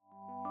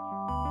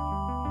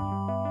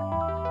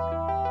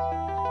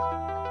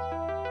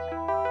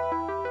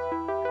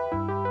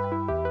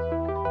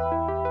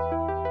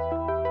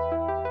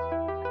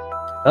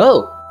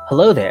Oh,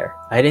 hello there.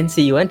 I didn't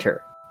see you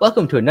enter.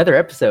 Welcome to another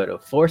episode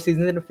of 4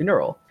 Seasons in a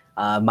Funeral.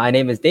 My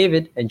name is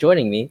David, and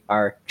joining me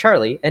are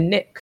Charlie and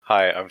Nick.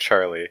 Hi, I'm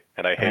Charlie,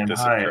 and I hate And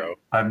this hi, intro.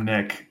 I'm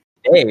Nick.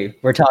 Today,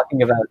 we're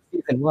talking about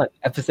Season 1,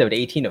 Episode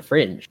 18 of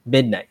Fringe,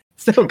 Midnight.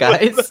 So,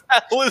 guys, What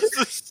the hell is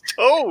this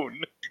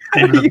tone?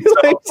 how do you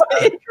like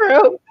the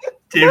intro?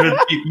 David,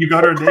 you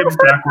got our names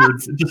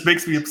backwards. It just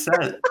makes me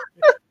upset.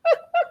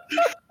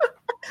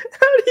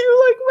 How do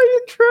you like my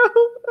intro?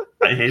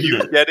 I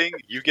hated it.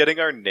 You getting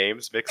our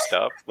names mixed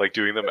up, like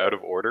doing them out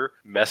of order,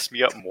 messed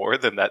me up more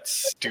than that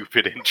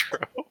stupid intro.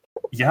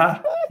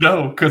 Yeah,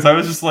 no, because I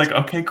was just like,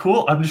 okay,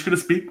 cool. I'm just gonna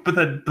speak, but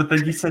then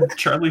you said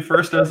Charlie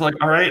first. And I was like,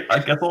 all right, I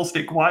guess I'll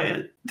stay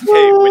quiet.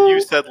 Hey, when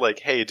you said like,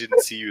 "Hey,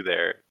 didn't see you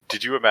there,"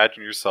 did you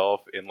imagine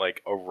yourself in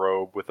like a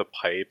robe with a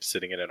pipe,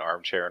 sitting in an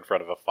armchair in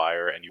front of a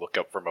fire, and you look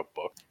up from a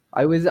book?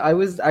 I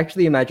was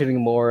actually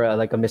imagining more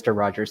like a Mr.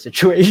 Rogers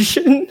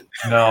situation.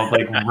 No,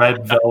 like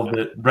red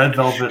velvet,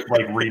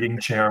 like reading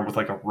chair with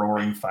like a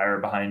roaring fire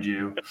behind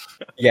you.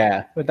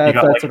 Yeah, but You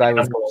got, that's like, what I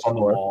was numbers going on the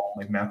for. wall,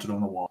 like mounted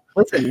on the wall.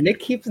 Listen, Nick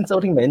keeps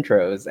insulting my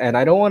intros, and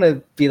I don't want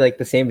to be like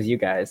the same as you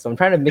guys, so I'm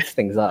trying to mix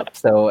things up.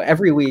 So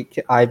every week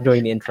I'm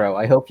doing the intro.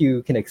 I hope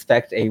you can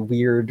expect a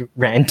weird,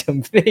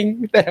 random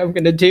thing that I'm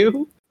going to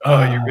do.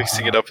 Oh, you're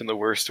mixing it up in the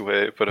worst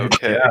way, but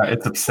okay. Yeah,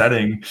 it's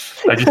upsetting.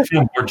 I just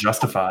feel more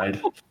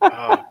justified.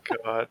 Oh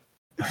god.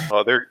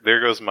 Oh, there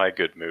goes my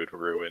good mood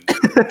ruined.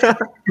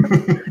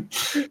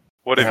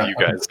 What have you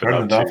guys been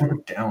up started off to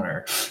with a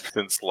downer.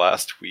 since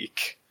last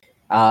week?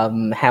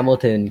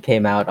 Hamilton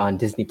came out on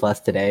Disney Plus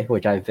today,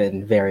 which I've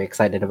been very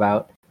excited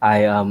about.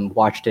 I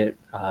watched it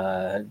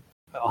on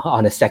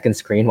a second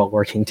screen while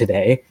working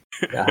today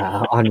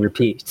on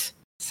repeat.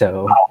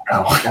 So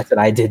that's what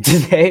I did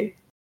today.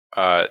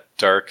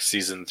 Dark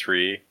Season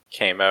 3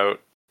 came out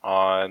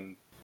on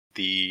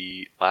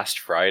the last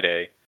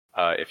Friday.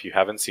 If you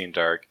haven't seen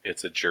Dark,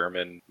 it's a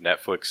German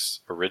Netflix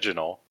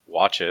original.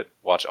 Watch it.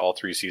 Watch all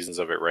 3 seasons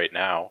of it right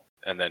now,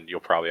 and then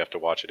you'll probably have to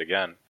watch it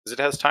again. Because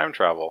it has time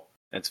travel,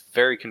 and it's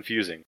very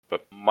confusing,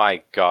 but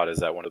my god, is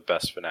that one of the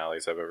best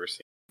finales I've ever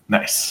seen.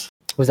 Nice.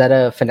 Was that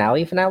a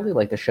finale,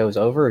 like the show's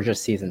over, or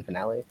just season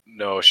finale?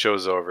 No,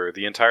 show's over.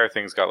 The entire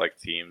thing's got like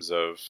themes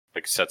of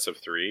like sets of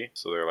 3,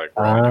 so they're like,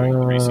 we're only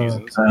doing 3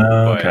 seasons.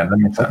 Okay, that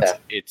makes sense. Okay.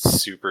 It's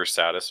super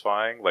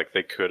satisfying. Like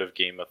they could have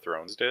Game of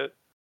Thrones'd it,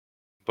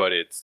 but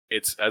it's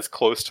as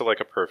close to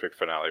like a perfect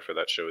finale for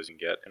that show as you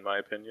can get, in my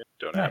opinion.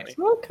 Don't at me.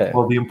 Okay.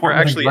 Well, the Or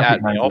important actually thing to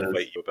at me. I'll recognize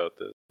is, fight you about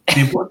this.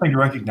 the important thing to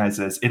recognize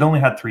is it only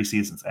had 3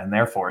 seasons, and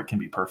therefore it can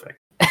be perfect.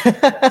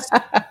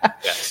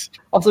 Yes.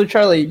 Also,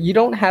 Charlie, you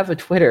don't have a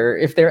Twitter.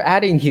 If they're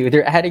adding you,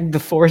 they're adding the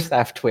Four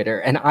Staff Twitter,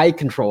 and I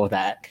control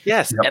that.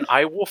 Yes, Yep. and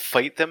I will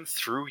fight them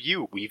through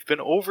you. We've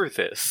been over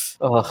this.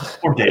 Ugh.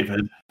 Or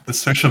David, the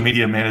social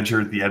media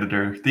manager, the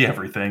editor, the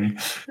everything,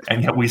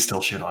 and yet we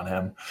still shit on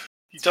him.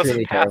 He doesn't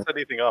really pass terrible.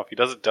 anything off. He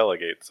doesn't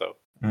delegate, so.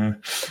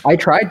 I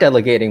tried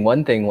delegating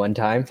one thing one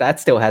time. That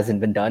still hasn't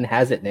been done,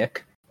 has it,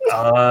 Nick?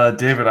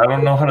 David, I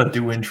don't know how to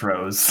do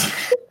intros.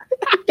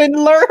 Then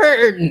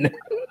learn!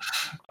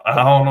 I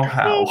don't know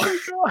how. Oh my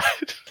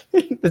god.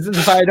 This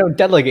is why I don't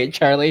delegate,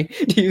 Charlie.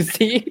 Do you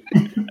see?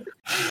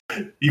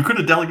 You could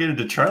have delegated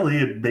to Charlie,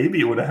 and maybe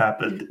it would have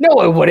happened. No,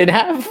 I wouldn't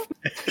have.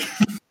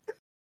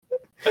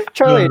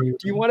 Charlie,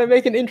 do you want to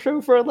make an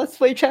intro for a Let's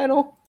Play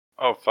channel?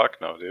 Oh, fuck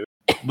no, dude.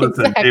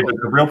 Listen, Exactly. David,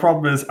 the real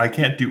problem is I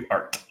can't do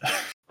art.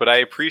 But I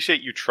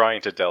appreciate you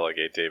trying to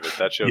delegate, David.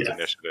 That shows Yes.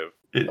 initiative.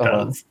 It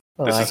Uh-huh. does.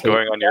 Oh, This I is hate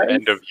going on your guys.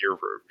 end of year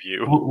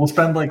review. We'll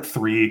spend like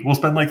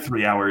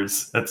 3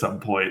 hours at some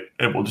point,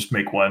 and we'll just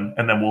make one,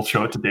 and then we'll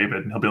show it to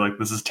David, and he'll be like,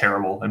 "This is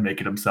terrible," and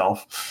make it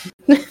himself.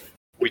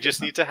 We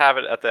just need to have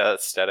it at the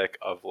aesthetic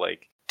of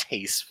like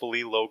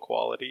tastefully low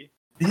quality.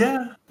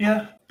 Yeah.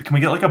 Can we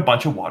get like a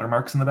bunch of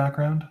watermarks in the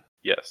background?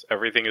 Yes,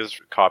 everything is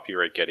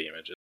copyright Getty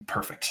Images.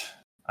 Perfect.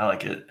 I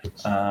like it.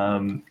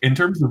 In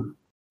terms of,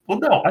 well,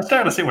 no, I still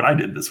got to say what I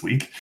did this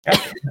week.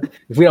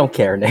 We don't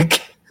care,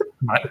 Nick.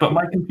 But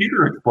my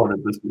computer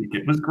exploded this week.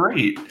 It was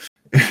great.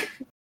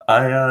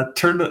 I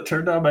turned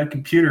on my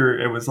computer.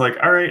 It was like,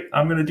 all right,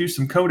 I'm going to do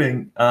some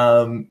coding.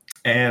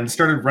 And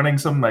started running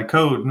some of my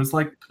code, and was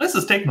like, this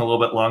is taking a little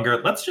bit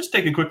longer. Let's just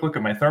take a quick look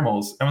at my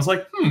thermals. And was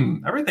like,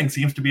 everything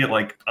seems to be at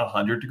like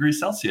 100 degrees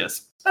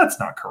Celsius. That's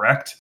not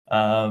correct.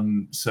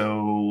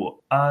 So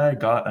I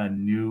got a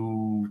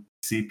new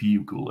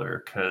CPU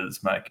cooler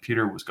because my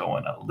computer was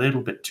going a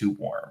little bit too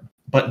warm.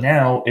 But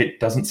now it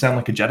doesn't sound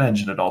like a jet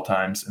engine at all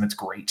times, and it's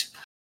great.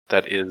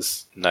 That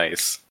is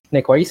nice.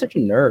 Nick, why are you such a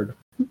nerd?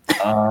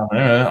 All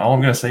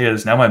I'm going to say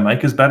is now my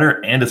mic is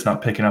better, and it's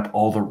not picking up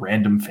all the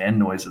random fan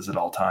noises at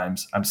all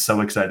times. I'm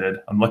so excited.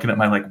 I'm looking at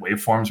my like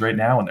waveforms right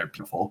now, and they're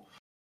beautiful.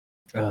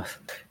 Ugh.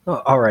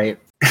 Oh, all right.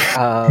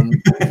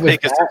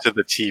 Take us into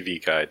the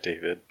TV guide,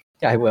 David.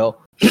 I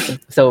will.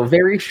 So,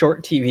 very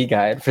short TV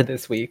guide for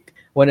this week.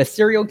 When a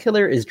serial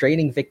killer is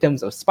draining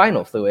victims of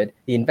spinal fluid,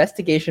 the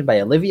investigation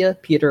by Olivia,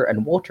 Peter,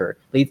 and Walter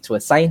leads to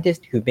a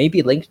scientist who may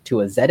be linked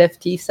to a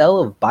ZFT cell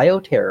of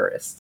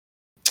bioterrorists.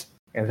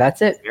 And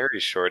that's it. Very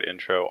short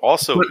intro.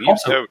 Also, But leaves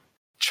also- out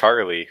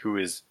Charlie, who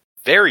is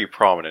very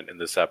prominent in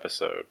this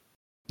episode.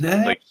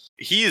 Yeah. Like,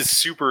 he is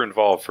super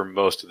involved for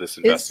most of this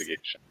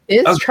investigation.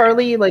 Is Okay.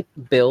 Charlie like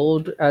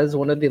billed as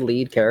one of the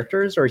lead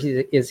characters, or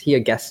is he a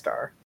guest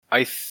star?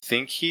 I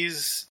think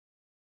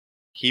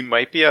he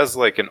might be as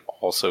like an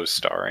also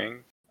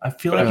starring. I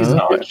feel But like I'm he's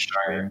not not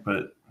starring,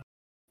 but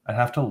I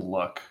have to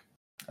look.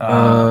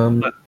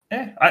 But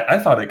I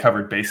thought it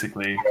covered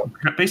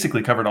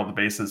basically covered all the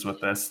bases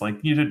with this. Like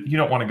you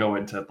don't want to go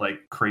into like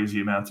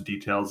crazy amounts of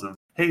details of,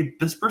 hey,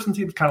 this person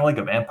seems kind of like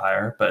a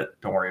vampire, but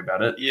don't worry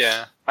about it.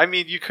 Yeah. I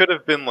mean, you could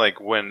have been like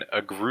when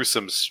a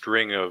gruesome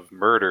string of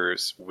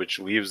murders, which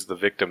leaves the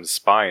victim's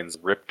spines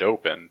ripped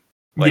open.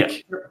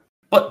 Like, Yeah.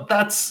 But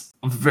that's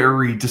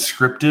very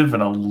descriptive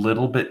and a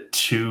little bit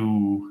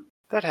too.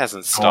 that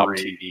hasn't stopped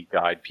Sorry. TV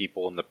Guide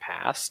people in the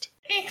past.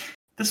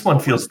 This one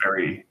feels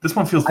very.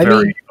 I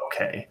very mean-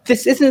 okay.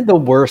 This isn't the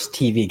worst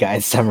TV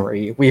Guide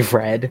summary we've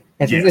read,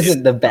 and Yes, this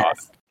isn't the it's not.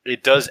 best.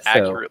 It does So-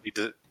 accurately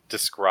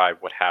describe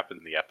what happened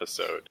in the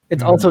episode.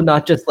 It's also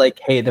not just like,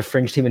 hey, the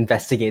Fringe team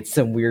investigates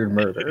some weird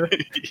murder.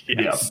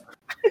 Yes.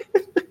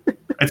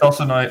 It's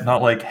also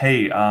not like,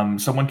 hey,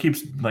 someone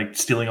keeps like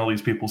stealing all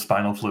these people's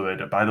spinal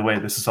fluid. By the way,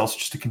 this is also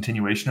just a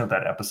continuation of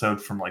that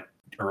episode from like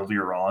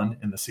earlier on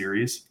in the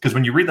series. Because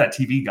when you read that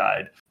TV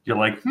guide, you're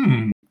like,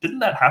 didn't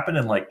that happen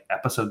in like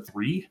episode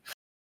 3?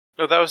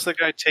 No, that was the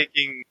guy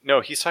taking.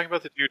 No, he's talking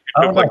about the dude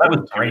Oh, who took no, like that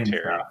the was brain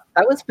pituitary. stuff.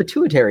 That was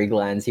pituitary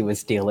glands he was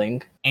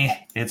stealing.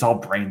 It's all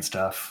brain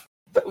stuff.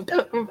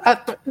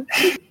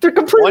 They're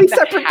completely One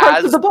separate parts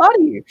has- of the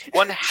body.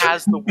 One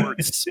has the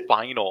word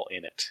spinal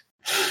in it.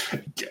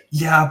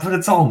 Yeah, but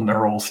it's all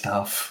neural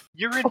stuff.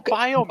 You're in Okay,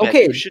 biomed.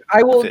 Okay, You should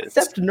I will know this.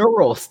 accept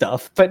neural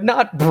stuff, but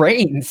not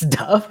brain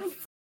stuff.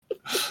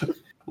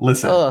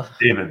 Listen, Ugh.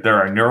 David, there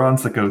are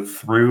neurons that go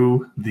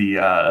through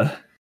the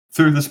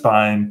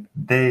spine.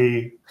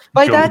 They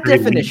By go- that they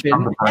lead definition,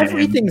 from the brain.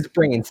 everything's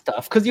brain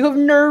stuff because you have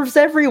nerves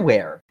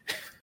everywhere.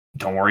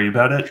 Don't worry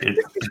about it.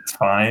 It's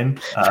fine.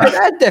 By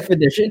that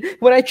definition,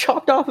 when I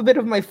chopped off a bit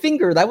of my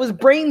finger, that was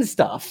brain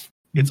stuff.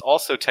 It's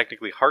also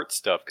technically heart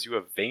stuff because you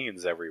have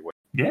veins everywhere.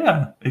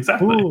 Yeah,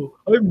 exactly. Ooh,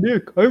 I'm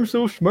Nick. I'm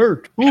so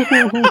smart. Ooh,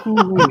 ooh, ooh,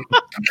 ooh, ooh.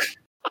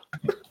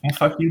 Well,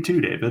 fuck you too,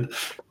 David.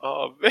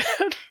 Oh man,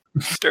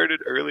 we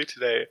started early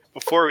today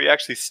before we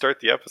actually start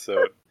the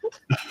episode.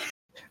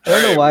 I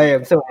don't know why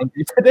I'm so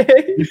angry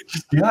today.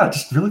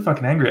 Just really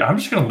fucking angry. I'm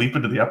just gonna leap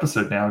into the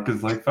episode now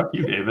because, like, fuck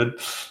you, David.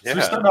 So we Yeah.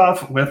 start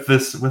off with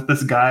this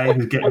guy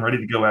who's getting ready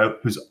to go out,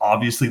 who's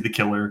obviously the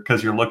killer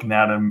because you're looking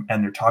at him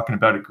and they're talking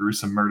about a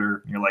gruesome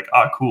murder, and you're like,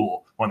 ah,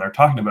 cool. When they're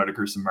talking about a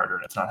gruesome murder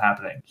and it's not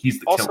happening, he's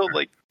the Also, killer.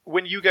 like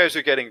when you guys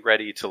are getting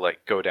ready to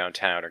like go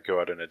downtown or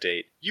go out on a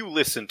date, you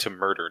listen to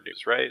murder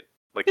news, right?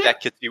 Like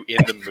that gets you in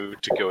the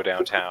mood to go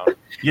downtown.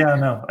 Yeah,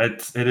 no,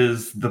 it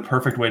is the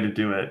perfect way to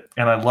do it,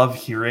 and I love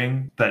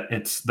hearing that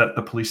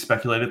the police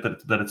speculated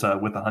that it's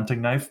with a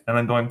hunting knife, and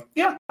then going,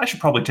 yeah, I should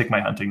probably take my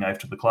hunting knife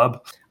to the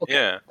club.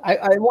 Yeah. I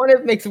want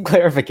to make some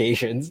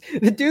clarifications.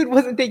 The dude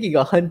wasn't taking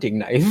a hunting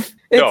knife.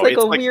 It's No, like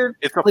it's a like- weird,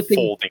 It's a flipping-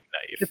 folding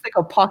knife. it's like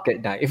a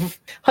pocket knife.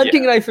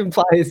 Hunting knife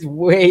implies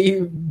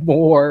way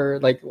more,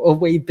 like a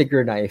way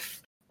bigger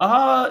knife.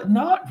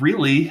 Not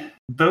really.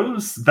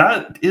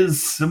 That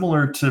is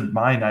similar to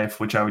my knife,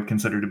 which I would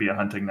consider to be a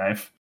hunting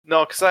knife.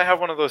 No, because I have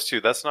one of those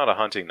too. That's not a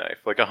hunting knife.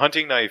 Like a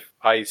hunting knife,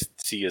 I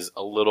see is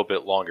a little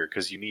bit longer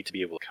because you need to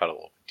be able to cut a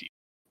little bit deep.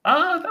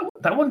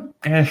 That one.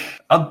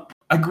 I'll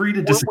agree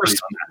to disagree. on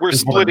that, We're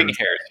is what it splitting is.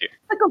 hairs here.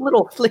 Like a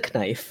little flick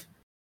knife.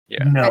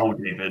 Yeah. No,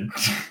 David.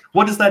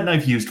 What is that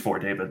knife used for,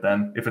 David?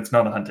 Then, if it's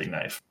not a hunting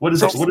knife, what is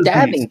For it? What is it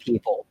stabbing used?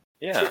 people.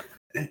 Yeah.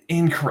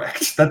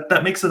 Incorrect.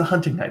 That makes it a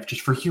hunting knife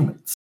just for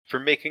humans. For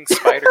making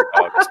spider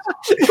dogs.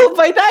 Well,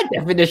 by that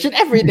definition,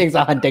 everything's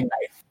a hunting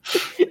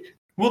knife.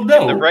 Well,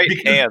 no. In the right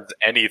because- hands,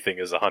 anything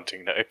is a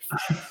hunting knife.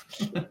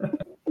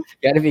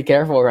 Gotta be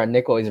careful around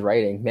Nick while he's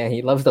writing. Man,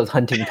 he loves those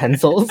hunting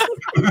pencils.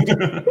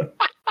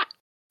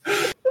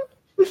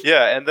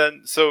 Yeah, and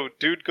then so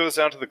dude goes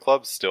down to the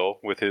club still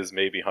with his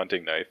maybe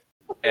hunting knife,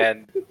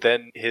 and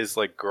then his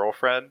like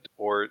girlfriend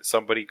or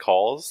somebody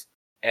calls,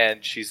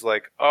 and she's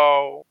like,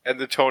 "Oh," and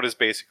the tone is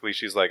basically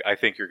she's like, "I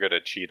think you're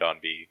gonna cheat on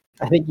me."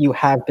 I think you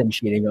have been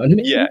cheating on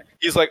me. Yeah,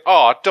 he's like,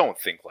 "Oh, don't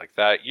think like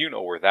that. You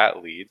know where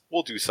that leads.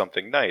 We'll do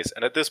something nice."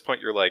 And at this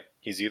point, you're like,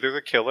 he's either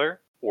the killer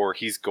or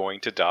he's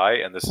going to die,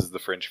 and this is the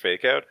Fringe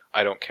fake out.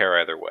 I don't care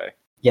either way.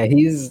 Yeah,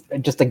 he's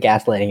just a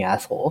gaslighting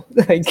asshole.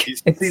 Like,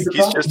 He's- it's- See,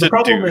 He's just the a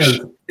problem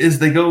douche. is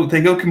they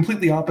go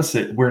completely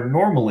opposite. Where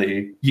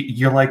normally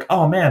you're like,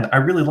 oh man, I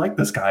really like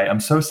this guy. I'm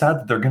so sad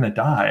that they're gonna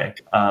die.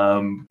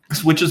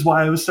 Which is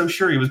why I was so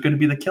sure he was going to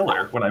be the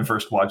killer when I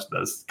first watched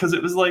this, because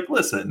it was like,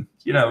 listen,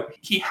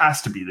 he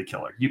has to be the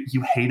killer.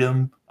 You hate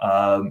him.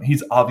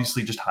 He's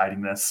obviously just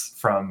hiding this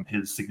from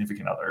his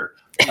significant other,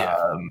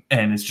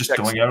 and it's just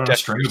Dexter- going out on a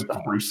Dexter string of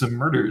style. gruesome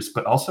murders.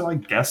 But also, I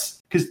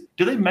guess, because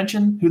do they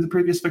mention who the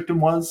previous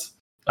victim was?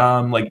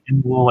 Like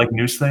in the little like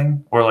news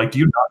thing, or like do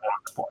you not know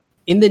at this point?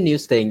 in the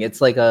news thing, it's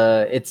like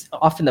it's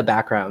off in the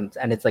background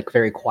and it's like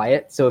very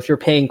quiet. So if you're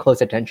paying close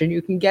attention,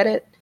 you can get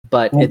it.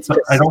 but Well, it's but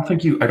just. I don't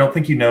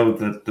think you know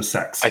the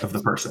sex of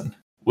the person,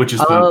 which is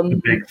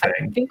the big I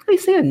thing. think they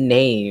say a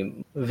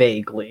name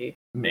vaguely,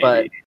 Maybe.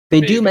 but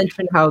they do Maybe.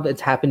 mention how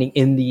it's happening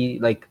in the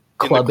like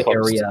club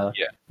clubs, area,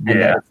 yeah.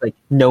 and that it's like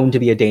known to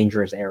be a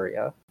dangerous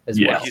area as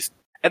Yeah. well.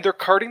 And they're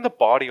carting the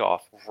body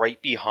off right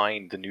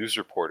behind the news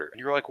reporter. And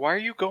you're like, why are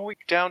you going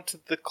down to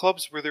the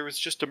clubs where there was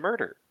just a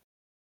murder?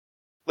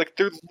 Like,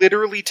 they're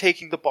literally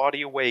taking the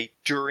body away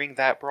during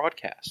that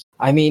broadcast.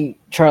 I mean,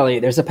 Charlie,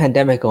 there's a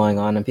pandemic going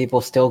on, and people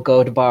still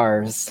go to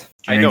bars.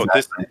 I know,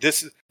 Exactly.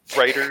 this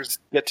writers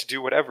get to do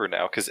whatever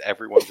now, because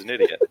everyone's an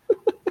idiot.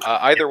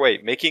 Either way,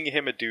 making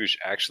him a douche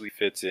actually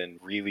fits in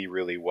really,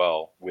 really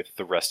well with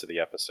the rest of the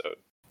episode.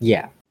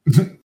 Yeah,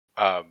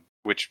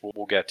 Which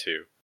we'll get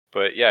to.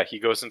 But yeah, he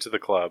goes into the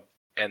club,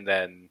 and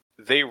then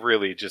they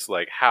really just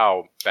like,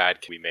 how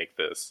bad can we make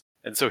this?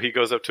 And so he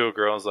goes up to a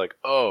girl and is like,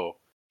 oh,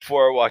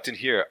 before I walked in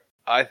here,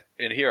 I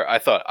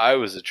thought I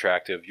was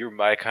attractive. You're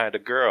my kind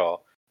of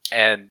girl.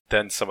 And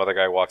then some other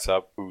guy walks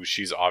up, who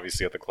she's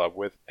obviously at the club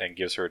with, and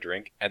gives her a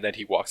drink. And then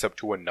he walks up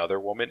to another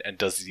woman and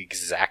does the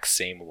exact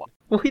same line.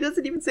 well, he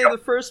doesn't even say the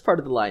first part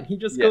of the line. He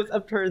just goes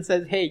up to her and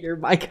says, "Hey, you're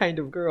my kind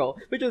of girl."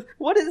 Which is,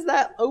 what is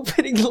that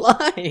opening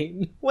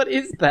line? What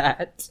is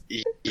that?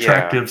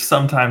 Attractive.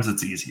 Sometimes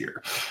it's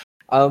easier.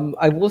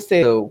 I will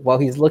say though, while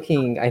he's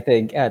looking, I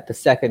think at the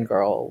second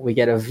girl, we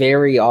get a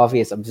very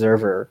obvious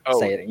observer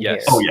sighting yes.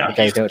 here. Oh, yeah. which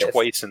I He's noticed.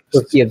 twice in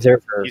With this. the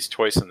observer. He's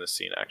twice in this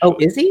scene, actually. Oh,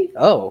 is he?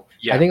 Oh,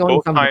 Yeah, I think only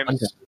both some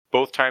times.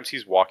 Both times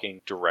he's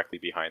walking directly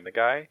behind the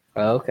guy,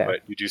 Oh, okay.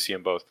 but you do see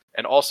him both.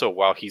 And also,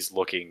 while he's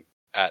looking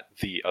at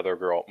the other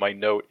girl, my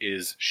note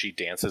is she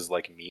dances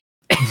like me,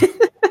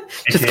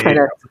 Just AKA kind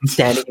of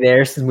standing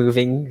there,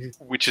 moving.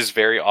 which is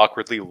very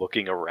awkwardly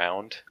looking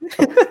around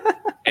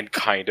and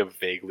kind of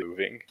vaguely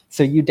moving.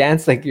 So you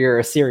dance like you're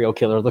a serial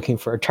killer looking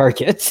for a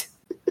target.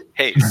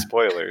 Hey,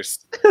 spoilers.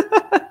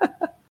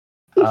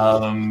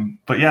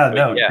 But yeah,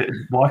 no. yeah.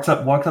 Walks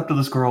up to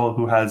this girl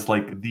who has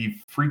like the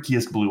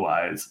freakiest blue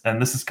eyes,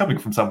 and this is coming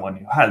from someone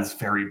who has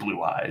very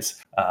blue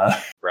eyes.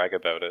 Brag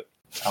about it.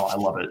 Oh, I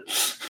love it.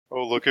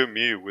 Oh, look at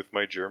me with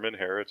my German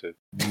heritage.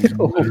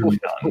 Literally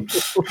done.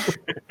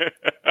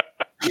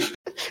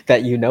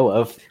 That you know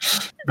of.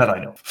 That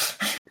I know.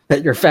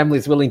 That your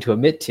family's willing to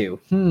admit to.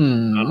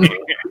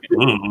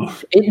 Ooh.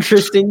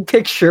 Interesting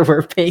picture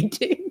we're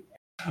painting.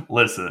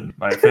 Listen,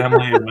 my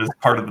family was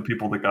part of the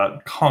people that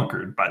got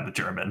conquered by the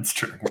Germans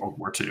during World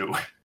War II.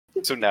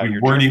 So now We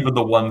you're weren't even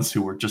the ones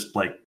who were just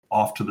like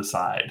off to the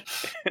side.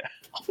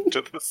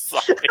 to the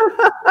side.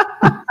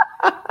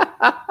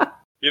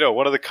 You know,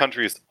 one of the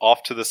countries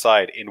off to the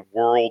side in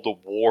World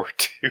War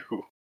II.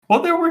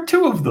 Well, there were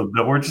two of them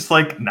that were just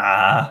like,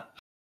 nah,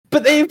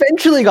 But they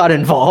eventually got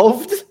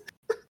involved.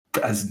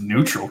 as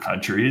neutral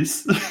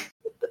countries.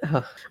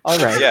 All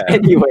right. Yeah.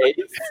 Anyways,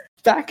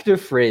 back to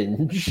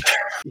Fringe.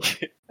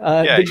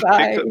 Yeah, The he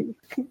guy,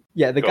 picks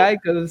the Go. guy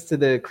goes to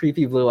the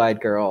creepy blue-eyed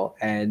girl,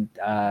 and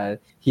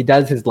he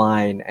does his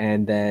line,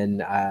 and then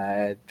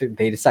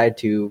they decide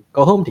to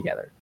go home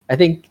together. I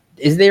think.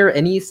 Is there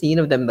any scene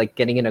of them like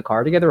getting in a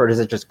car together, or does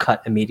it just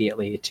cut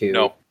immediately to?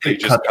 No, they It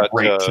just cut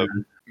right to to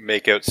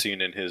make-out scene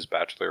in his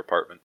bachelor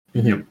apartment.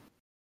 Mhm.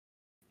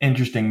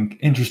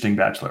 interesting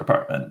bachelor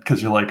apartment,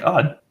 because you're like,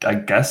 oh, I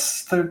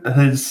guess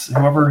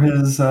whoever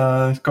his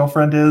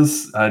girlfriend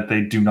is,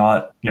 they do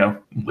not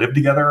live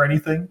together or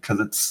anything, because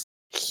it's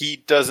He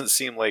doesn't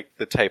seem like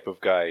the type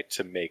of guy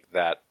to make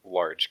that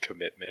large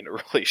commitment in a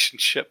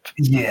relationship.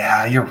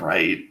 yeah, you're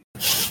right.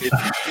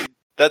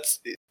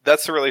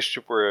 That's a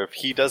relationship where if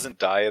he doesn't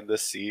die in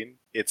this scene,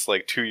 it's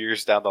like 2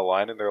 years down the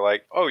line and they're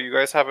like, oh, you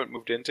guys haven't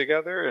moved in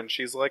together? And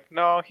she's like,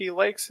 no, he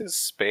likes his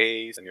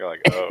space. And you're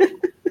like, oh.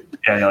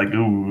 Yeah, you're like,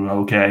 ooh,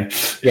 okay.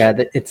 Yeah,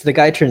 it's the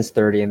guy turns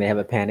 30 and they have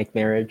a panic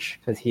marriage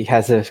because he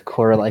has a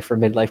quarter life or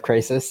midlife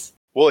crisis.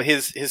 Well,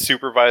 his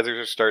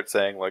supervisors start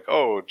saying like,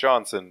 oh,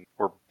 Johnson,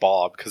 or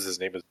Bob, because his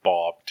name is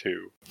Bob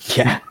too.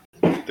 Yeah.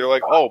 They're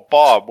like, oh,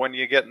 Bob, when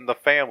you getting the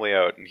family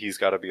out? And he's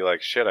got to be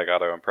like, shit, I got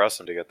to impress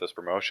him to get this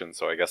promotion,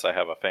 so I guess I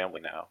have a family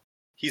now.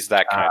 He's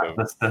that kind of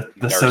the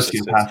narcissist.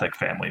 sociopathic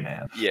family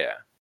man. Yeah.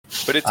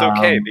 But it's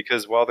okay, Um,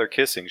 because while they're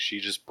kissing, she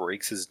just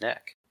breaks his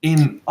neck.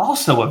 In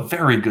also a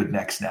very good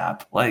neck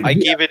snap. Like I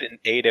gave it an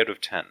 8 out of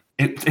 10.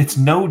 it's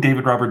no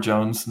David Robert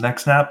Jones neck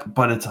snap,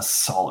 but it's a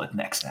solid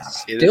neck snap.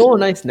 It is- Still a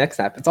nice neck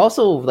snap. It's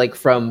also like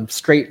from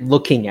straight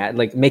looking at,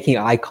 like making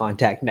eye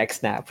contact neck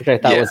snap, which I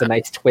thought was a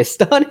nice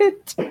twist on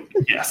it.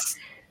 Yes.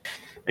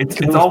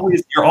 It's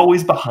always, you're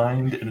always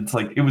behind, and it's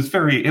like it was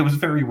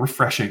very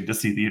refreshing to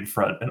see the in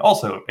front, and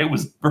also it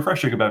was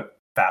refreshing about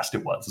fast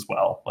it was as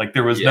well. Like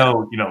there was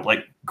no like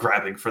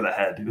grabbing for the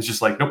head. It was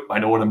just like, nope, I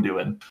know what I'm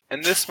doing.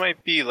 And this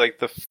might be like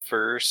the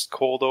first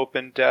cold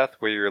open death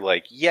where you're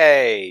like,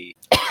 yay!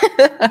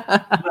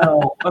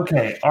 Well,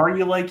 okay, are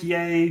you like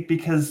yay?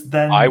 Because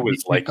then I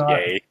was we like, got-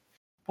 yay.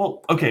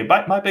 Well, okay.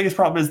 My biggest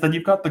problem is that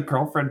you've got the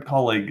girlfriend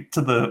calling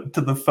to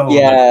the phone.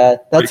 Yeah,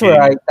 that's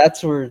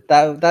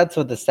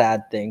what the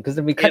sad thing, because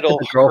then we cut It'll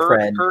to the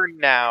girlfriend. hurt her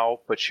now,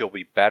 but she'll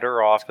be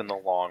better off in the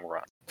long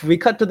run. We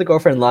cut to the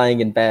girlfriend lying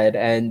in bed,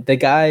 and the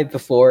guy,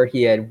 before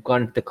he had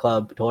gone to the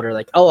club, told her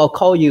like, "Oh, I'll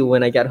call you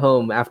when I get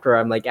home after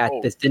I'm like at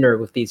this dinner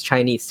with these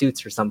Chinese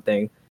suits or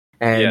something."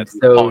 And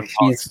so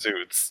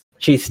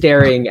she's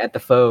staring at the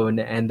phone,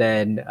 and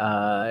then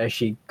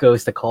she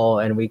goes to call,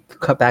 and we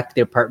cut back to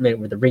the apartment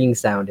where the ringing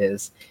sound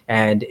is,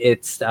 and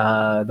it's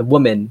the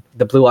woman,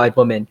 the blue-eyed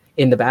woman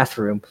in the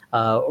bathroom,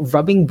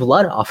 rubbing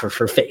blood off of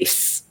her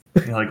face.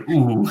 You're like,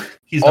 ooh,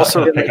 he's also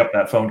not going to pick up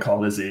that phone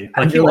call, is he?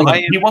 Like,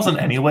 he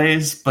wasn't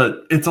anyways,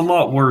 but it's a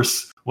lot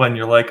worse when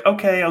you're like,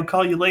 okay, I'll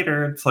call you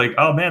later. It's like,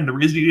 oh man, the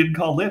reason you didn't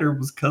call later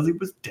was because he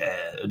was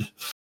dead.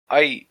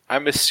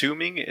 I'm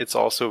assuming it's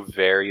also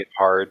very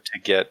hard to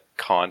get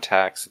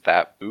contacts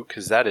that boot,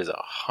 because that is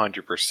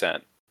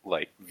 100%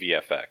 like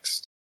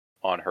VFX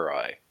on her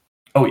eye.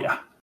 Oh yeah.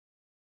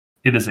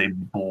 It is a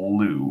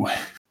blue.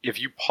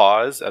 If you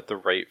pause at the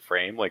right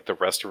frame, like the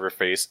rest of her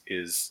face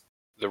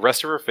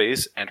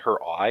and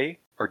her eye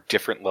are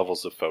different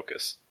levels of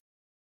focus.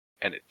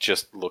 And it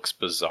just looks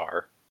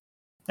bizarre.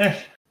 It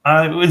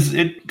was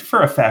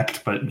for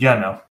effect, but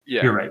yeah,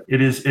 you're right.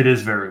 It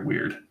is very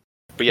weird.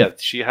 But yeah,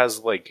 she has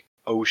like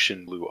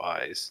ocean blue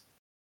eyes.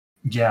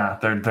 Yeah,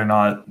 they're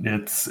not.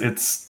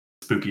 It's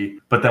spooky.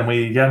 But then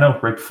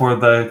right before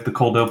the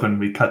cold open,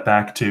 we cut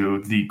back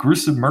to the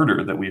gruesome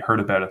murder that we heard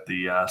about at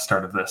the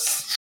start of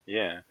this.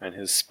 Yeah, and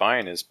his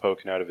spine is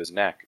poking out of his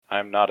neck.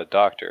 I'm not a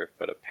doctor,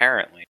 but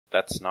apparently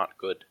that's not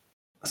good.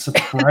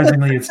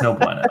 Surprisingly, it's no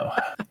bueno.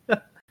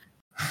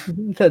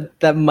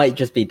 That might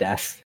just be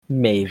death.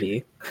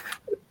 Maybe.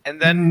 And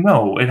then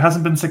no, it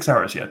hasn't been 6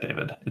 hours yet,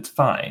 David. It's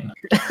fine.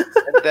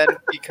 And then,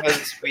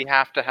 because we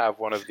have to have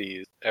one of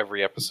these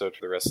every episode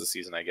for the rest of the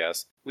season, I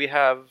guess, we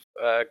have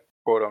a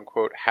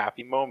quote-unquote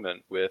happy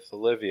moment with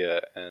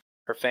Olivia and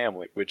her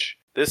family, which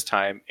this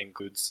time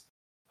includes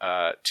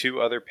 2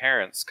 other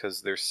parents,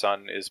 because their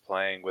son is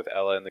playing with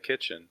Ella in the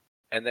kitchen.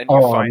 And then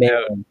you find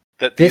out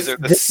that these are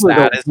the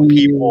saddest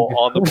people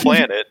on the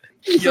planet.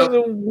 This was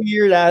a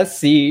weird-ass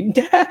scene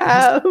to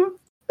have.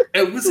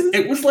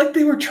 It was like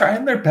they were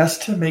trying their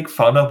best to make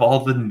fun of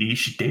all the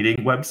niche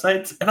dating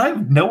websites, and I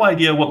have no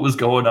idea what was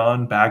going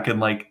on back in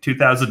like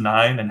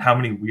 2009 and how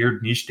many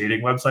weird niche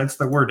dating websites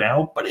there were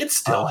now, but it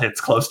still hits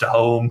close to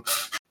home.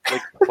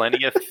 Like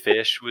Plenty of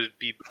Fish would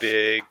be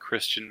big.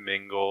 Christian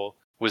Mingle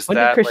was when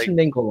that did Christian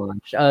Mingle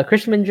launch?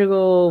 Christian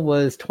Mingle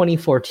was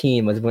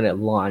 2014 was when it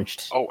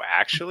launched. Oh,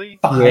 actually?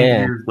 5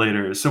 years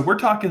later. So we're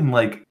talking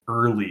like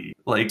early.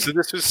 Like, so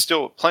this was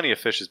still Plenty of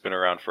Fish has been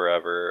around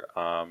forever.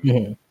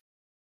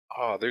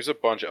 Oh, there's a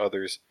bunch of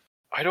others.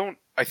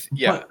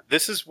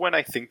 This is when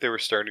I think they were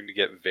starting to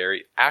get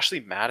very Ashley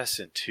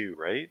Madison too,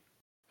 right?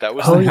 That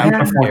was before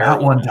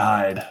that one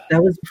died.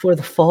 That was before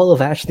the fall of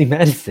Ashley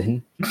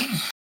Madison.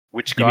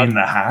 Which you mean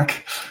the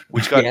hack?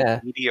 Which got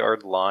an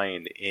 80-yard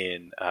line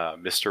in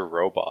Mr.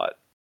 Robot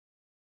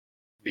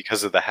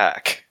because of the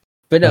hack.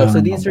 But no,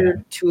 so these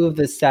are 2 of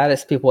the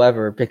saddest people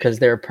ever, because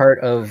they're part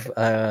of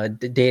a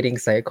dating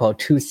site called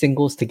Two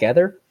Singles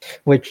Together,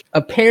 which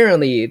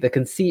apparently the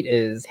conceit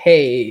is,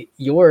 hey,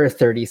 you're a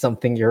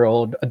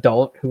 30-something-year-old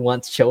adult who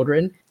wants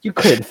children. You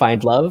couldn't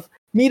find love.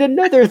 Meet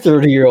another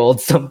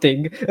 30-year-old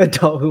something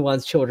adult who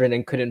wants children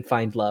and couldn't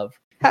find love.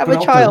 Have a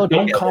child.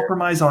 Don't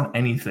compromise on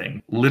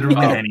anything.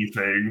 Literally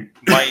anything.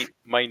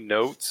 My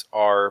notes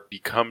are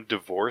become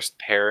divorced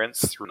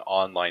parents through an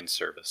online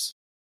service.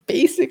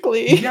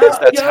 Basically.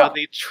 That's how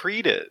they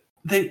treat it.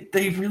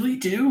 They really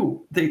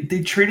do. They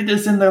treat it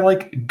as in they're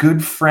like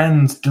good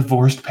friends,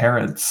 divorced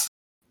parents.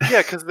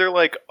 Yeah, because they're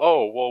like,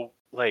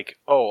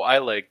 I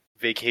like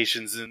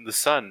vacations in the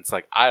sun. It's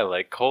like, I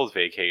like cold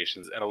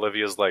vacations. And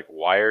Olivia's like,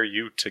 why are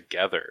you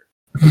together?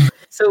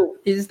 So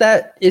is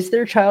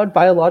their child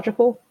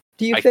biological?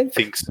 Do you think?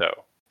 I think so.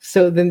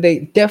 So then they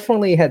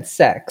definitely had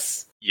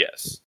sex.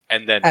 Yes.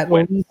 And then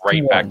went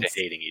right back to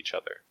hating each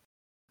other.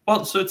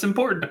 Well, so it's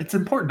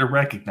important to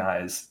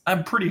recognize,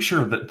 I'm pretty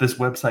sure that this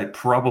website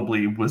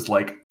probably was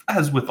like,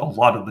 as with a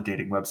lot of the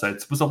dating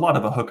websites, was a lot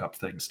of a hookup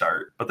thing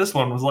start. But this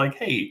one was like,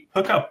 hey,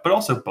 hook up, but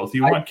also both of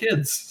you want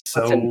kids.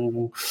 So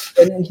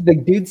when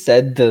the dude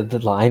said the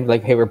line,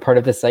 like, hey, we're part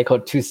of this site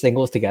called Two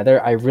Singles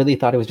Together, I really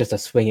thought it was just a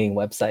swinging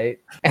website.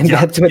 And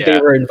that's what they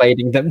were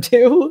inviting them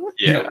to.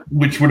 Yeah.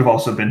 Which would have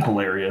also been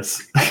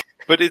hilarious.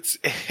 But it's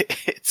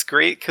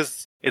great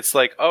because it's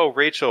like, oh,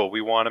 Rachel, we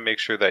want to make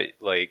sure that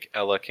like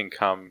Ella can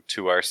come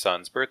to our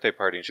son's birthday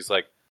party. And she's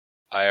like,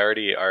 I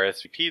already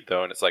RSVP'd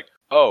though. And it's like,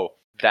 oh,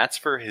 that's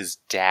for his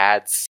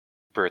dad's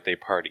birthday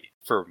party.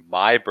 For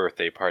my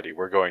birthday party,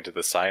 we're going to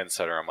the Science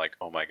Center. I'm like,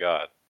 oh my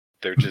God,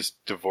 they're just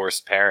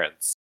divorced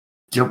parents.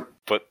 Yep.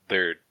 But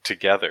they're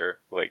together.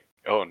 Like,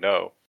 oh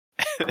no.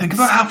 Think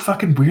about how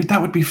fucking weird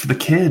that would be for the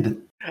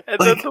kid. And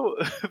then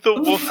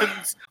the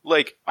woman's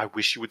like, I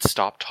wish you would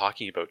stop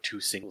talking about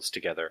two singles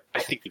together. I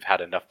think you've had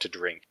enough to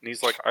drink. And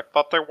he's like, I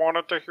thought they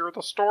wanted to hear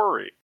the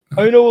story.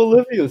 I know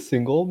Olivia's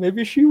single.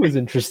 Maybe she was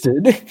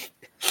interested.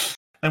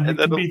 And we And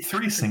can then- be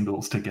 3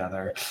 singles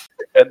together.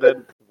 And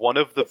then one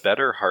of the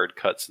better hard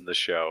cuts in the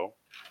show,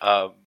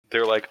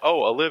 they're like,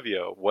 "Oh,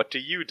 Olivia, what do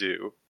you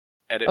do?"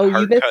 And it Oh, you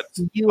hard missed. cuts.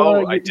 I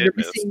You're did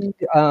miss.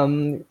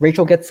 missing.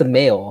 Rachel gets some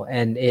mail,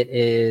 and it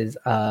is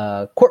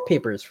court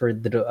papers for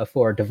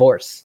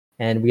divorce.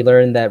 And we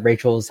learn that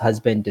Rachel's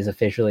husband is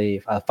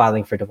officially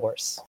filing for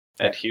divorce.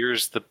 And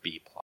here's the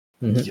B plot.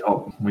 Mhm.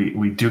 Yo,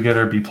 we do get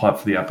our B plot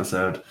for the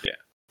episode.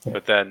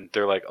 But then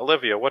they're like,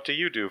 "Olivia, what do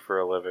you do for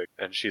a living?"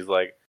 And she's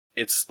like,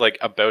 it's like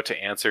about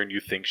to answer, and you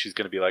think she's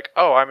going to be like,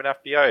 "Oh, I'm an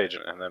FBI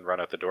agent," and then run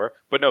out the door.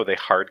 But no, they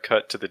hard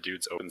cut to the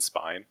dude's open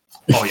spine.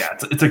 Oh yeah,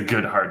 it's a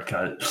good hard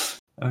cut.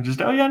 I'm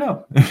just, oh yeah,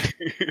 no.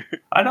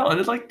 I know,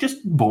 it's like just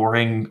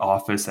boring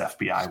office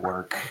FBI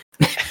work.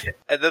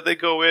 And then they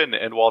go in,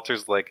 and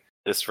Walter's like,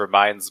 "This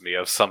reminds me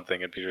of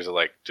something," and Peter's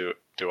like, "Do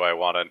I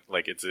want to?"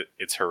 Like,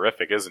 it's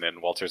horrific, isn't it?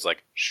 And Walter's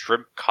like,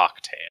 "Shrimp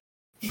cocktail."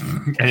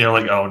 And you're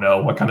like, oh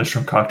no, what kind of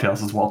shrimp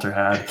cocktails has Walter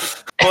had?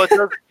 Well,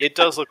 it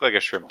does look like a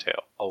shrimp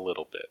tail a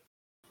little bit.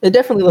 It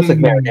definitely looks like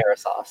marinara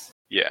sauce.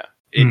 Yeah,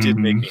 it did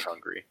make Mhm. me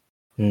hungry.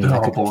 I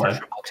Oh, could go for boy. a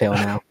shrimp cocktail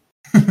now.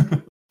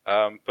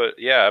 But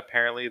yeah,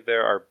 apparently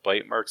there are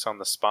bite marks on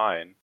the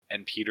spine,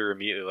 and Peter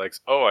immediately likes,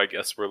 "Oh, I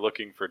guess we're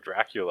looking for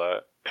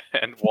Dracula."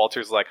 And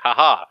Walter's like,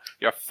 "Haha,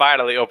 you're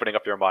finally opening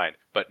up your mind."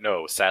 But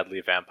no,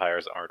 sadly,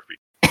 vampires aren't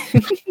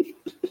real.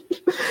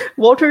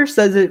 Walter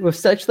says it with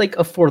such like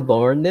a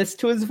forlornness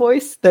to his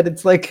voice that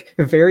it's like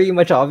very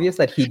much obvious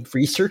that he'd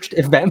researched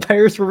if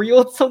vampires were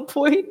real at some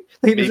point.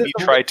 Like, is Maybe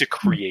it- tried to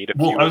create a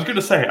few. Well, I was going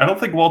to say, I don't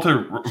think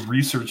Walter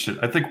researched it.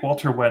 I think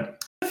Walter went,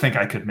 I think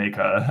I can make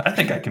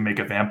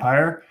a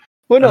vampire.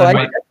 Well, no, And I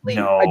then definitely,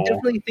 no. I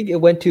definitely think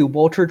it went to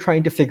Walter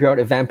trying to figure out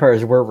if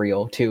vampires were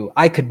real. To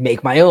I could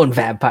make my own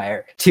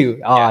vampire. To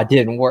Yeah. it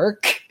didn't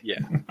work.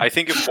 I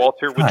think if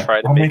Walter would Fine,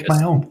 try to I'll make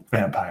my own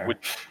vampire.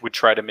 would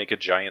try to make a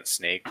giant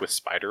snake with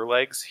spider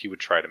legs, he would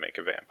try to make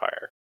a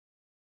vampire.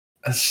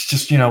 It's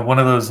just, one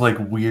of those like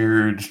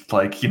weird,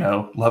 like,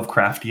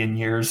 Lovecraftian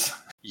years.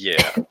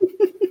 Yeah.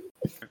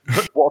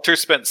 Walter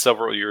spent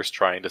several years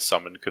trying to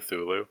summon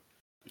Cthulhu.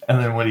 And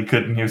then when he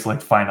couldn't, he was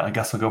like, fine, I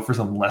guess I'll go for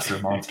some lesser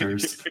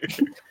monsters.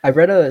 I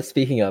read a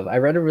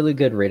really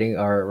good rating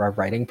or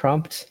writing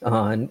prompt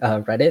on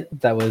Reddit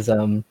that was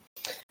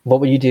what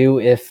would you do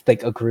if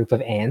like a group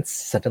of ants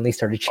suddenly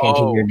started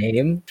changing your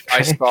name?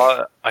 I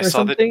saw or the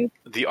something.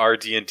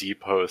 RD&D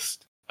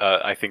post.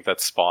 I think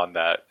that spawned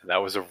that, and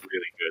that was a really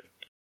good.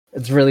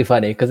 It's really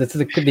funny because it's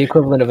the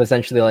equivalent of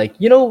essentially like,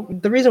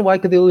 the reason why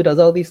Cthulhu does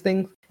all these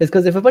things is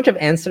because if a bunch of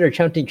ants started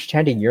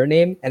chanting your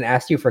name and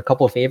asked you for a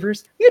couple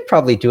favors, you'd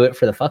probably do it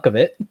for the fuck of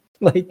it.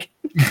 Like,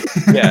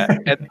 Yeah,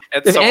 and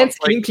if someone's ants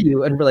came to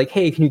you and were like,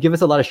 "Hey, can you give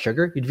us a lot of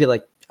sugar?" You'd be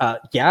like,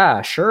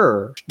 "Yeah,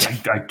 sure."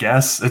 I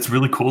guess it's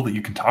really cool that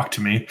you can talk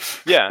to me.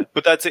 yeah,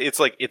 but it's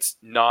like it's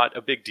not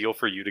a big deal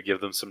for you to give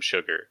them some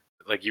sugar.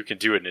 Like, you can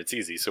do it and it's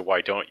easy, so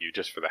why don't you?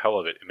 Just for the hell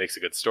of it, it makes a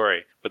good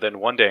story. But then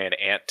one day an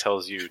ant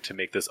tells you to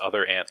make this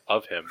other ant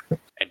of him,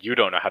 and you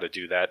don't know how to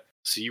do that,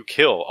 so you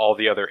kill all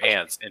the other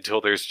ants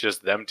until there's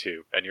just them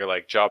two, and you're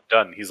like, "Job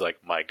done." He's like,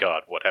 "My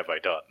God, what have I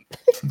done?"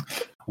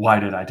 Why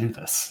did I do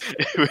this?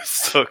 It was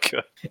so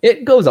good.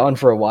 It goes on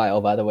for a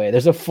while, by the way.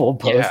 There's a full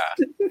post.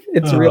 Yeah.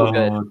 It's real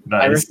good.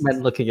 I Nice.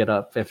 recommend looking it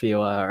up if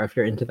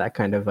you're into that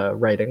kind of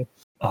writing.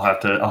 I'll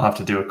have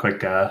to do a quick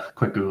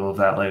Google of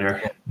that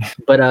later.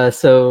 But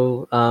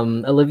so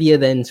Olivia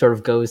then sort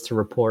of goes to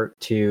report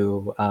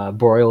to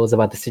Broyles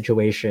about the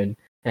situation,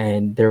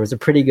 and there was a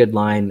pretty good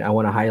line I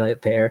want to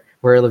highlight there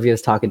where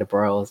Olivia's talking to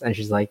Broyles, and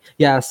she's like,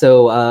 "Yeah,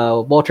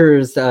 so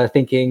Walter's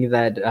thinking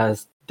that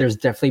there's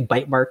definitely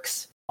bite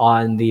marks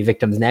on the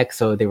victim's neck,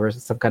 so there were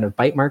some kind of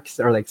bite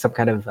marks or like some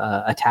kind of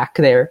attack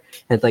there."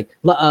 And it's like,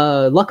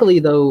 luckily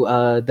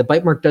though, the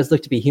bite mark does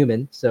look to be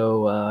human,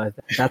 so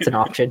that's an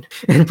option.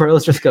 And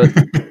Broyles just goes,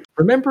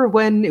 "Remember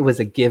when it was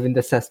a given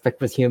the suspect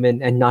was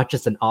human and not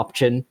just an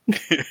option?"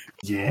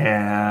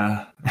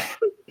 Yeah.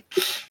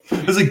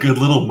 It was a good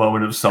little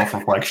moment of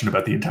self-reflection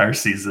about the entire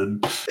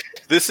season.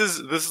 This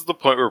is the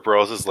point where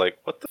Bros is like,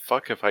 "What the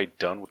fuck have I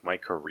done with my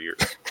career?"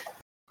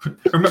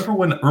 Remember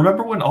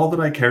when all that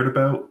I cared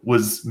about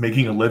was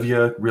making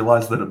Olivia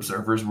realize that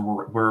observers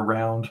were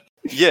around?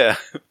 Yeah.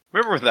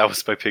 Remember when that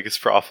was my biggest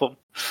problem?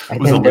 I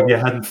Was think Olivia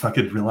hadn't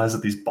fucking realized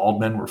that these bald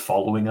men were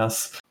following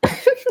us?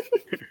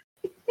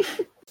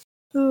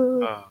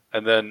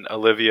 And then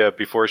Olivia,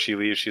 before she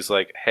leaves, she's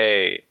like,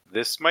 "Hey,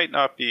 this might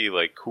not be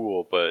like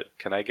cool, but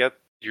can I get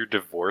your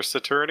divorce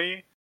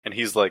attorney?" And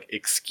he's like,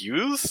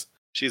 "Excuse?"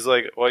 She's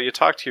like, "Well, you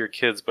talk to your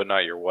kids, but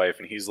not your wife."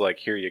 And he's like,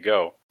 "Here you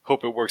go.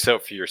 Hope it works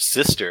out for your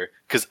sister,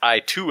 because I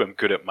too am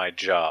good at my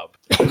job."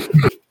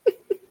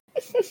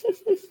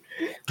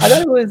 I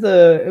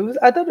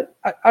thought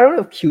I don't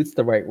know if cute's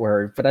the right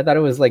word, but I thought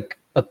it was like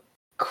a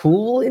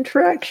cool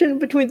interaction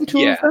between the two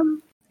Yeah. of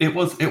them. It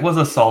was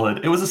a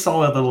solid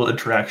little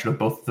interaction of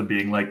both of them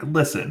being like,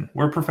 listen,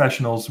 we're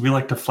professionals. We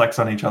like to flex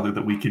on each other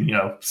that we can,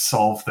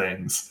 solve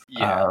things.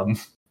 Yeah.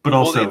 But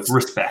also it's-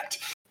 respect.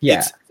 Yeah.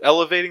 It's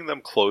elevating them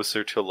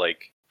closer to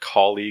like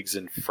colleagues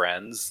and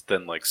friends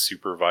than like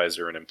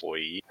supervisor and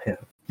employee.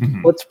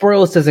 Mhm. But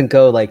Sproils doesn't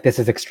go like, this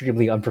is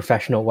extremely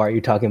unprofessional. Why are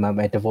you talking about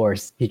my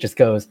divorce? He just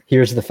goes,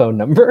 here's the phone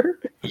number.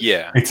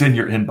 Yeah. It's in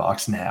your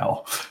inbox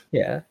now.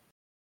 Yeah.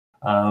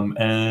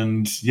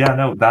 And yeah,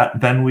 no, that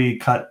then we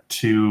cut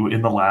to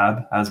in the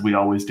lab, as we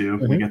always do.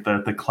 We Mhm.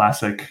 get the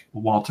classic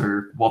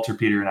Walter,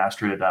 Peter, and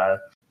Astrid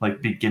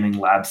like beginning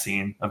lab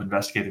scene of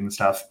investigating the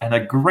stuff, and a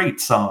great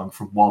song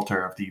from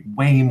Walter of the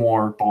way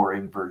more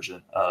boring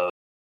version of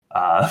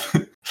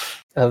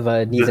Of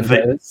knees and The-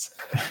 toes.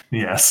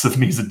 yes, of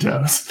Knees and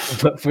Toes.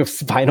 But with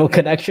spinal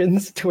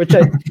connections, to which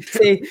I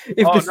say,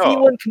 if Oh, the no.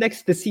 C1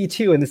 connects to the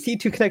C2 and the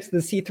C2 connects to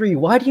the C3,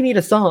 why do you need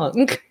a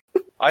song?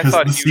 I Because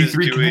thought the he was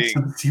C3 connects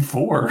doing. to the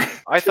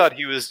C4. I thought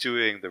he was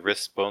doing the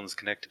wrist bones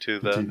connected to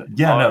the.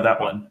 Yeah, no, that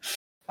bone. one.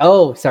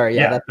 Oh, sorry.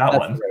 Yeah, Yeah, that's that the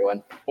one. right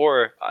one.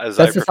 Or as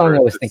That's I the song prefer, I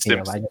was the thinking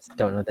of. I just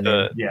don't know the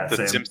name. Yeah, the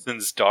same.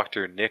 Simpsons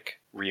Dr. Nick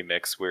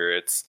remix, where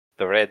it's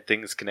the red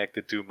things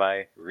connected to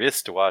my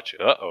wristwatch.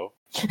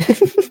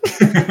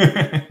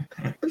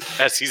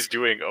 As he's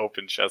doing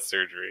open chest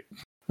surgery.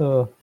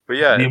 Oh. But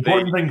yeah,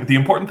 The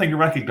important thing to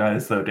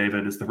recognize, though,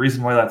 David, is the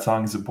reason why that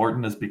song is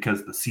important is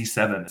because the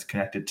C7 is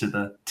connected to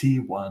the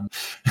T1.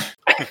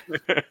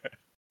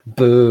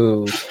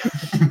 Boo.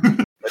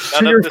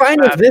 So you're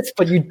fine with this,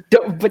 but you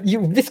don't. But you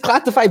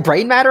misclassify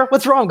brain matter.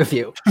 What's wrong with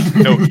you?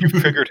 No, you've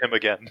triggered him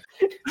again.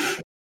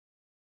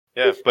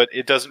 Yeah, but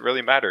it doesn't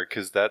really matter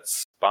because that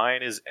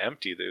spine is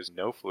empty. There's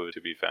no fluid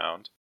to be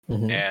found.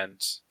 Mhm.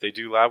 And they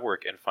do lab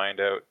work and find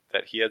out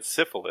that he had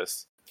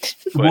syphilis.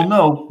 Well,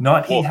 no,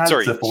 not he had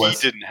sorry,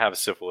 syphilis. he didn't have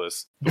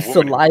syphilis. The The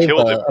woman who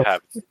killed him saliva had.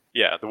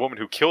 Yeah, the woman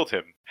who killed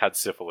him had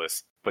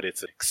syphilis, but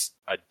it's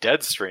a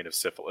dead strain of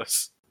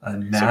syphilis. A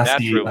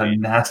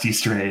nasty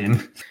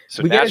strain.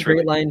 So We get a naturally,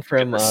 great line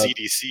from. the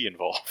CDC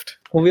involved.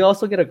 Well, we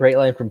also get a great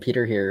line from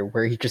Peter here,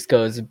 where he just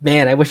goes,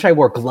 "Man, I wish I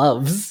wore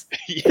gloves."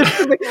 Yeah.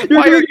 You're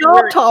Why doing aren't you an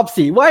wearing-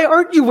 autopsy. Why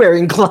aren't you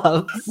wearing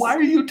gloves? Why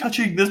are you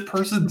touching this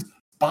person's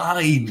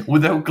spine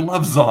without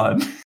gloves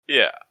on?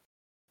 Yeah.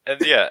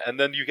 And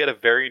then you get a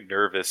very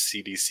nervous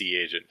CDC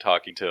agent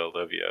talking to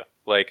Olivia.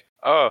 Like,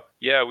 oh,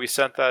 yeah, we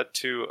sent that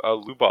to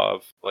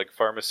Lubov, like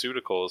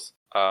pharmaceuticals.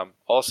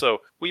 Also,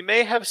 we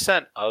may have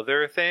sent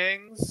other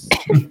things.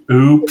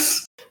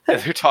 Oops. And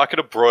they're talking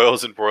to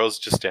Broyles, and Broyles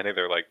just standing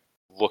there, like,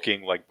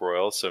 looking like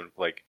Broyles, so,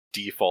 like,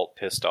 default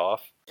pissed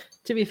off.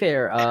 To be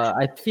fair,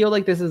 I feel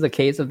like this is a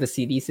case of the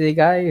CDC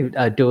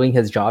guy doing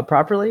his job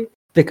properly,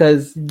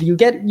 because you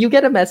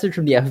get a message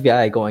from the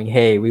FBI going,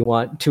 "Hey, we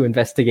want to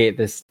investigate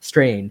this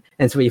strain,"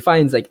 and so he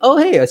finds like, "Oh,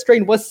 hey, a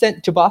strain was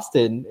sent to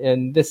Boston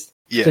and this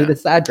to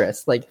this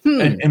address." Like,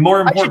 And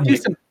more I should do importantly,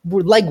 some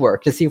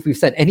legwork to see if we've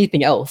sent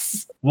anything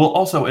else. well,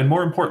 also, and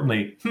more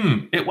importantly,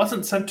 it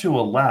wasn't sent to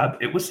a lab.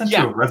 It was sent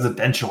Yeah. to a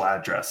residential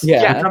address.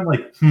 Yeah. Which I'm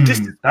like, This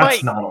is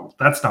that's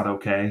not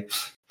okay.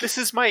 This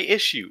is my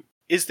issue,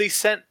 is they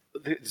sent...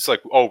 It's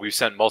like, oh, we've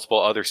sent multiple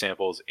other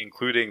samples,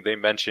 including, they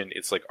mention,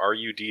 it's like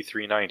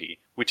RUD-390,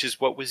 which is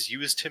what was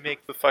used to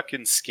make the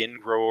fucking skin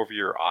grow over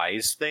your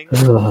eyes thing.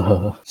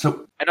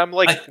 So And I'm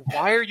like,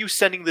 why are you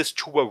sending this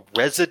to a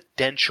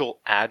residential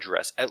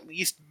address? At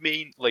least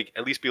be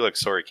like,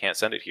 sorry, can't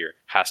send it here.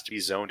 Has to be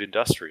zoned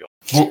industrial.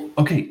 Well,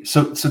 okay.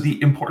 So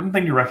the important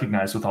thing to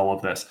recognize with all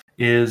of this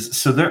is,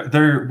 so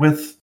they're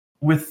with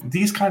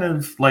these kind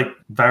of like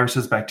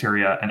viruses,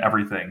 bacteria, and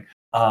everything.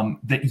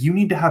 That you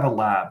need to have a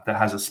lab that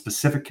has a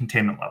specific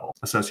containment level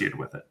associated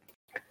with it.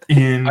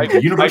 In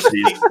the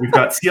universities, we've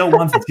got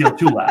CL1s and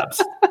CL2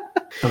 labs.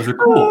 Those are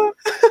cool.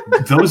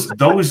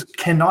 Those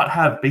cannot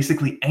have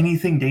basically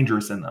anything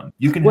dangerous in them.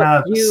 You can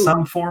have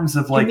some forms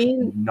of like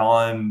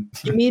non.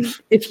 You mean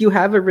if you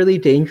have a really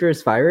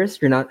dangerous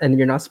virus, you're not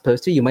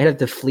supposed to, you might have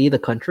to flee the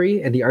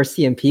country, and the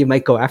RCMP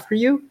might go after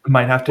you?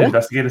 Might have to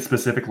investigate a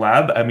specific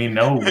lab. I mean,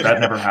 no,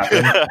 that never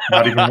happened.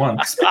 Not even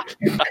once.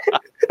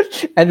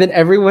 And then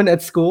everyone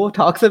at school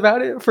talks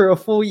about it for a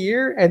full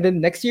year, and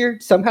then next year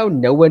somehow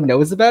no one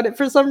knows about it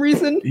for some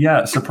reason.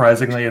 Yeah,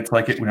 surprisingly, it's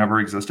like it never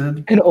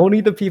existed. And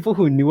only the people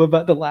who knew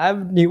about the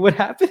lab knew what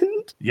happened.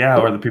 Yeah,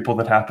 or the people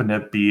that happened to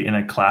be in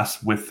a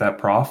class with that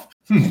prof.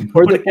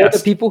 Or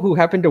the people who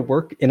happened to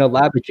work in a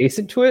lab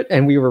adjacent to it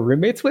and we were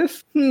roommates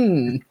with.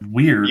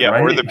 Weird, Yeah,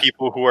 right? or the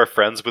people who are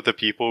friends with the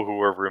people who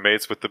were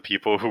roommates with the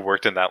people who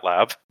worked in that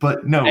lab.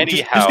 But no,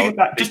 Anyhow,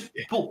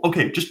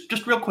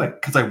 just real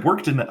quick, because I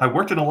worked in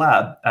a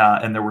lab,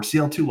 and there were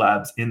CL2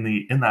 labs in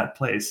that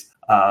place.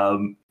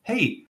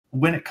 Hey,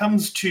 when it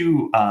comes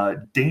to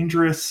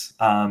dangerous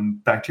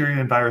bacteria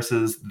and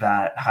viruses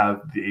that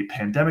have the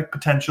pandemic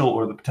potential,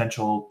 or the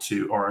potential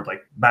to, or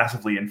like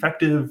massively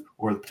infective,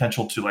 or the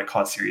potential to like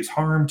cause serious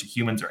harm to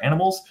humans or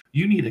animals,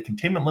 you need a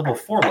containment level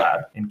 4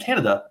 lab. In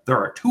Canada, there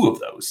are 2 of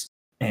those,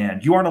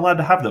 and you aren't allowed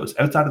to have those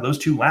outside of those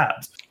 2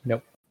 labs.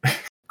 Nope.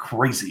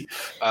 Crazy.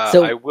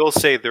 So- I will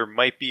say there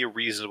might be a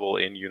reasonable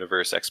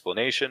in-universe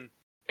explanation,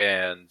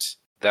 and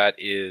that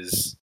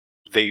is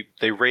they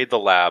raid the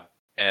lab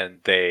and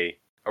they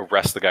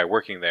arrest the guy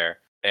working there,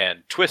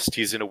 and twist,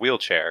 he's in a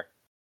wheelchair.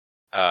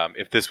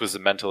 If this was a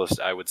mentalist,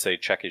 I would say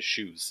check his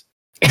shoes.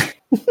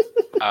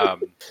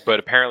 But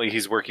apparently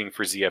he's working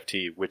for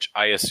ZFT, which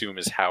I assume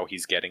is how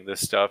he's getting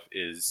this stuff.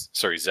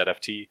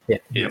 ZFT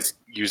is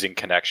using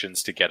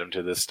connections to get him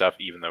to this stuff,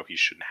 even though he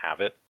shouldn't have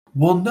it.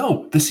 Well,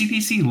 no, the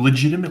CDC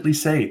legitimately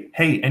say,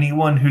 hey,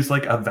 anyone who's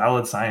like a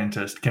valid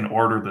scientist can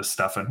order this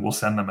stuff and we'll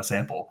send them a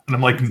sample. And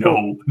I'm like,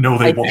 no,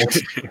 they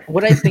won't.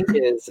 What I think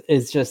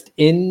is just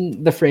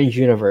in the Fringe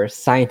universe,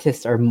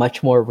 scientists are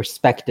much more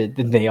respected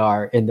than they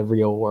are in the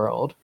real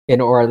world.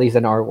 Or at least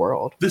in our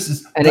world.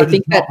 I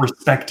think not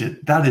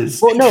respected. That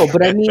is well, no,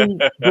 but I mean,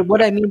 but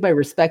what I mean by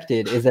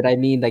respected is that I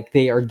mean like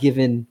they are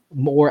given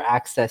more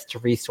access to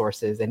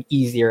resources and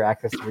easier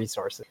access to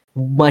resources,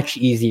 much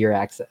easier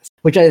access,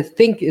 which I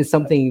think is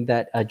something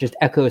that just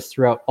echoes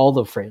throughout all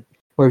the Fringe.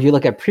 Where if you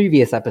look at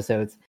previous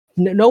episodes,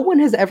 no one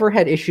has ever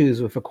had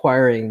issues with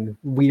acquiring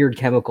weird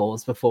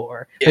chemicals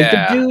before. Like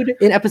the dude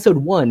in episode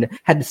 1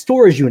 had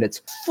storage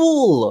units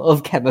full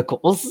of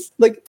chemicals,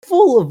 like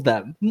full of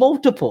them,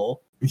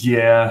 multiple.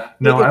 Yeah,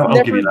 no, like, I'll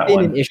give you that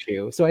one. An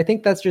issue, so I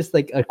think that's just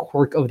like a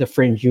quirk of the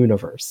Fringe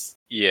universe.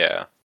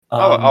 Yeah,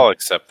 I'll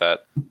accept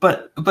that.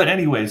 But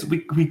anyways,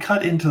 we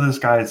cut into this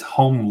guy's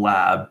home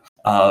lab,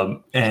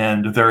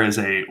 and there is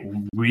a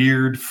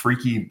weird,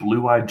 freaky,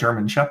 blue-eyed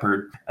German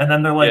Shepherd, and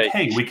then they're like,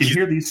 "Hey, we can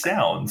hear these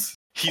sounds."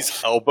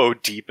 He's elbow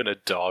deep in a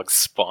dog's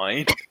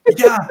spine.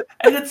 Yeah,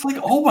 and it's like,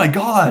 oh my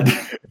god!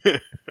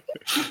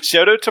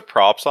 Shout out to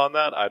props on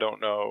that. I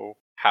don't know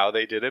how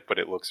they did it, but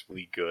it looks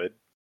really good.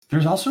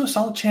 There's also a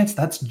solid chance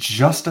that's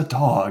just a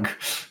dog.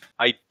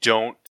 I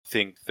don't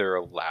think they're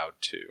allowed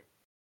to.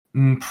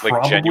 Probably.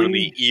 Like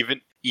genuinely,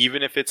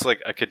 even if it's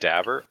like a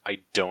cadaver, I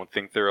don't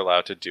think they're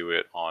allowed to do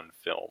it on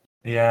film.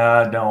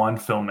 Yeah, no, on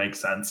film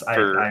makes sense. I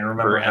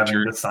remember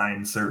having to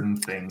sign certain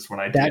things when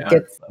I did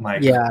my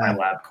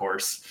lab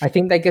course. I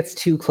think that gets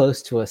too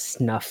close to a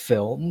snuff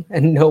film,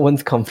 and no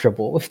one's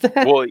comfortable with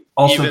that. Well,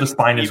 also, the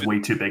spine is way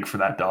too big for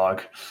that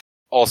dog.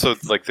 Also,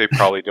 like, they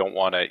probably don't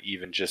want to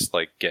even just,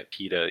 like, get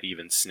PETA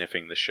even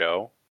sniffing the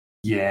show.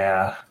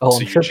 Yeah. Oh,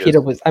 so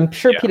I'm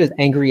sure PETA's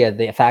angry at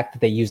the fact that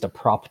they used a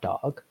prop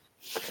dog.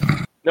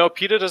 No,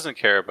 PETA doesn't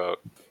care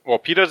about... Well,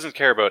 PETA doesn't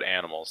care about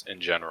animals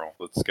in general.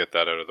 Let's get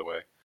that out of the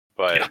way.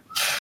 But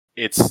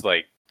it's,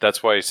 like,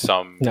 that's why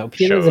some No,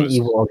 PETA's an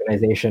evil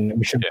organization.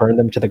 We should burn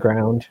them to the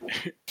ground.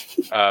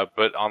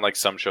 But on, like,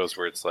 some shows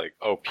where it's like,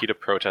 oh, PETA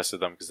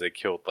protested them because they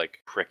killed, like,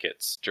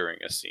 crickets during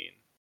a scene.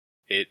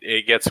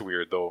 It gets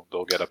weird.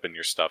 They'll get up in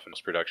your stuff, and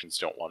productions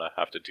don't want to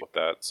have to deal with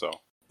that. So,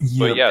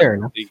 but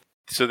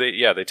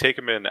yeah, they take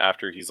him in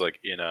after he's like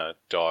in a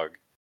dog,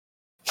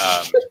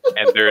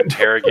 and they're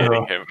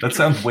interrogating him. That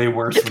sounds way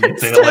worse when you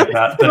say it like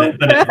that than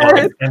it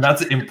was, and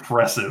that's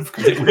impressive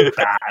because it was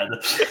bad.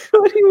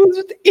 But he was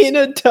just in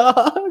a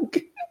dog.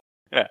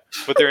 Yeah,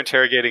 but they're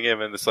interrogating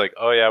him, and it's like,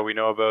 oh yeah, we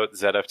know about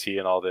ZFT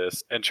and all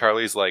this. And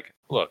Charlie's like,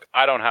 look,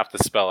 I don't have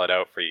to spell it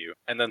out for you,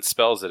 and then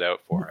spells it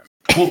out for him.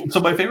 Well, so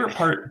my favorite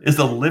part is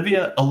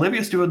Olivia.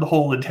 Olivia's doing the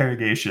whole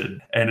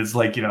interrogation, and is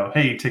like,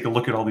 hey, take a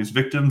look at all these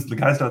victims. The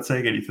guy's not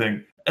saying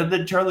anything. And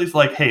then Charlie's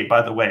like, hey,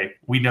 by the way,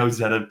 we know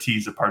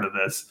ZFT's a part of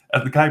this.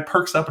 And the guy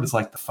perks up and is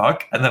like, the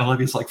fuck? And then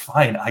Olivia's like,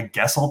 fine, I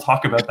guess I'll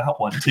talk about that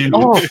one too.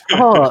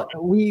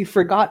 We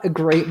forgot a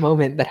great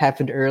moment that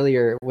happened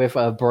earlier with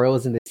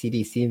Broyles and the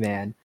CDC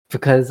man.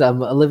 Because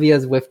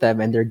Olivia's with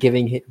them and they're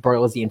giving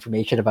Broyles the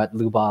information about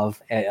Lubov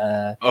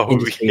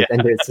Industries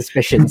and their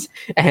suspicions.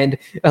 And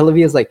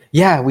Olivia's like,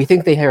 yeah, we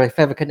think they have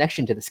a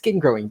connection to the skin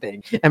growing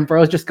thing. And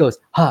Broyles just goes,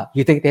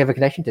 you think they have a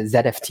connection to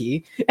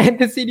ZFT? And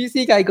the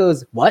CDC guy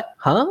goes, what?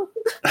 Huh?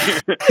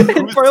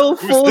 And Broyles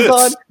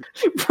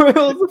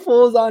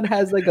fulls on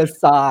has like a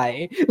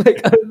sigh,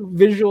 like a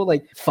visual,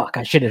 like, fuck,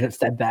 I shouldn't have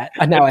said that.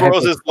 And now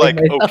Broyles is like,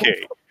 myself.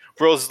 Okay.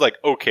 Broyles is like,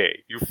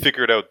 okay, you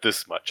figured out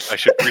this much. I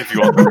should brief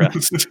you on the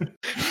rest.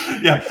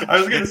 Yeah, I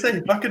was going to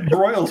say, fucking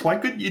Broyles, why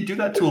couldn't you do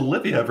that to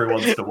Olivia every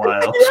once in a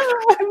while?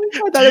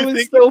 I thought it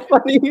was so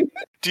funny.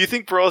 Do you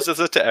think Broyles does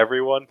it to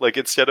everyone? Like,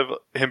 instead of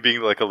him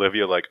being like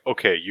Olivia, like,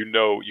 okay,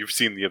 you've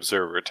seen The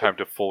Observer, time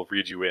to full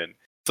read you in.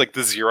 It's like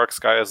the Xerox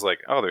guy is like,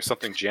 oh, there's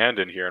something jammed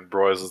in here, and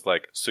Broyles is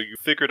like, so you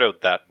figured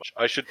out that much.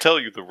 I should tell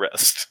you the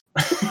rest.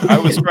 I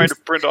was trying to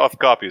print off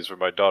copies for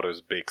my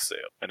daughter's bake sale,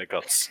 and it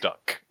got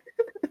stuck.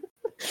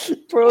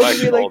 Bro,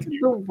 he's like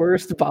the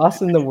worst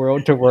boss in the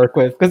world to work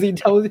with because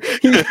he's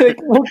like,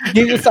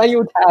 we'll assign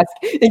you a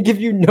task and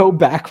give you no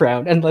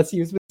background unless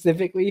you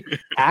specifically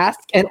ask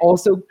and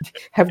also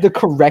have the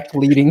correct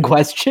leading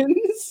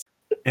questions.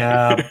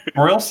 Yeah,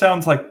 Broyles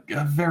sounds like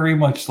very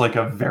much like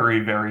a very,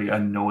 very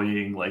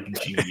annoying like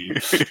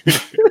genie.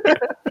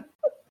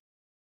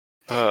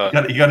 You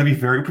got to be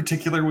very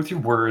particular with your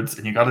words,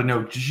 and you got to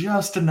know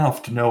just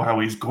enough to know how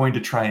he's going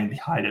to try and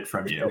hide it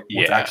from you.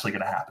 What's actually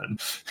going to happen?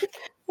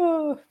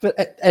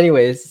 But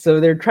anyways, so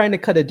they're trying to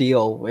cut a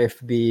deal with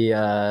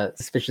the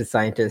suspicious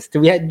scientist. Do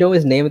we know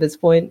his name at this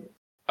point?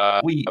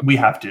 We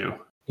have to.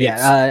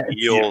 Yeah,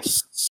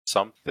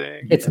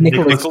 something. It's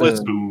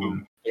Nicholas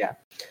Boone. Yeah.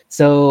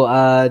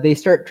 So they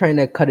start trying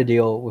to cut a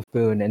deal with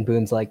Boone, and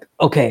Boone's like,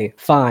 okay,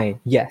 fine,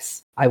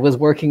 yes. I was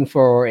working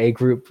for a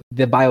group,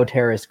 the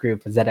bioterrorist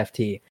group,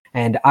 ZFT,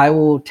 and I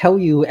will tell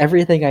you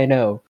everything I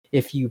know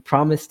if you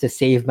promise to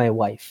save my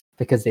wife,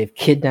 because they've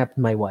kidnapped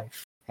my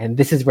wife, and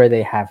this is where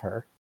they have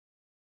her.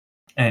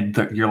 And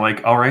you're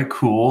like, all right,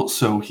 cool.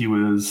 So he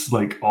was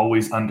like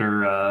always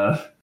under,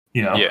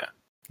 Yeah.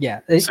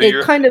 Yeah, it, So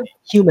it kind of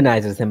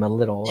humanizes him a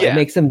little. Yeah. It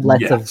makes him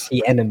less of Yes.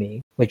 the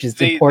enemy, which is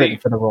They-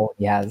 important for the role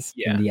he has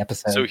Yeah. in the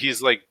episode. So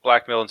he's like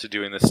blackmailed into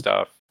doing this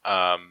stuff.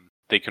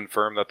 They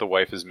confirm that the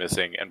wife is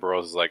missing, and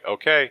Burroughs is like,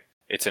 okay,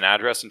 it's an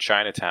address in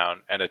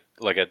Chinatown, and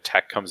a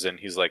tech comes in.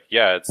 He's like,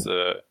 yeah,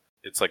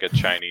 it's like a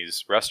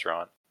Chinese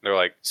restaurant. They're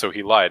like, so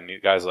he lied, and the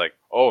guy's like,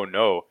 oh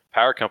no,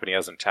 power company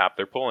hasn't tapped.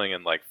 They're pulling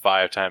in like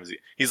 5 times.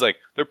 He's like,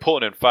 they're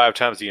pulling in 5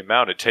 times the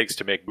amount it takes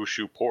to make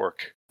Mushu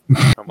pork.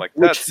 I'm like,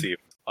 that seems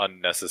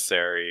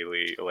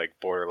unnecessarily like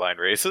borderline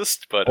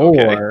racist, but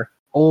okay.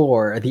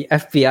 Or the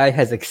FBI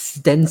has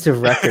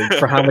extensive records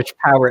for how much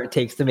power it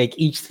takes to make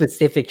each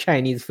specific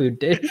Chinese food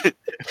dish.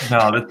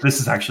 No, this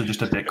is actually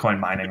just a Bitcoin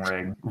mining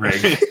rig.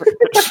 They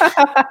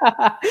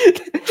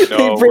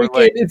No, break we're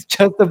like- in, it's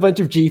just a bunch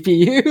of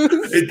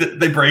GPUs.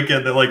 They break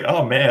in. They're like,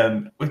 "Oh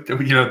man,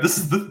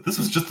 this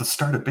was just the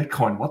start of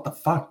Bitcoin. What the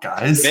fuck,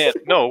 guys?" Man,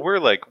 no, we're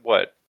like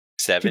what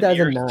 7 years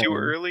 2009. too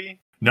early.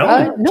 No,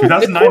 No,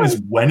 2009 Bitcoin-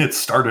 is when it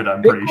started.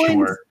 I'm pretty Bitcoin's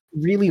sure.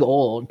 really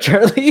old,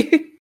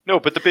 Charlie. No,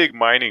 but the big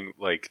mining,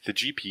 like the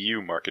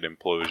GPU market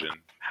implosion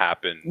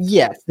happened.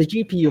 Yes, the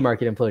GPU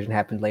market implosion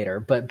happened later,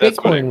 but That's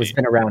what I Bitcoin has mean.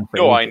 been around for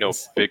No, I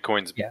ages. know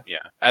Bitcoin's Yeah.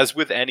 As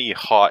with any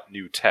hot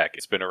new tech,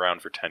 it's been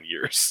around for 10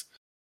 years.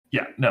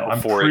 Yeah, no, I'm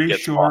Before it pretty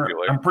gets sure.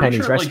 popular. I'm pretty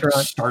Chinese sure it like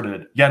restaurant.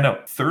 started. Yeah, no,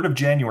 3rd of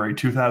January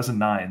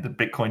 2009, the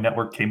Bitcoin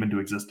network came into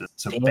existence.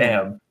 So Damn.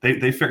 bam,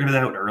 they figured it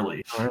out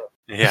early.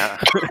 Yeah.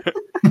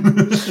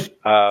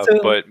 So-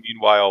 But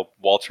meanwhile,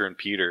 Walter and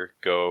Peter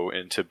go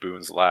into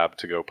Boone's lab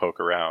to go poke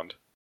around.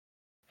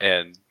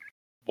 And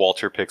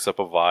Walter picks up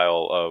a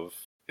vial of,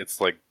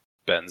 it's like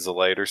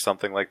benzoate or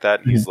something like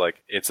that. And he's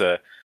like, it's a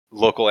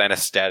local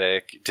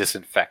anesthetic,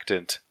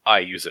 disinfectant. I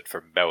use it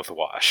for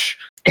mouthwash.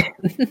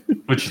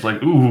 Which is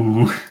like,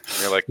 ooh. And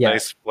you're like, Yeah.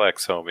 nice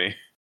flex, homie.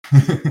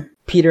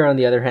 Peter, on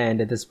the other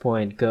hand, at this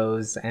point,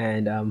 goes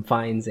and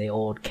finds a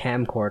old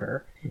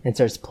camcorder and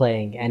starts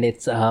playing, and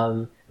it's very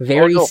Oh,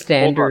 no, hold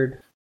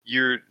standard.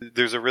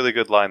 There's a really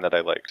good line that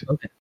I liked.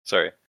 Okay.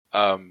 Sorry.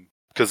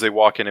 Because they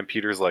walk in and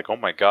Peter's like, oh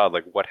my god,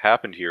 like what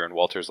happened here? And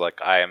Walter's like,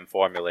 I am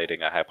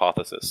formulating a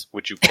hypothesis.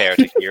 Would you care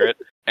to hear it?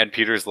 And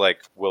Peter's like,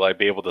 will I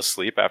be able to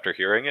sleep after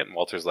hearing it? And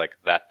Walter's like,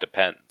 that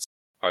depends.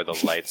 Are the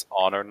lights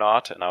on or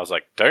not? And I was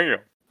like, damn.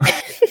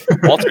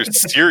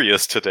 Walter's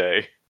serious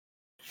today.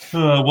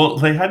 Well,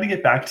 they had to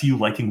get back to you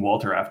liking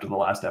Walter after the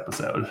last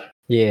episode.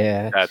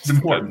 Yeah, That's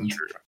important.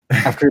 true.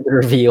 after the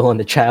reveal and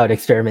the child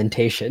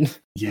experimentation.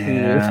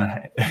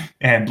 Yeah,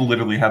 and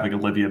literally having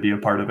Olivia be a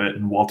part of it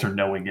and Walter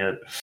knowing it.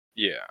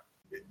 Yeah.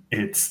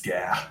 It's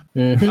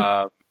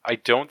Mhm. I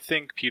don't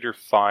think Peter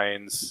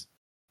finds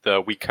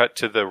we cut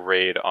to the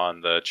raid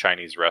on the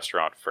Chinese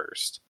restaurant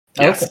first.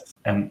 Yes, Okay.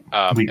 and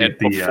And we get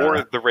the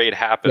before the raid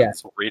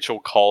happens, Rachel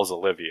calls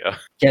Olivia.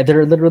 Yeah,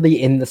 they're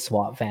literally in the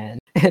SWAT van,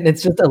 and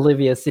it's just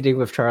Olivia sitting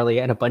with Charlie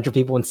and a bunch of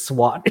people in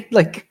SWAT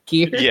like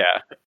gear. Yeah.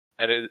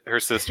 And her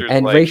sister's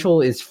And like,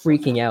 Rachel is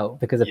freaking out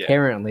because Yeah.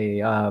 apparently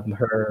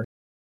her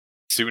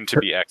soon to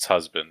be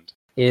ex-husband.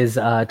 is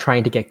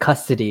trying to get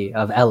custody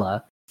of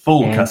Ella.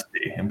 full and-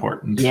 custody.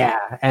 Important. Yeah,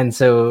 and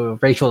so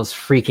Rachel is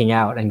freaking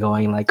out and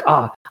going like,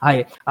 "Oh,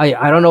 I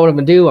don't know what I'm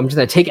gonna do. I'm just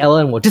gonna take Ella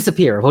and we'll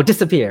disappear. We'll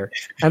disappear."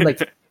 I'm like,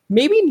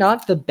 maybe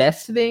not the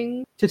best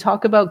thing to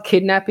talk about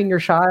kidnapping your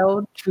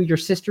child to your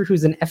sister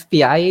who's an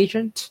FBI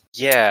agent.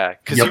 Yeah,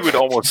 because Yep. you would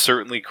almost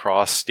certainly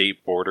cross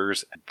state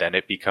borders and then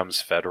it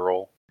becomes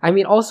federal. I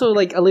mean, also,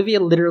 like, Olivia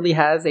literally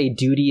has a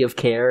duty of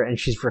care and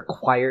she's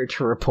required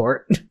to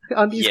report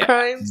on these Yeah.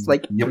 crimes,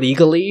 like, Yep.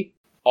 legally.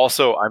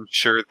 Also, I'm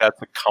sure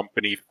that's a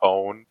company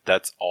phone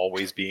that's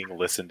always being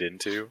listened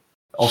into.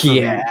 Also,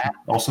 Yeah.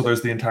 also,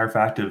 there's the entire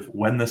fact of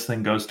when this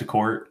thing goes to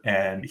court,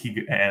 and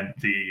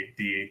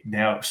the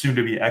now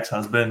soon-to-be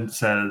ex-husband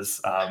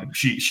says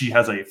she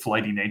has a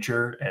flighty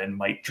nature and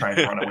might try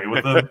and run away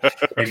with him.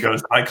 And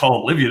goes, I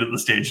call Olivia to the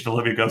stage, and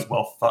Olivia goes,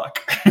 "Well,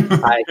 fuck."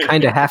 I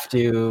kind of have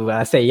to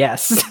say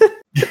yes.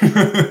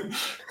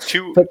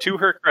 To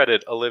her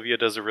credit, Olivia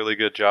does a really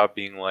good job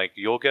being like,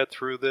 you'll get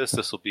through this.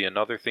 This will be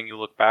another thing you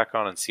look back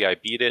on and see I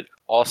beat it.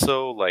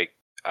 Also, like,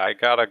 I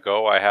gotta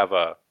go. I have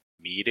a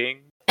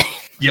meeting.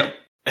 Yep.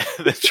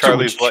 Then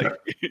Charlie's George like,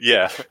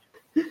 yeah.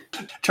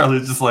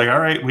 Charlie's just like, all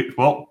right,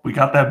 we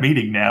got that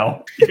meeting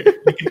now.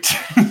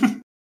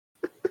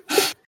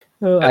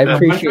 Oh, I my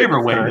appreciate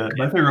favorite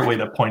way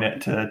the to point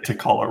it to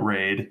call it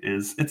raid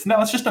is it's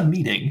just a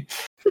meeting.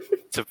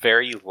 It's a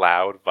very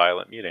loud,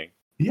 violent meeting.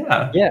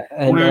 Yeah. Yeah,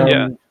 and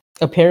Yeah.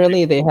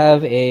 apparently they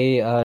have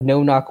a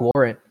no-knock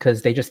warrant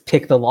because they just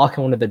pick the lock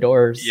on one of the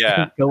doors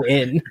Yeah. and go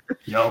in.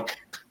 Yep.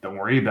 Don't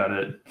worry about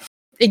it.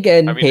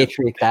 Again, I mean,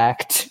 Patriot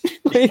Act.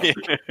 Like,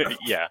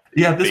 Yeah.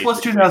 Yeah, this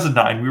was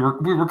 2009.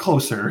 We were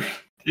closer.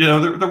 You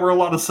know, there were a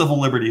lot of civil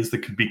liberties that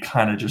could be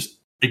kind of just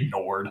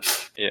ignored.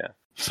 Yeah.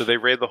 So they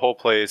raid the whole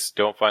place,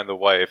 don't find the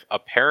wife.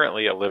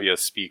 Apparently, Olivia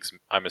speaks,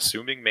 I'm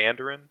assuming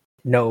Mandarin?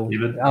 No.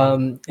 David,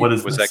 Um, what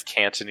is Was this? that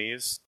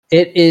Cantonese?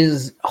 it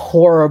is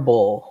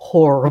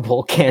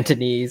horrible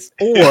Cantonese,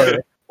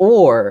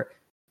 or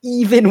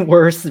even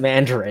worse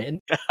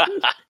Mandarin.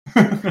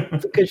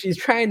 Because she's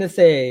trying to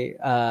say,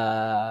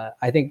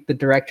 I think the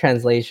direct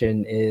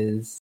translation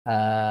is,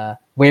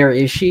 where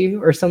is she,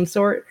 or some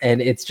sort,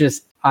 and it's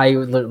just, I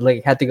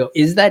like had to go,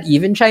 is that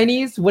even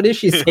Chinese? What is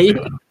she saying?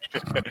 All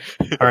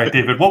right,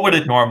 David, what would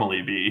it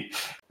normally be?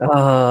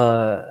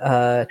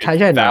 Tajanar.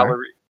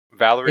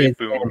 Valerie is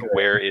Boone, Mandarin.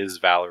 where is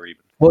Valerie?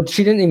 Well,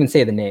 she didn't even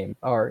say the name.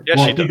 Or Yeah,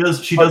 Well, she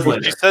does. She does Oh,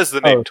 later. She says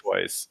the name Oh.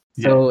 twice.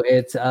 So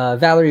it's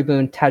Valerie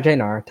Boone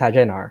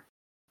Tajanar,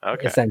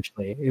 Okay.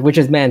 essentially, which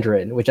is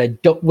Mandarin, which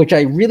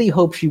I really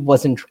hope she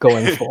wasn't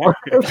going for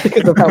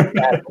because of how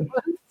bad it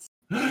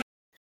was.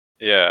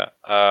 Yeah.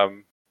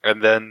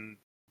 And then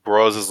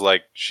Burroughs is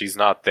like, she's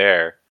not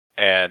there.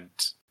 And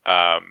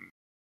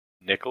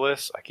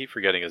Nicholas, I keep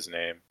forgetting his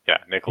name. Yeah,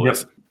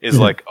 Nicholas is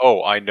like,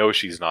 oh, I know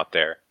she's not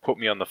there. Put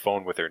me on the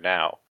phone with her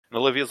now. And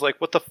Olivia's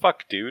like, what the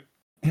fuck, dude?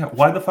 Yeah,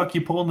 why the fuck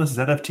you pulling this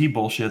ZFT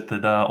bullshit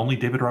that only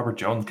David Robert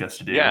Jones gets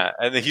to do? Yeah,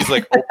 and then he's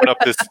like, open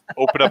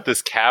up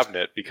this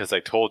cabinet because I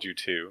told you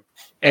to.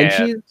 And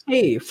she's,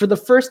 hey, for the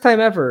first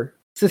time ever,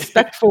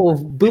 suspectful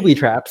of booby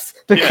traps,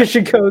 because she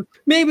goes,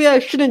 maybe I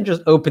shouldn't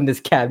just open this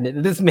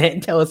cabinet. This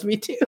man tells me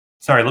to.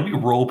 Sorry, let me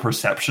roll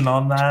perception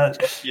on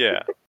that.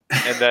 Yeah.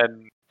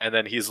 And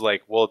then he's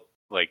like, well,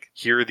 like,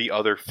 here are the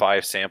other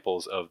 5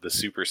 samples of the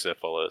super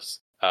syphilis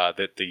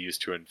that they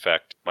used to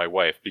infect my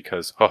wife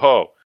because,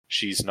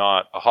 she's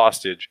not a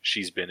hostage,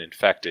 she's been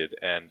infected,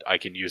 and I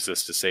can use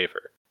this to save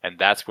her. And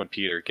that's when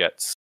Peter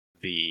gets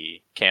the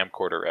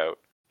camcorder out,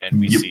 and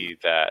we see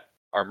that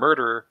our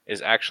murderer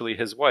is actually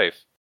his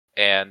wife.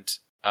 And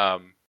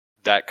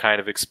that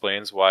kind of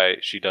explains why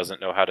she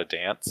doesn't know how to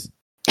dance.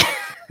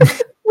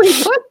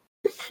 Wait, what?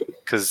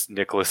 Because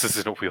Nicholas is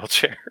in a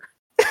wheelchair.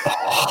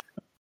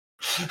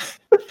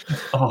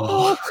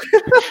 Oh.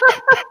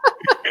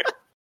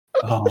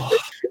 Oh.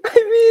 I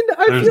mean,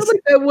 I feel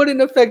like that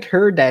wouldn't affect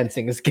her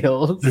dancing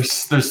skills.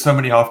 There's so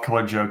many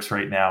off-color jokes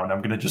right now, and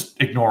I'm gonna just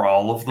ignore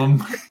all of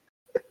them.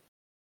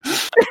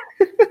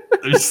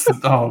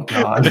 Oh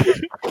god.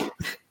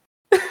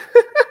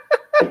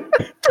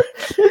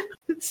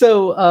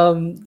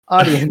 So,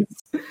 audience,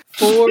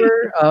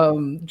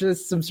 for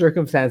just some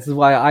circumstances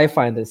why I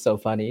find this so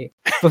funny.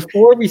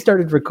 Before we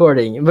started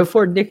recording, and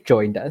before Nick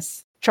joined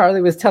us,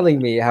 Charlie was telling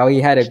me how he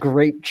had a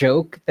great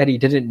joke that he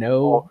didn't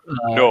know.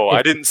 No,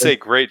 I didn't say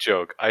great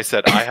joke. I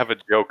said I have a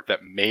joke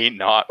that may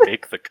not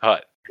make the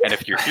cut. And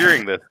if you're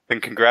hearing this, then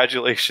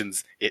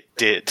congratulations, it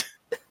did.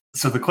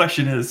 So the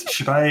question is,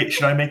 should I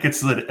make it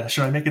so that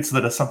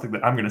it's something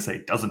that I'm going to say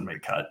doesn't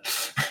make cut?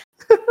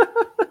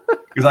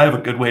 Because I have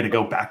a good way to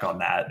go back on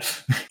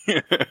that.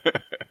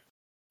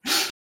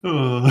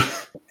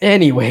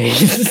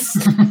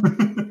 Anyways,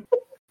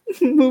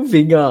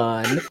 moving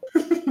on.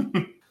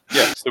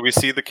 Yeah, so we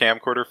see the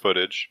camcorder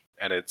footage,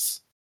 and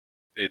it's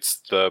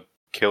the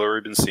killer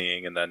we've been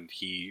seeing, and then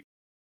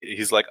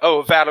he's like,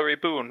 "Oh, Valerie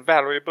Boone,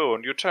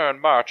 you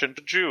turn March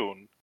into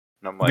June,"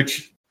 and I'm like,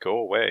 "Go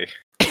away."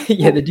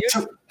 Yeah, the dude.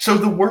 So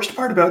the worst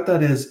part about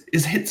that is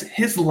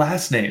his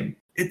last name.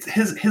 It's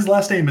his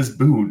last name is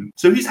Boone,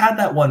 so he's had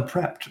that one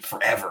prepped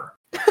forever.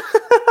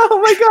 Oh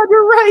my god,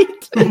 you're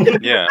right.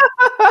 Yeah.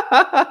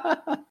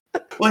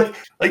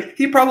 Like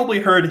he probably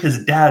heard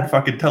his dad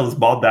fucking tell his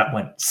mom that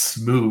went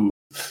smooth.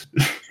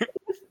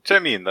 Which I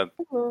mean,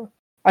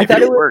 I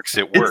thought it works.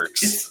 It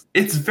works.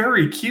 It's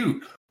very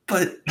cute,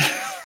 but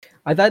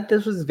I thought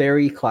this was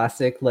very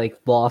classic, like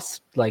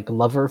lost, like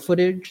lover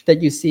footage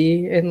that you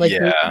see in like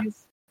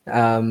movies.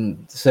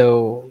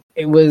 So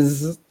it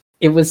was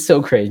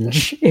so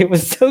cringe. It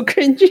was so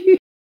cringy.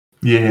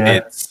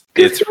 Yeah,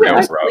 it's real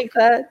rough. Like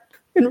that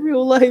in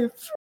real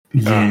life.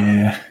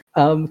 Yeah.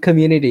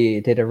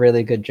 Community did a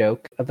really good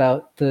joke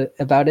about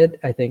it,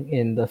 I think,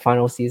 in the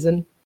final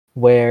season,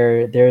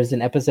 where there's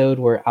an episode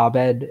where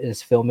Abed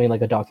is filming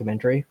like a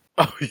documentary.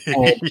 Oh,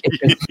 and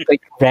it just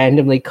like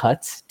randomly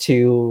cuts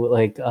to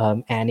like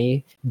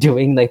Annie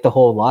doing like the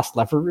whole lost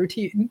lover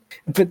routine,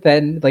 but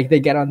then like they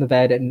get on the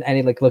bed and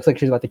Annie like looks like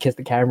she's about to kiss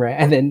the camera,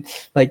 and then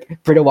like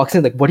Britta walks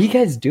in like, "What are you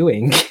guys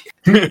doing?"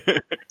 My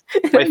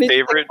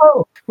favorite. Like,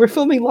 "Oh, we're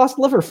filming lost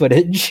lover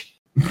footage."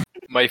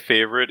 My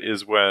favorite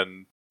is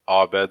when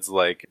Abed's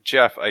like,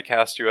 "Jeff, I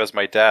cast you as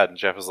my dad," and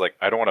Jeff is like,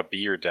 "I don't want to be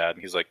your dad,"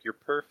 and he's like, "You're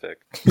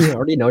perfect." You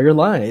already know your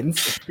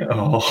lines.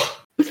 Oh.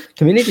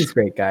 Community's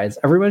great, guys.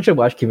 Everyone should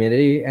watch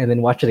Community and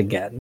then watch it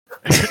again.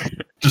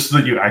 Just so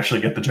that you actually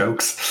get the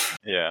jokes.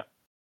 Yeah.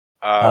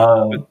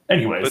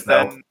 Anyways,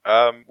 then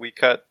we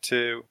cut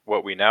to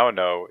what we now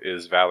know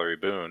is Valerie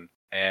Boone,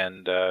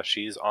 and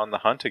she's on the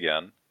hunt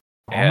again.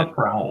 On the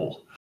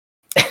prowl.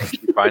 She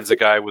finds a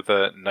guy with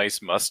a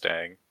nice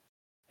Mustang,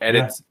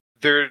 and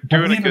they're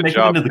doing a good make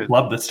job. It into the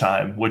club this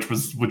time, which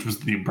was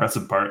the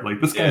impressive part.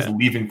 Like this guy's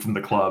leaving from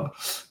the club.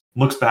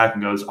 looks back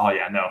and goes, "Oh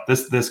yeah, no,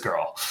 this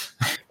girl."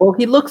 Well,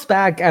 he looks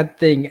back at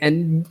Thing,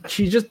 and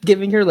she's just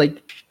giving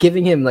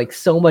him like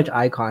so much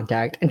eye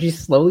contact, and she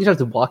slowly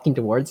starts walking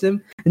towards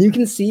him, and you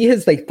can see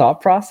his like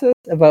thought process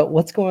about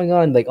what's going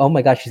on. Like, oh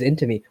my god, she's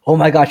into me. Oh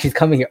my god, she's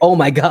coming here. Oh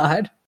my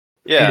god.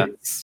 Yeah.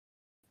 It's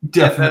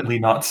definitely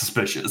not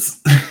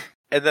suspicious.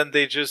 And then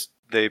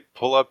they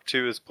pull up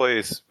to his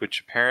place,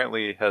 which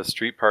apparently has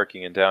street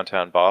parking in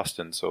downtown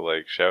Boston. So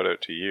like, shout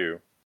out to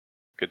you.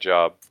 Good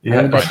job. I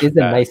mean, that is a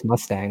nice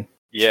Mustang.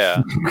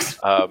 Yeah.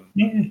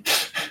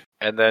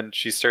 And then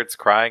she starts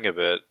crying a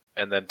bit,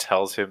 and then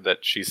tells him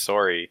that she's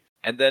sorry.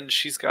 And then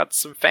she's got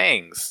some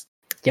fangs.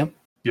 Yep.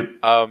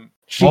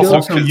 She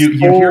also, you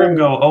hear him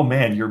go, "Oh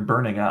man, you're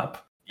burning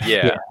up."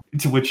 Yeah.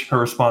 To which her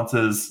response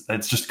is,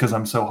 "It's just because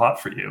I'm so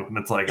hot for you." And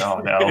it's like, oh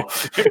no.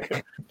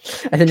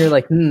 And then you're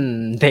like,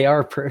 they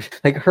are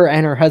like her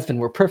and her husband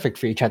were perfect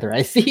for each other.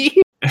 I see.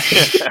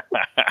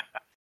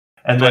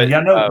 And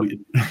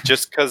then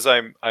just because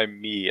I'm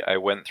me, I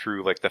went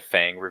through like the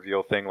fang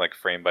reveal thing, like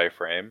frame by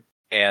frame,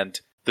 and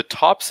the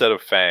top set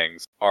of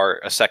fangs are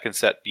a second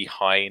set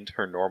behind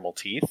her normal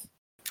teeth.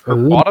 Her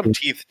bottom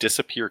teeth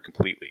disappear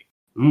completely.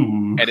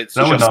 Ooh, and it's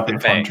that just would not be the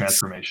a fun fangs.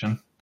 transformation.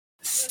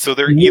 So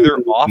they're either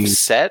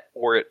offset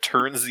or it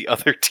turns the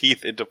other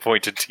teeth into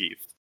pointed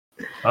teeth.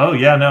 Oh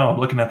yeah, no, I'm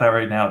looking at that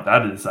right now.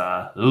 That is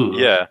ooh.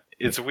 Yeah,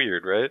 it's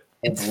weird, right?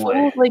 It's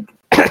so, like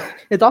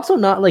it's also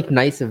not like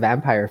nice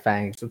vampire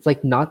fangs. It's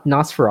like not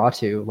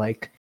Nosferatu.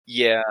 Like,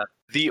 yeah,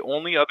 the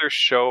only other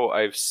show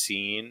I've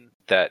seen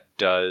that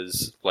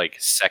does like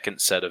second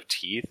set of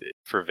teeth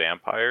for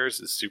vampires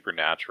is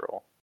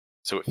Supernatural.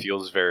 So it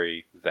feels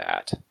very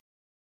that,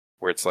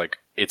 where it's like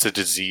it's a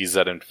disease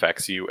that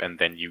infects you and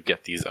then you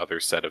get these other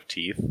set of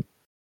teeth.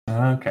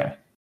 Okay.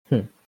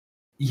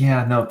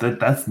 Yeah, no,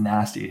 that's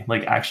nasty.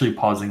 Like actually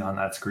pausing on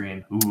that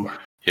screen. Ooh.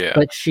 Yeah.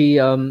 But she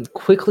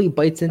quickly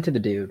bites into the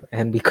dude,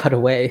 and we cut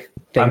away.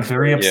 I'm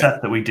very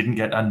upset that we didn't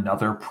get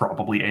another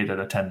probably 8 out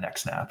of 10 neck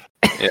snap.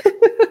 Yeah.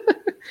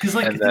 Because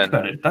think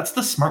about it. That's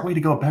the smart way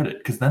to go about it.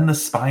 Because then the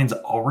spine's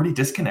already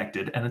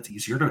disconnected, and it's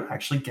easier to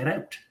actually get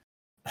out.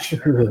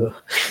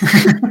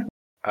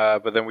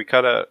 But then we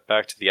cut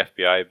back to the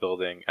FBI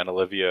building, and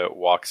Olivia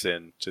walks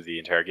into the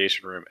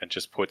interrogation room and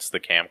just puts the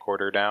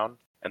camcorder down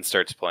and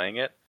starts playing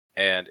it.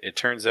 And it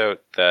turns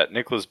out that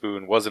Nicholas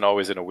Boone wasn't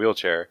always in a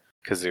wheelchair,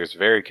 because there's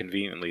very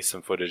conveniently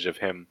some footage of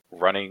him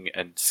running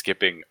and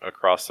skipping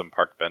across some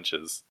park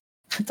benches.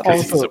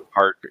 Because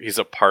he's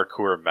a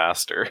parkour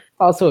master.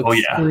 Also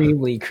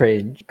extremely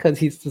cringe, because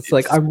he's just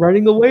like, I'm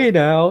running away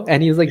now,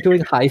 and he's like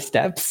doing high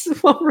steps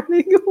while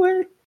running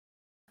away.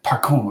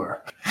 Parkour.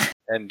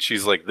 And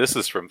she's like, this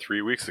is from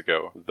 3 weeks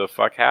ago. The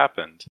fuck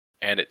happened?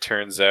 And it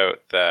turns out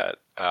that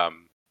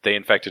they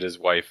infected his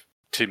wife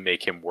to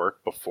make him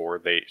work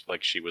before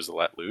she was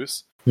let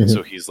loose. Mm-hmm.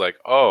 So he's like,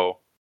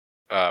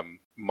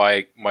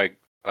 my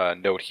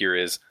note here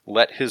is,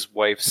 let his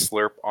wife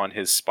slurp on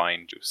his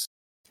spine juice.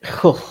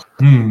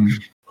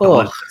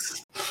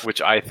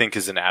 Which I think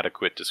is an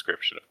adequate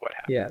description of what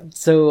happened. Yeah.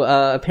 So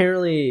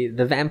apparently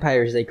the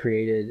vampires they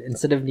created,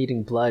 instead of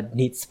needing blood,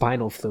 need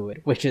spinal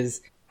fluid, which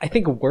is, I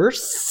think,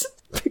 worse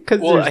because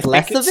there's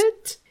less of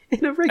it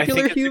in a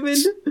regular human.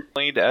 It's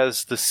explained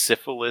as the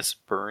syphilis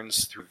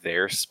burns through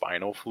their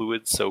spinal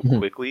fluid so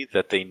quickly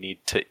that they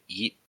need to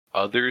eat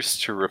others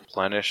to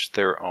replenish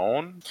their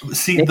own.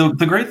 See,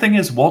 the great thing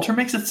is Walter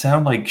makes it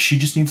sound like she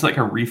just needs like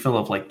a refill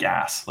of like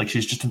gas, like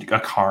she's just in a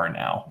car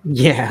now.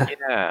 Yeah.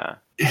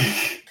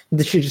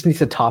 She just needs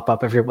to top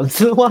up every once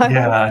in a while.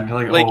 Yeah, and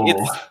you're like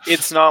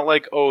it's not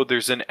like,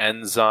 there's an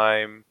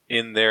enzyme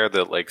in there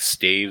that like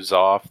staves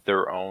off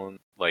their own,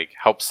 like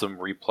helps them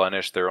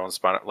replenish their own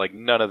spinal, like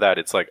none of that.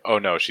 It's like, oh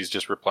no, she's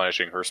just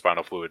replenishing her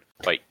spinal fluid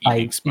by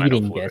eating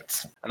spinal fluid.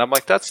 It. And I'm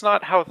like, that's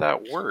not how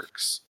that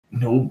works.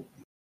 No.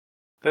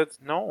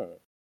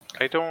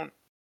 I don't.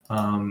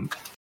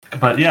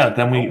 But yeah,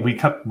 then we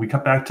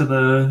cut back to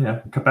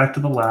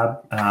the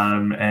lab,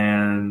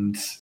 and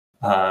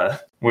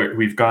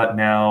we've got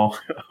now.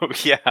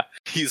 Yeah,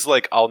 he's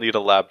like, I'll need a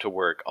lab to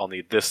work. I'll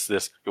need this.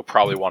 You'll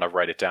probably want to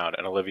write it down.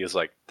 And Olivia's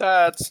like,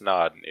 that's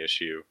not an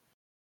issue.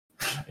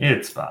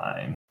 It's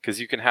fine.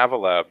 Because you can have a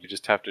lab, you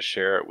just have to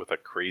share it with a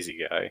crazy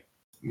guy.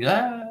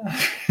 Yeah,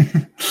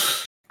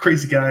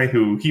 crazy guy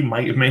who he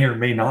may or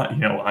may not,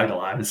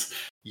 idolize.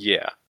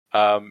 Yeah.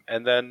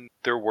 And then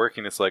they're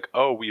working. It's like,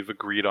 we've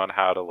agreed on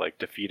how to like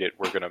defeat it.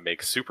 We're gonna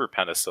make super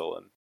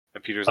penicillin.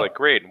 And Peter's like,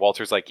 great. And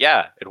Walter's like,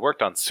 yeah, it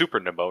worked on super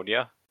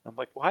pneumonia. I'm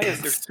like, why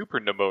is there super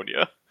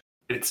pneumonia?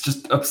 It's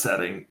just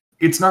upsetting.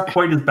 It's not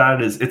quite as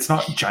bad as, it's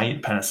not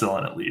giant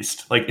penicillin at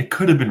least. Like, it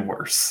could have been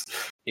worse.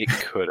 It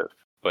could have,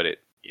 but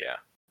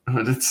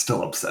But it's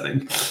still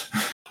upsetting.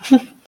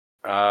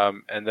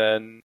 And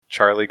then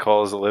Charlie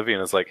calls Olivia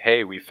and is like,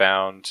 hey, we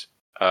found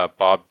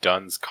Bob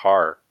Dunn's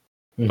car,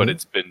 but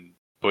it's been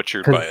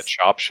butchered by a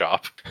chop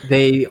shop.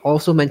 They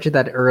also mentioned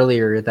that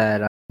earlier,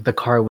 that the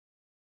car,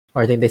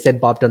 or I think they said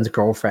Bob Dunn's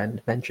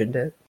girlfriend mentioned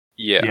it.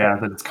 Yeah,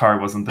 that his car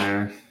wasn't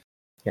there.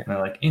 Yeah, and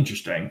they're like,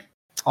 interesting.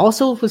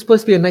 Also, it was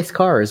supposed to be a nice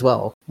car as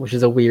well, which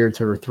is a weird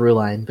sort of through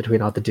line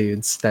between all the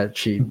dudes that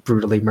she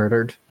brutally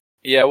murdered.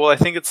 Yeah, well, I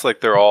think it's like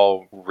they're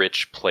all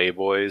rich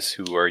playboys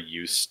who are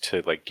used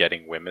to like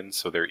getting women,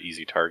 so they're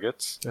easy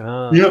targets.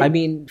 Yeah. I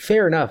mean,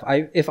 fair enough.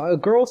 If a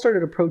girl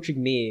started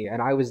approaching me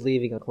and I was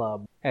leaving a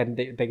club and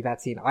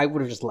that scene, I would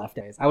have just left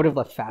it. I would have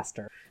left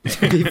faster.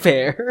 To be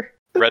fair,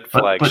 Red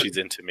flag, but- she's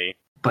into me.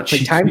 But like,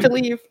 she time to cute.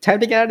 leave, time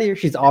to get out of here.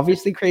 She's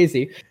obviously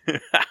crazy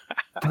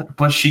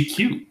But she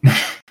cute.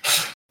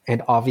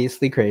 and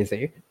obviously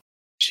crazy.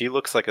 She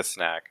looks like a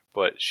snack,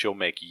 but she'll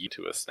make you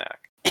to a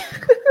snack.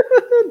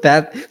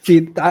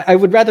 I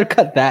would rather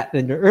cut that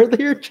than your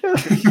earlier joke.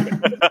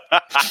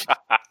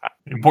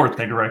 Important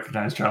thing to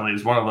recognize, Charlie,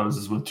 is one of those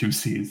is with 2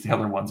 C's, the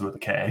other one's with a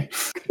K.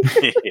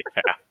 Yeah.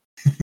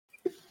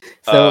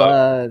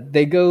 So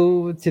they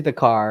go to the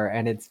car,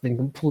 and it's been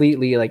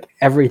completely like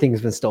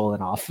everything's been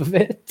stolen off of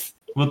it.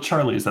 Well,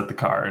 Charlie's at the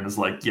car and is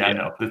like, yeah,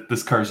 Yeah. no,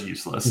 this car's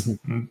useless. And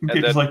And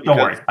Peter's then like, don't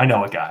because- worry, I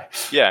know a guy.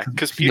 Yeah,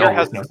 because He Peter always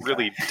hasn't knows the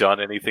really guy. done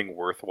anything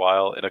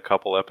worthwhile in a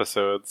couple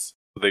episodes.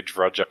 They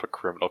drudge up a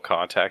criminal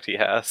contact he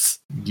has,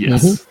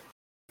 Yes.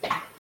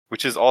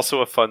 which is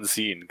also a fun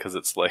scene because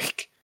it's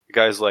like the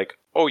guy's like,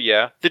 "Oh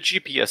yeah, the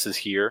GPS is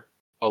here,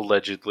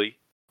 allegedly."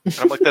 And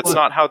I'm like, "That's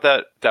not how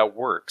that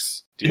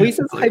works." dude." Well, he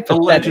says It's like,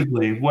 hypothetical.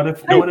 allegedly, what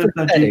if the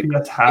Hypothetical.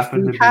 GPS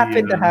happened If to we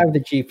happen be to have the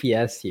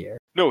GPS here.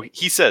 No,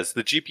 he says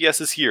the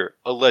GPS is here,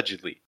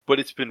 allegedly, but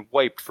it's been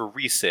wiped for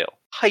resale,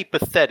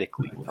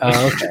 hypothetically.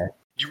 Oh, okay.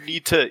 You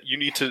need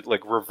to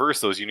like reverse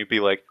those. You need to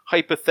be like,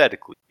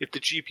 hypothetically, if the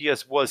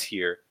GPS was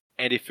here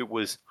and if it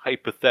was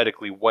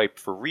hypothetically wiped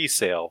for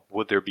resale,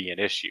 would there be an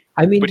issue?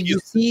 I mean, But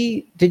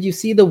did you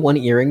see the one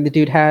earring the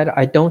dude had?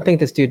 I don't think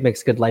this dude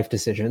makes good life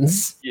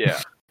decisions.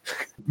 Yeah.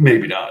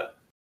 maybe not.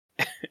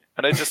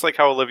 And I just like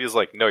how Olivia's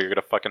like, no, you're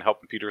gonna fucking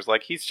help him. Peter's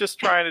like, he's just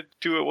trying to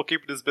do it. We'll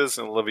keep it his business.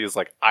 And Olivia's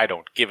like, I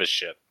don't give a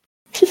shit.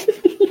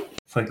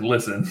 It's like,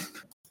 listen,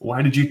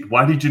 why did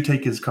you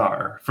take his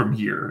car from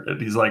here?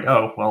 And he's like,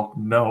 oh, well,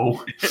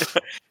 no.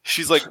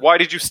 She's like, why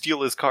did you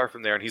steal his car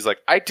from there? And he's like,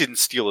 I didn't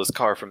steal his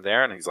car from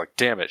there. And he's like,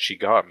 damn it, she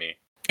got me.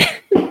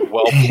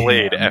 Well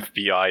played, Damn.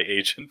 FBI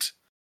agent.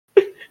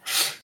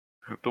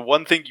 The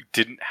one thing you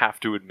didn't have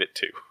to admit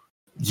to.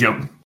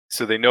 Yep.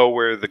 So they know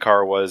where the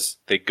car was.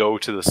 They go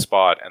to the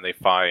spot and they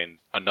find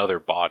another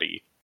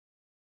body.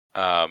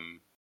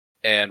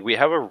 And we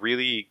have a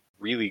really,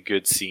 really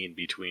good scene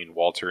between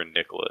Walter and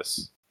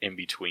Nicholas in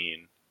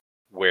between,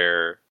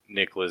 where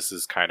Nicholas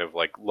is kind of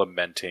like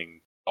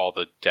lamenting all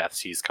the deaths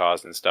he's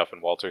caused and stuff,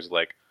 and Walter's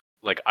like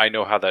I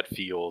know how that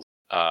feels.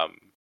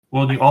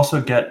 Well, you also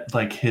get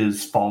like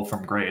his fall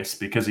from grace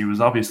because he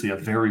was obviously a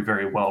very,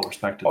 very well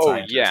respected Oh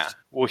scientist. yeah.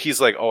 Well, he's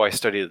like, oh, I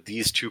studied at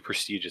these 2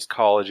 prestigious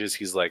colleges.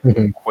 He's like,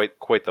 Mhm.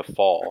 quite the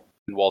fall.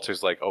 And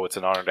Walter's like, oh, it's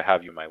an honor to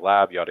have you in my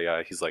lab. Yada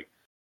yada. He's like,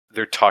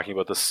 they're talking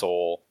about the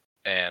soul,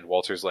 and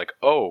Walter's like,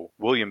 oh,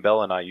 William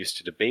Bell and I used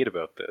to debate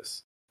about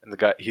this. And the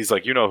guy, he's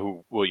like, you know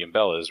who William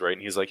Bell is, right?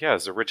 And he's like, yeah,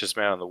 he's the richest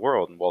man in the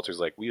world. And Walter's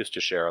like, we used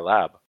to share a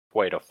lab.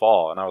 Quite a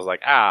fall. And I was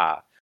like,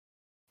 ah.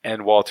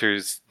 And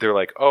they're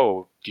like,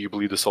 oh, do you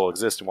believe the soul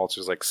exists? And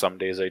Walter's like, some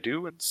days I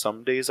do, and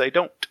some days I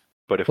don't.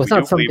 But if Well, it's we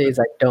not do some believe days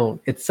I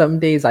don't. It's some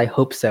days I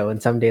hope so,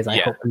 and some days I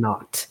Yeah. hope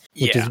not.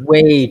 Which Yeah. is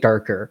way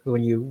darker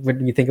when you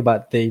think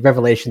about the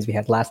revelations we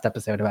had last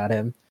episode about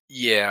him.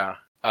 Yeah.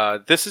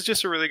 This is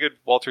just a really good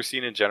Walter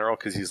scene in general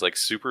because he's like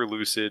super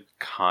lucid,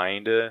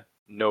 kinda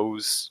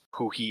knows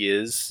who he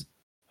is.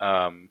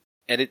 And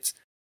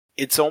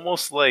it's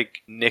almost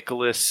like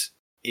Nicholas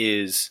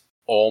is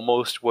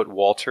almost what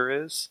Walter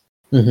is.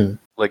 Mm-hmm.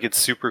 Like it's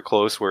super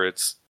close where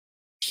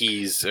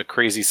he's a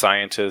crazy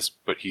scientist,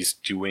 but he's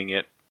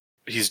doing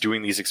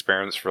these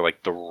experiments for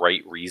like the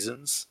right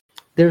reasons.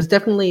 There's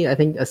definitely, I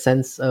think, a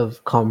sense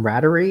of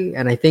camaraderie,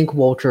 and I think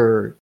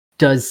Walter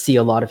does see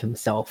a lot of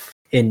himself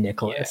in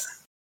Nicholas.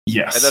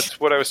 Yes. And that's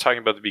what I was talking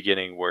about at the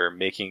beginning, where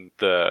making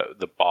the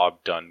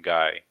Bob Dunn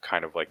guy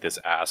kind of like this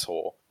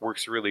asshole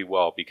works really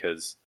well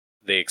because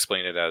they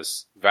explain it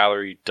as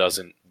Valerie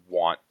doesn't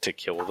want to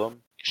kill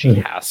them. She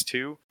Mhm. has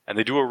to. And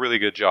they do a really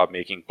good job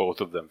making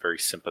both of them very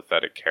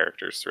sympathetic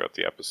characters throughout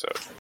the episode.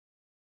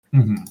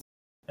 Mhm.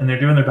 And they're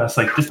doing their best,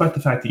 like, despite the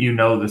fact that you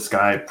know this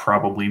guy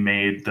probably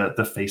made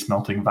the face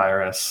melting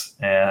virus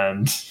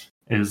and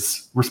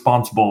is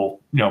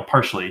responsible,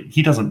 partially.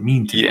 He doesn't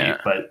mean to Yeah.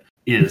 be, but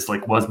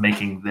was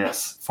making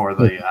this for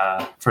the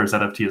for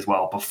ZFT as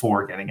well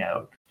before getting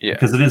out. Yeah.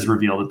 Because it is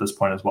revealed at this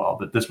point as well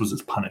that this was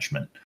his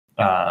punishment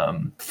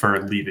for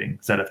leaving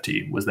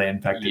ZFT, was they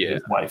infected Yeah.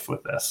 his wife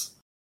with this.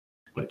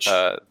 Which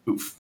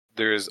oof.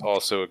 There's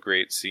also a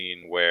great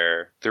scene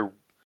where they're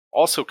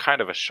also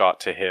kind of a shot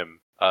to him.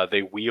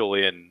 They wheel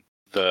in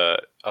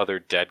the other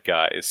dead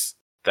guys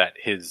that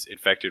his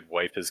infected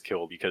wife has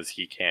killed because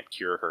he can't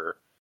cure her,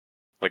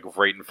 like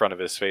right in front of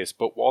his face.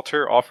 But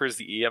Walter offers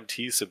the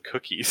EMTs some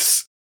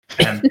cookies.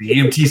 And the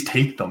EMTs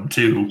take them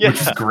too, which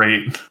is Yeah.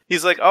 great.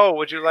 He's like, oh,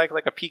 would you like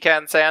a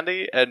pecan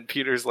sandy? And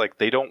Peter's like,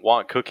 they don't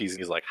want cookies. And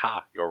he's like,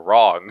 ha, you're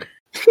wrong.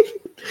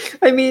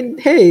 I mean,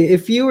 hey,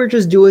 if you were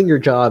just doing your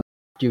job,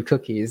 you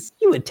cookies,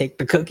 you would take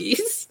the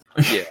cookies.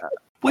 Yeah.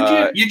 Would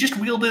you? You just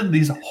wheeled in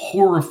these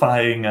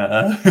horrifying.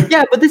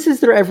 Yeah, but this is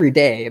their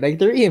everyday. Like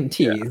they're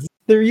EMTs. Yeah.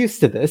 They're used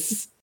to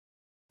this.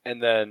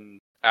 And then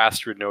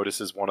Astrid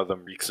notices one of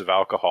them reeks of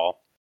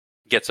alcohol,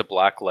 gets a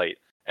black light,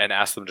 and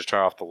asks them to turn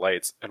off the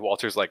lights. And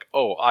Walter's like,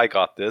 "Oh, I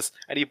got this,"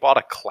 and he bought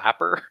a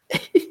clapper.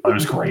 That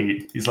was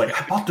great. He's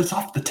like, "I bought this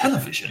off the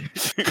television."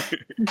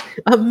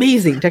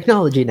 Amazing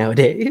technology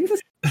nowadays.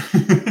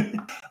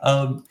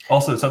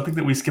 Also, something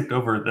that we skipped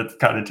over that's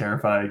kind of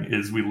terrifying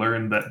is we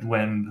learned that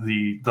when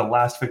the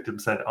last victim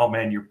said, "Oh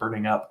man, you're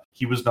burning up,"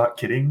 he was not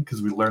kidding,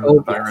 because we learned that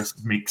the virus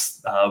makes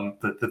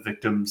the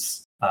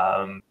victim's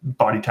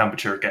body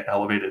temperature get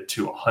elevated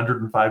to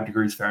 105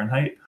 degrees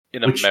Fahrenheit.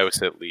 In a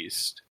mouse, at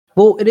least.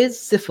 Well, it is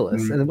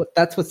syphilis, and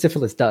that's what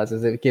syphilis does,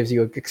 is it gives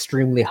you an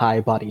extremely high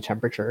body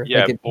temperature.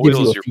 Yeah, like it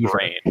boils your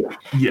brain.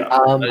 Yeah.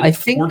 I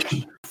think...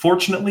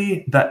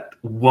 Fortunately, that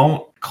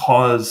won't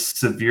cause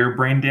severe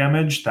brain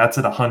damage. That's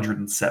at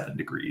 107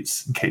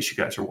 degrees, in case you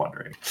guys are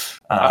wondering.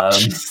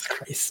 Jesus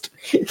Christ.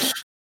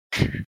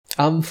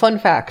 Fun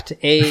fact,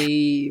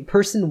 a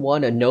person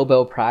won a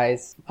Nobel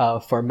Prize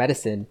for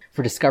medicine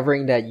for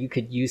discovering that you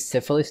could use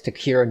syphilis to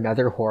cure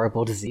another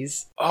horrible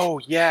disease. Oh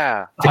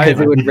yeah. Because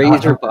it would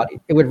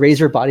raise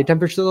your body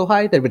temperature so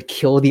high that it would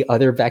kill the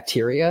other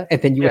bacteria,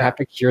 and then you would have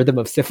to cure them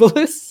of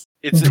syphilis.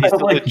 It's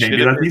like,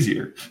 maybe that's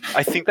easier.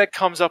 I think that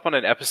comes up on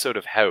an episode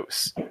of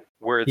House,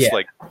 where it's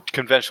like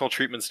conventional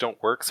treatments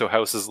don't work, so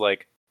House is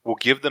like, we'll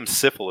give them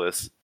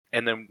syphilis,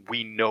 and then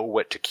we know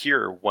what to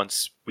cure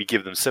once we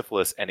give them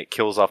syphilis, and it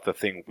kills off the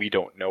thing we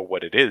don't know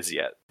what it is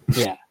yet.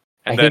 Yeah.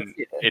 And then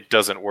it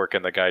doesn't work,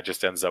 and the guy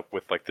just ends up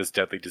with like this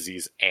deadly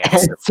disease and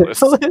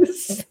syphilis.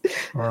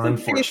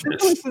 Unfortunate.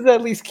 Syphilis is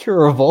at least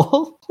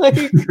curable, like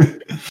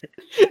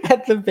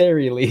at the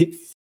very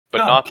least.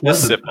 But not the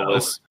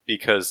syphilis,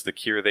 because the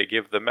cure they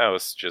give the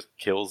mouse just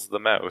kills the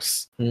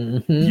mouse.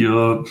 Mm-hmm.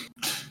 Yup.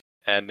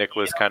 And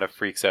Nicholas kind of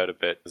freaks out a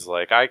bit. He's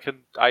like,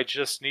 I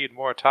just need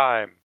more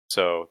time.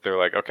 So they're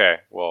like, okay,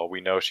 well,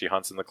 we know she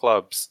hunts in the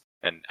clubs.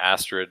 And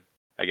Astrid,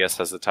 I guess,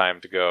 has the time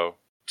to go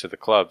to the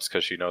clubs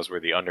because she knows where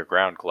the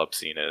underground club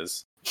scene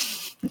is.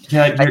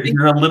 Yeah,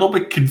 you're a little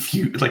bit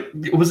confused. Like,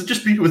 was it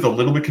just me who was a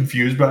little bit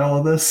confused by all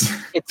of this?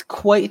 It's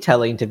quite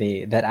telling to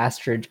me that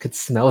Astrid could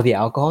smell the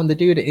alcohol in the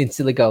dude and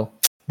instantly go,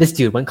 this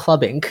dude went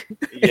clubbing.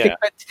 Yeah.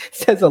 That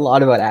says a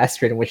lot about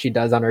Astrid and what she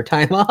does on her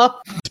time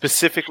off.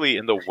 Specifically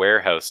in the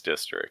warehouse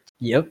district.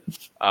 Yep.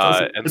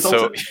 There's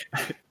also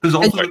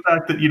the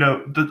fact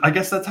that, I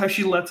guess that's how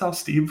she lets off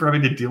steam for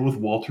having to deal with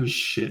Walter's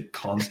shit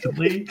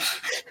constantly.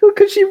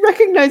 Because she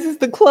recognizes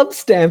the club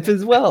stamp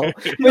as well.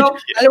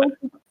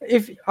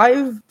 Which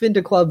I've been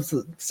to clubs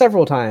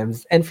several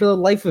times, and for the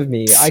life of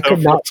me, I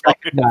could not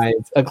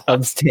recognize a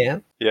club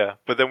stamp. Yeah,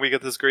 but then we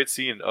get this great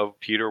scene of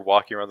Peter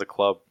walking around the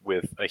club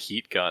with a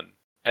heat gun.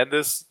 And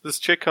this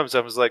chick comes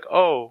up and is like,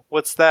 "Oh,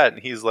 what's that?"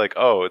 And he's like,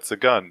 "Oh, it's a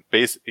gun.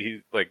 It's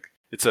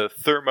a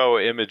thermo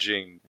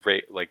imaging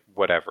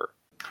whatever."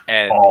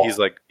 And he's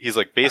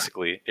like,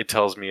 basically, it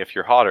tells me if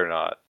you're hot or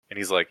not. And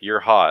he's like, "You're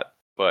hot,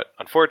 but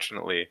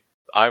unfortunately,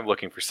 I'm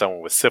looking for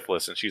someone with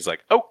syphilis." And she's like,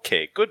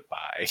 "Okay,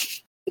 goodbye."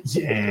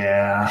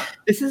 Yeah.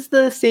 This is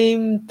the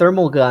same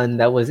thermal gun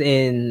that was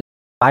in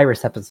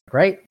Virus episode,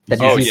 right? That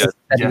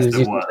it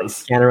using was.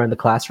 Scanner in the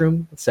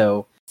classroom.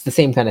 So it's the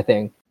same kind of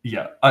thing.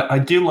 Yeah, I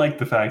do like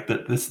the fact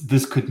that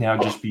this could now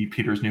just be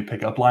Peter's new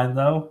pickup line,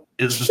 though,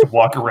 is just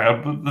walk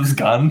around with this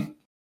gun.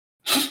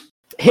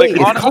 Hey, it's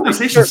a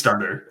conversation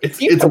starter. It's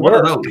one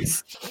of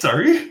those.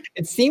 Sorry?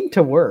 It seemed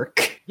to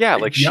work. Yeah,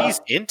 she's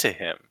into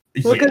him.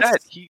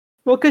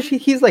 Well, because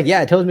he's like,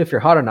 yeah, it tells me if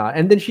you're hot or not.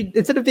 And then she,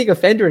 instead of being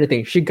offended or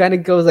anything, she kind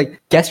of goes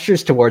like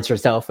gestures towards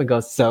herself and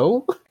goes,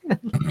 so?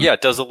 Yeah,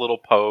 does a little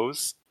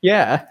pose.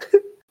 Yeah.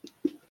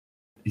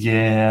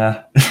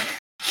 Yeah.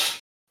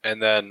 And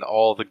then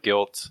all the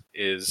guilt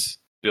is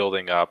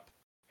building up,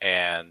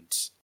 and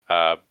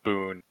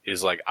Boone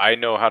is like, I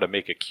know how to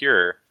make a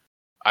cure.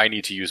 I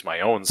need to use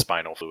my own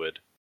spinal fluid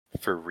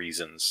for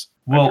reasons.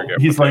 Well,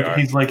 he's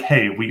like,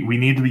 hey, we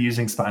need to be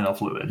using spinal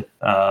fluid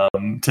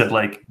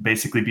to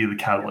basically be the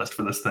catalyst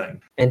for this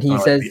thing. And he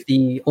says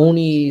the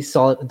only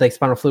solid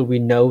spinal fluid we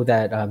know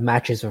that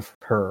matches with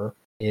her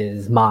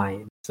is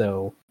mine.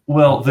 So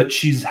that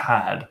she's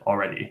had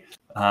already.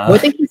 I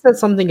think he said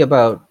something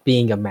about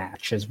being a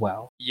match as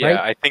well. Yeah, right?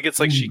 I think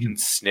it's she can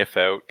sniff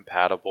out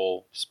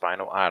compatible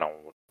spinal. I don't.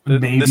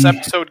 Maybe. This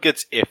episode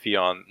gets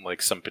iffy on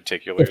some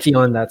particular. Iffy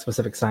on that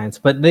specific science,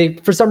 but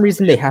for some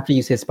reason they have to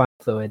use his spinal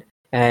fluid.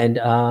 And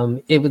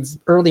it was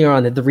earlier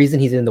on that the reason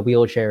he's in the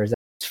wheelchair is that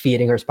he's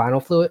feeding her spinal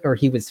fluid, or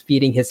he was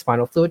feeding his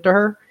spinal fluid to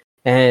her.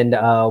 And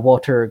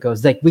Walter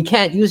goes we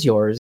can't use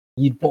yours.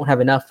 You won't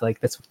have enough.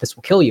 This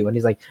will kill you. And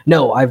he's like,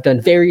 no, I've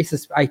done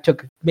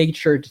made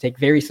sure to take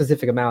very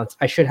specific amounts.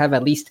 I should have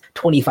at least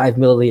 25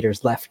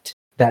 milliliters left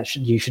that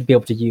you should be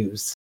able to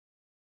use.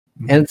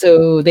 And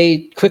so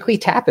they quickly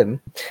tap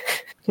him.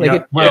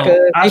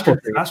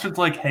 Astrid's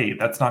like, hey,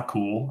 that's not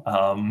cool.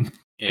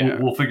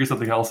 We'll figure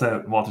something else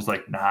out. And Walter's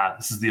like, nah,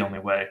 this is the only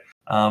way.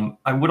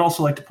 I would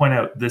also like to point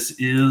out this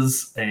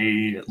is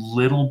a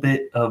little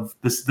bit of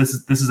this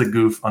is a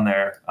goof on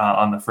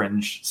on the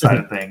Fringe side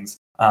of things,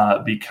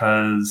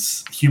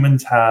 because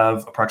humans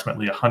have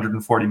approximately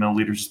 140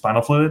 milliliters of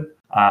spinal fluid,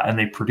 and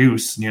they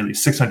produce nearly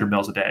 600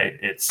 mils a day.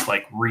 It's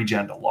like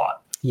regen a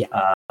lot.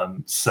 Yeah.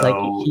 So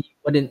like he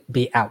wouldn't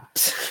be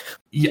out.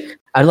 Yeah.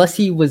 Unless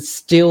he was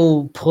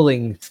still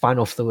pulling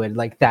spinal fluid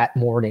like that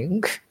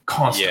morning.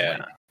 Constantly.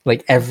 Yeah.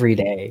 Like every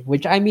day.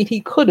 Which I mean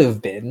he could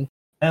have been.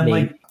 And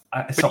maybe.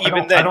 But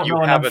even then you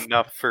have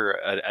enough for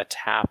a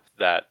tap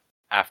that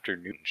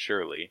afternoon,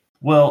 surely.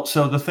 Well,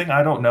 so the thing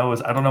I don't know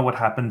is I don't know what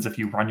happens if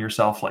you run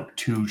yourself like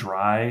too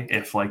dry,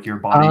 if like your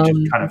body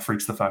just kind of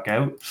freaks the fuck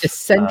out.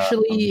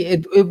 Essentially,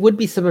 it would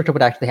be similar to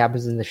what actually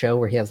happens in the show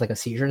where he has like a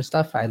seizure and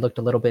stuff. I looked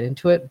a little bit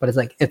into it, but it's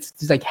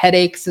like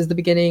headaches is the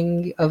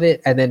beginning of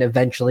it, and then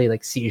eventually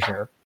like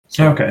seizure.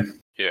 So, okay.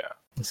 Yeah.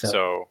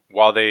 So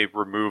while they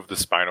remove the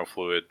spinal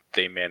fluid,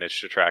 they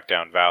manage to track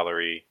down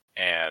Valerie,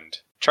 and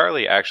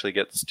Charlie actually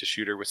gets to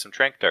shoot her with some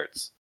tranq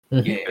darts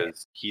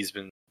because he's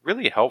been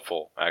really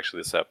helpful actually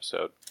this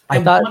episode.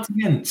 I thought once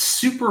again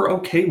super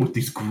okay with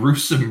these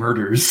gruesome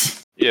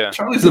murders. Yeah,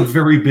 Charlie's a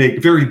very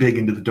big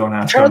into the don't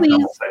ask don't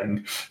tell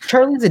thing.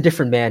 Charlie's a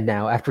different man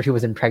now after he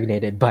was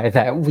impregnated by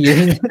that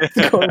weird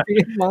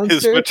scorpion monster.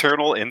 His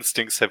maternal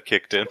instincts have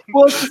kicked in.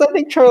 Well, because I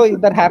think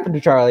that happened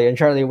to Charlie, and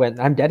Charlie went,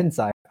 "I'm dead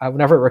inside. I will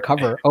never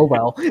recover." Oh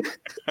well.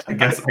 I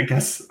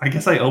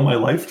guess I owe my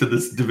life to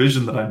this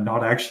division that I'm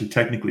not actually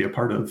technically a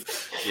part of.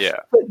 Yeah.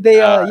 But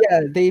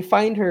they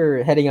find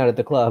her heading out of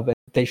the club and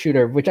they shoot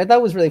her, which I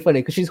thought was really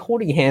funny because she's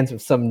holding hands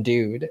with some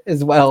dude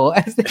as well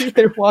as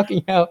they're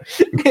walking out.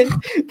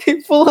 And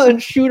they full on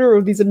shoot her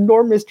with these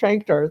enormous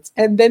tranq darts,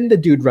 and then the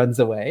dude runs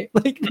away.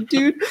 Like the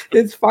dude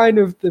is fine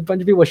with a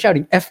bunch of people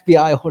shouting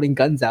FBI holding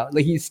guns out.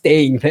 Like he's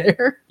staying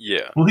there.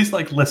 Yeah. Well, he's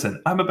like,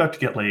 listen, I'm about to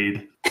get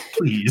laid.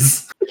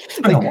 Please. It's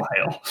been a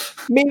while.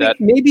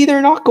 Maybe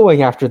they're not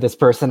going after this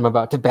person I'm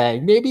about to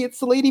bang. Maybe it's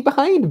the lady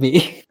behind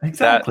me.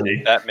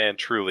 Exactly. That man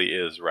truly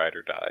is ride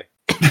or die.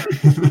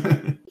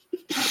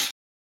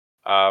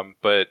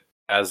 But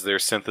as they're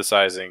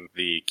synthesizing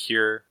the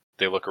cure,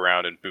 they look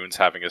around and Boone's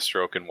having a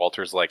stroke and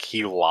Walter's like,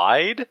 he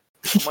lied?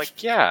 I'm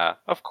like, yeah,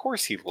 of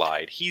course he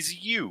lied.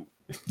 He's you.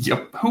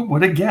 Yep. Who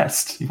would have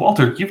guessed?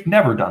 Walter, you've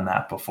never done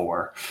that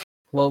before.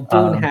 Well,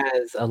 Boone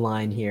has a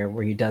line here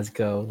where he does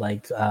go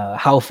like,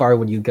 how far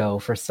would you go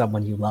for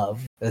someone you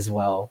love as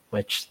well,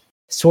 which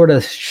sort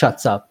of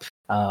shuts up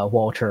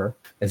Walter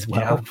as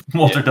well. Yeah,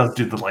 Walter does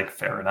do the like,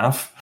 fair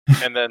enough.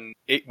 And then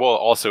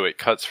it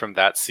cuts from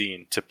that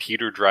scene to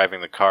Peter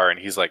driving the car, and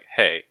he's like,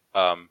 hey,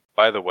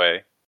 by the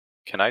way,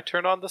 can I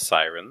turn on the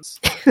sirens?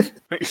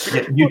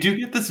 Yeah, you do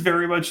get this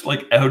very much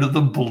like out of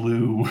the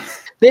blue.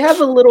 They have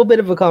a little bit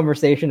of a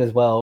conversation as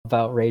well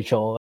about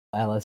Rachel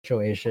and Ella's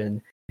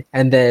situation.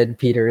 And then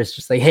Peter is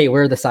just like, hey,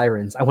 where are the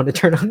sirens? I want to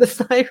turn on the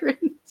sirens.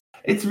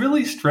 It's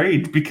really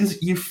strange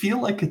because you feel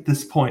like at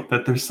this point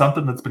that there's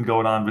something that's been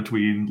going on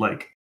between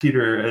like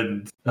Peter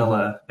and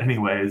Ella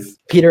anyways.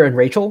 Peter and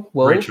Rachel?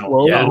 Whoa, Rachel.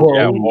 Whoa, yeah, whoa,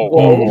 yeah,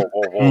 whoa,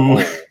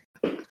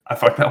 whoa. I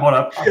fucked that one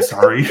up. I'm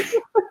sorry.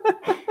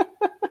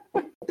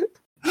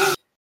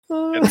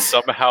 And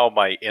somehow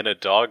my in a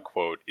dog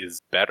quote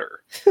is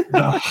better.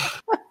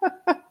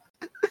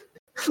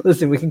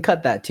 Listen, we can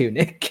cut that too,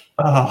 Nick.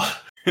 Oh.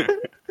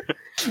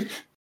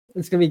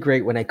 It's going to be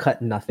great when I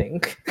cut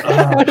nothing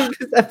out of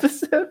this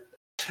episode.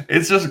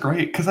 It's just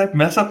great because I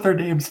mess up their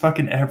names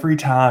fucking every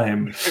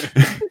time.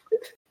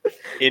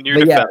 In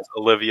your defense,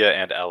 Olivia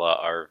and Ella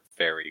are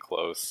very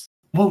close.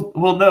 Well,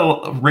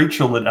 no,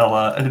 Rachel and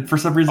Ella, and for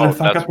some reason I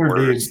fuck up their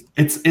names.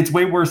 It's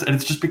way worse, and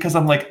it's just because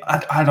I'm like,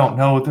 I don't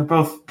know.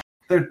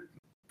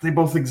 They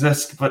both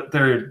exist, but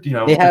they're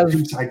they have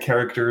two side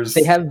characters.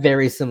 They have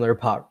very similar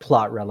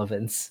plot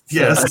relevance. So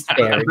yes,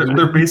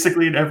 they're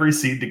basically in every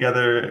scene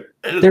together.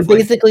 They're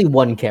basically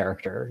one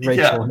character,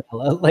 Rachel and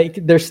Ella. Like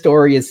their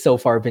story is so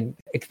far been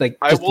like.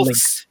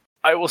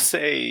 I will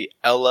say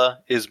Ella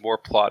is more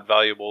plot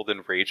valuable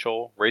than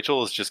Rachel.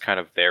 Rachel is just kind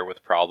of there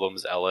with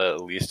problems. Ella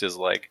at least is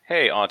like,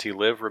 hey, Auntie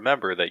Liv,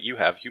 remember that you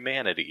have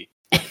humanity.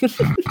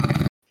 Yes.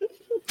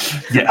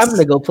 I'm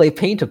gonna go play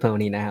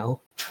Paint-A-Pony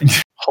now.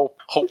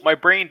 Hope my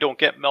brain don't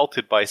get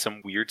melted by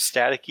some weird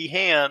staticky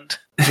hand.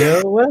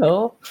 Yeah,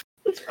 well.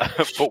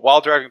 But while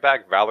driving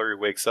back, Valerie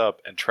wakes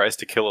up and tries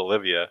to kill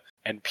Olivia,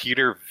 and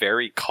Peter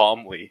very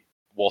calmly,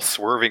 while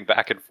swerving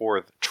back and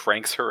forth,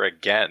 tranks her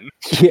again.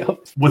 Yep.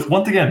 With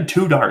once again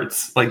 2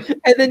 darts, like,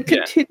 and then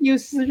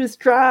continues to just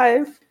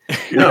drive.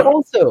 Yeah. And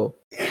also,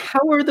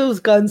 how are those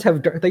guns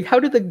have how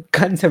do the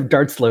guns have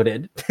darts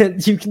loaded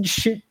that you can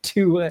shoot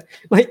to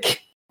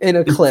in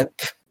a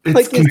clip?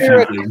 Like, is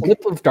there a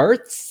clip of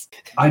darts?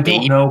 I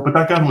don't know, but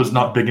that gun was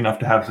not big enough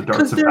to have the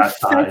darts of that size.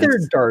 They're feather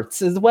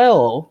darts as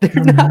well.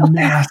 They're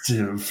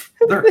massive.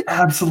 They're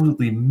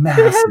absolutely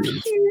massive. They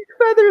have huge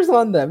feathers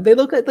on them. They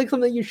look like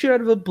something you shoot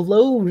out of a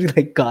blow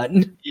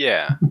gun.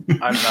 Yeah,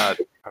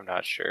 I'm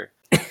not sure.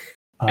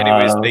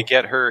 Anyways, they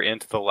get her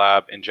into the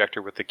lab, inject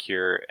her with the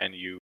cure, and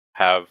you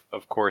have,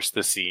 of course,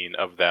 the scene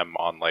of them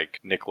on like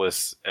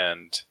Nicholas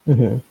and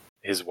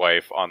his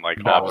wife on like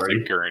Valerie.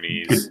 opposite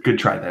gurneys. Good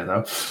try there,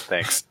 though.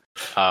 Thanks.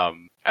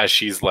 As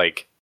she's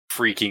like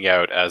freaking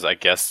out as I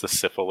guess the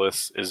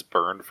syphilis is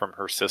burned from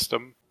her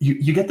system.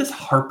 You get this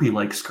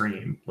harpy-like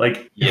scream.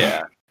 Like,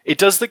 Yeah. It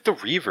does like the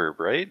reverb,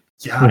 right?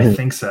 yeah, I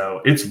think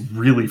so. It's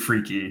really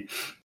freaky.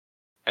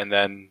 And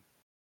then,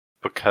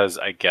 because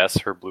I guess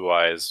her blue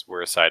eyes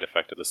were a side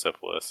effect of the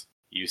syphilis,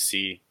 you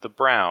see the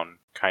brown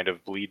kind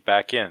of bleed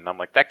back in. And I'm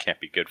like, that can't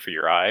be good for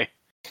your eye.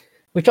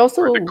 Which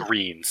also, Or the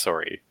green,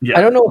 sorry. Yeah,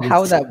 I don't know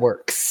how that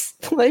works.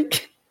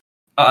 Like,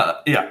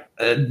 yeah.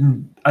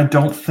 I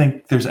don't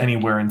think there's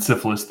anywhere in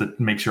syphilis that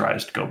makes your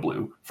eyes go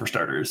blue, for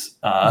starters.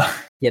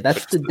 yeah,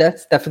 that's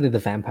definitely the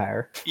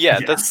vampire. Yeah,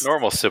 Yes. that's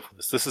normal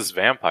syphilis. This is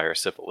vampire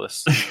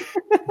syphilis.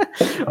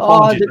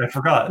 Apologies, I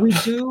forgot.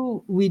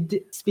 We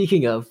did.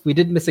 Speaking of, we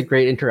did miss a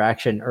great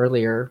interaction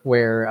earlier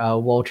where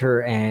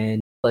Walter and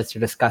Liz are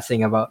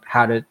discussing about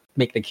how to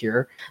make the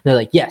cure. They're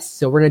like, yes,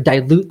 so we're going to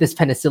dilute this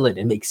penicillin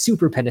and make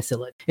super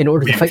penicillin in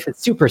order to fight the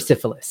super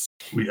syphilis.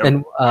 Yep.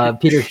 And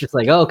Peter's just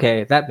like, oh,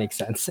 okay, that makes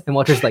sense. And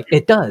Walter's like,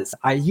 it does.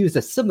 I use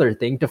a similar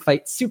thing to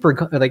fight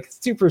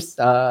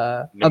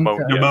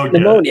Pneumonia.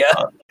 pneumonia.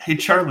 Hey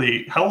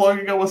Charlie, how long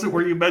ago was it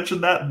where you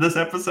mentioned that in this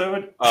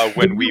episode?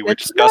 When we were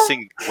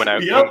discussing when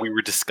Yep. we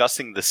were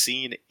discussing the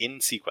scene in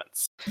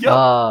sequence. Yep.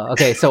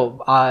 Okay,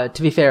 so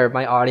to be fair,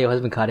 my audio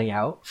has been cutting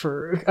out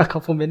for a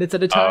couple minutes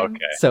at a time. okay.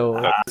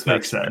 So This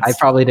makes sense. I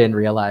probably didn't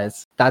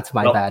realize. That's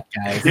my Well, bad,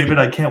 guys. David,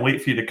 I can't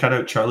wait for you to cut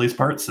out Charlie's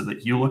part so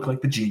that you look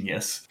like the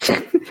genius.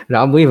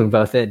 No, I'm leaving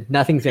both in.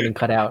 Nothing's getting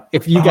cut out.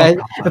 If you Oh, guys,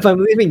 God. if I'm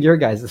leaving your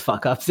guys'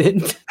 fuck ups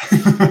in,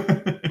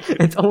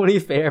 it's only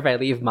fair if I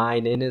leave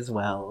mine in as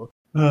well.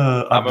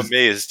 I'm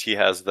amazed he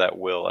has that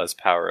will as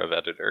power of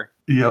editor.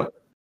 Yep.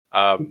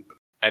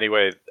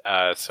 Anyway,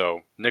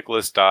 so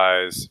Nicholas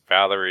dies,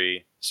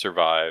 Valerie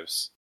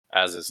survives,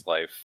 as is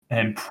life.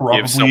 And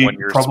someone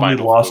your probably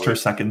spinal lost fluid. her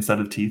second set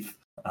of teeth.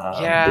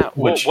 Yeah,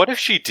 well, Which, what if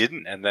she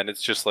didn't, and then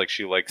it's just like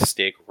she like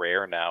steak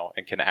rare now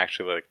and can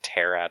actually like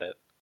tear at it?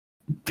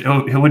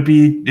 it would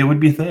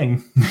be a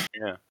thing.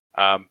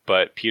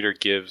 But Peter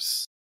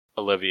gives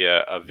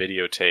Olivia a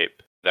videotape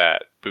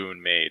that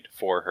Boone made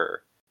for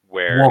her,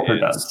 where Walter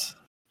it's- does.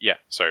 Yeah,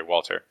 sorry,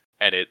 Walter,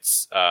 and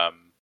it's a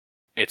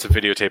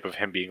videotape of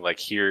him being like,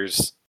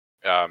 "Here's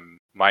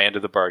my end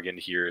of the bargain.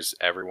 Here's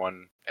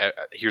everyone.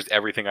 Here's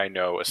everything I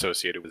know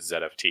associated with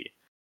ZFT."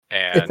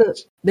 And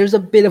There's a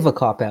bit of a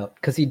cop out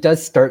because he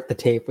does start the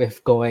tape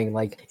with going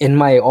like, "In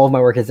all of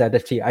my work as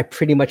ZFT, I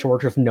pretty much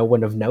worked with no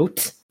one of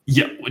note."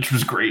 Yeah, which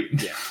was great.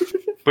 Yeah.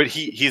 But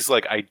he's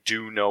like, I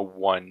do know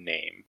one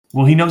name.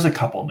 Well, he knows a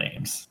couple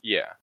names.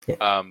 Yeah.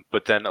 Yeah.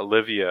 But then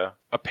Olivia,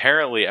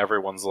 apparently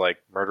everyone's like,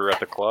 murder at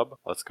the club.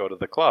 Let's go to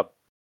the club.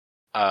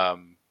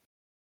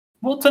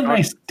 Well, it's a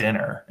nice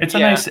dinner. It's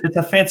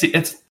a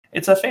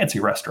fancy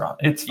restaurant.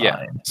 It's fine.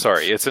 Yeah.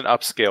 Sorry, it's an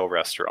upscale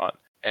restaurant.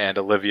 And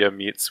Olivia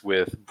meets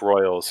with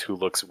Broyles, who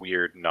looks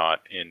weird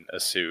not in a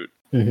suit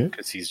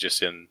because he's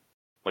just in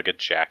like a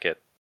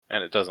jacket,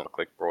 and it doesn't look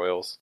like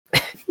Broyles.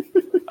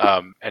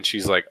 And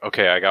she's like,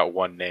 okay, I got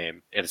one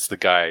name. It's the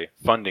guy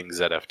funding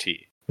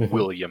ZFT,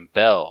 William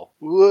Bell.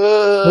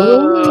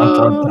 Dun,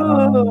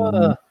 dun,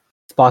 dun.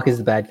 Spock is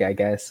the bad guy,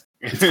 guys.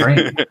 It's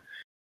great.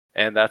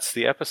 And that's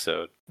the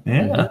episode.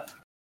 Yeah.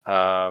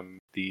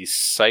 The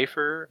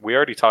cipher, we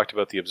already talked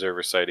about the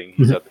Observer sighting.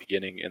 He's at the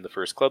beginning in the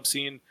first club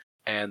scene.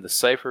 And the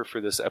cipher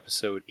for this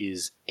episode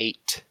is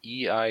 8.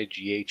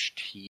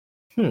 EIGHT.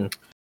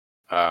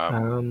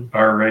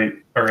 All right.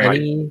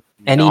 Any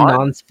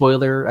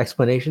non-spoiler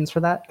explanations for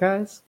that,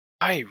 guys?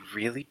 I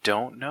really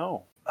don't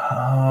know.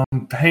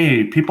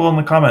 Hey, people in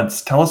the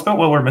comments, tell us about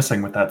what we're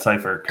missing with that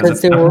cipher, because 'Cause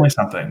it's there were- definitely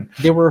something.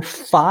 There were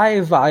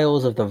 5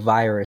 vials of the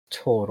virus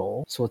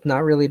total, so it's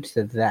not related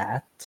to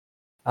that.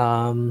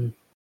 I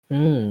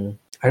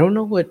don't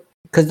know what,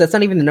 because that's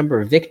not even the number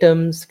of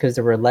victims, because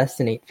there were less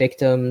than 8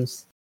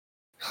 victims.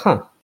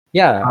 Huh.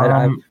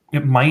 Yeah,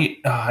 It might.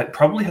 It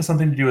probably has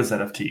something to do with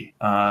ZFT.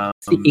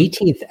 it's the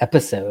 18th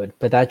episode,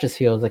 but that just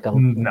feels like a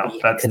No,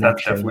 weak that's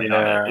connection. definitely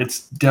not it.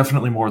 It's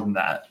definitely more than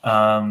that.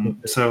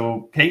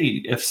 So,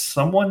 hey, if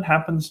someone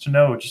happens to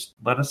know, just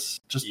let us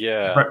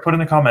put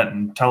in a comment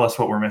and tell us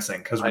what we're missing,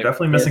 because we're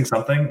definitely missing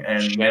something,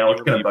 and now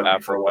it's going to bug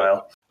me for a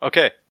while.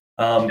 Okay.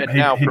 And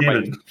now for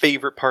David. my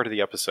favorite part of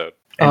the episode.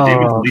 And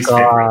David's Oh least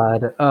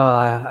favorite. God!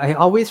 I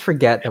always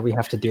forget that we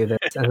have to do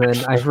this, and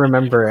then I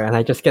remember, and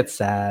I just get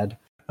sad.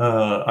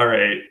 All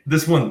right,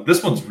 this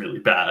one's really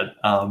bad.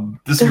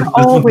 They're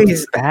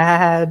always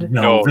bad.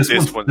 No, No,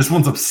 this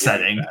one's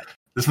upsetting. really bad.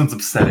 This one's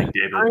upsetting,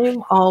 David.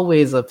 I'm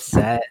always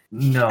upset.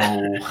 No.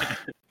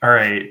 All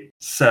right.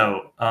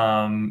 So,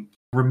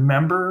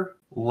 remember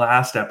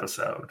last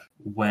episode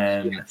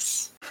when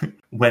Yes.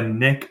 when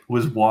Nick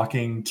was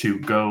walking to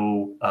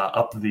go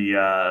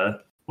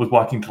was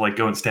walking to like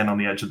go and stand on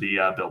the edge of the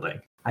building.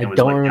 I It was,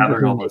 don't like, remember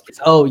gathering all who those Nick is.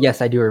 Oh, yes,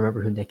 I do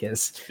remember who Nick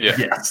is. Yeah.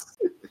 Yes.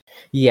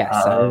 Yes,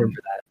 I remember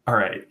that. All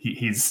right.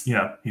 He's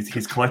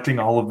collecting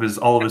all of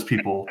his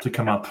people to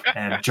come up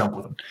and jump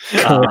with him.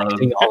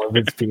 Collecting all of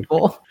his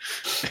people.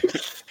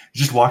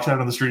 just walks out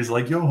on the street. He's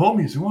like, "Yo,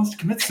 homies, who wants to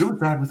commit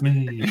suicide with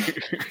me?"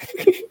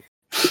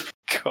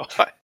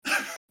 God.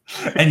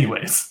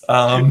 Anyways,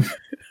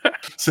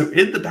 so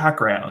in the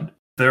background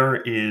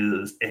there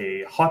is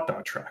a hot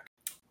dog truck,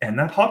 and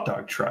that hot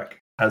dog truck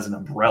has an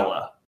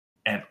umbrella,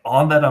 and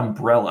on that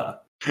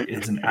umbrella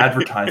is an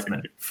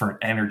advertisement for an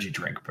energy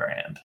drink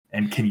brand.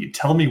 And can you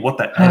tell me what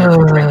that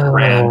energy drink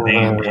brand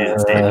name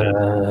is,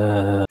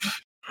 David?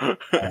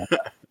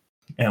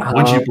 And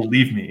would you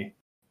believe me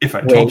if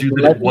I told you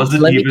that it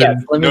wasn't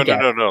even?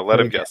 No. Let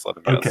him guess.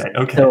 Okay.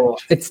 So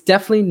it's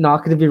definitely not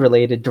going to be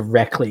related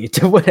directly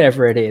to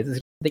whatever it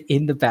is. It's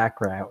in the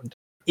background.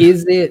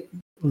 Is it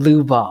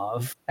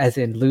Lubov, as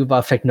in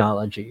Lubov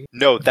Technology?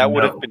 No, that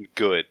would have been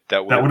good.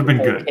 That would have been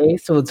good. Okay,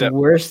 so it's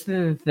worse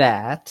than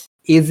that.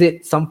 Is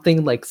it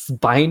something like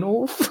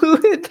spinal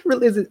fluid?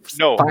 Is it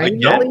No,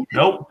 spinal?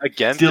 Nope.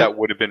 Again, that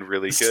would have been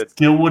really good.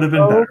 Still would have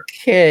been better.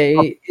 Okay.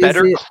 A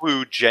better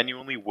clue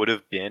genuinely would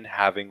have been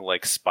having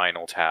like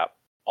Spinal Tap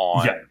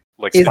on. Yeah.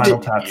 Like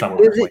Spinal Tap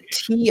somewhere. Is it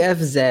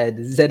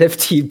TFZ,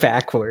 ZFT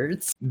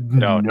backwards?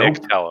 No, nope.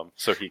 Nick, tell him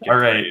so he can. All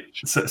right.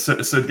 rage.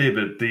 So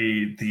David,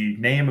 the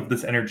name of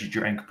this energy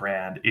drink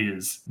brand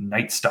is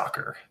Night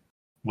Stalker,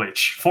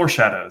 which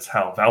foreshadows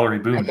how Valerie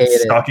Boone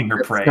is stalking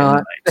her prey in the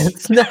night.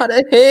 It's not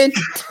a hint.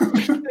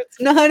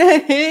 It's not a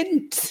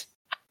hint.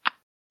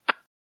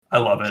 I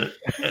love it.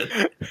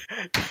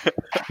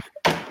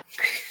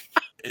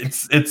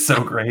 It's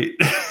so great.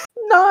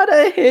 Not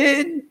a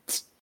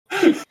hint.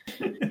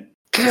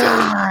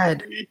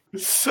 God,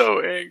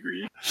 so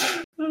angry.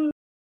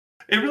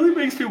 It really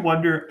makes me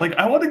wonder. Like,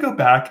 I want to go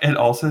back and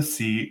also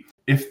see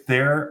if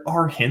there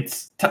are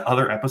hints to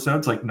other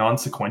episodes, like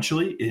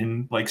non-sequentially,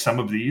 in like some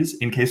of these,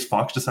 in case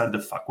Fox decided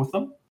to fuck with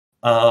them.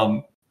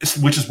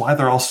 Which is why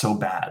they're all so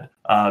bad.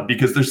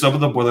 Because there's some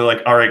of them where they're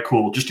like, all right,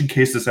 cool, just in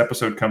case this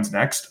episode comes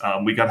next,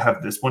 we got to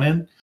have this one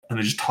in, and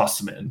they just toss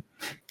them in.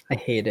 I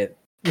hate it.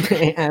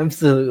 I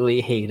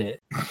absolutely hate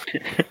it.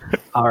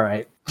 All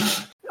right.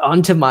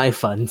 On to my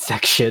fun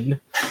section.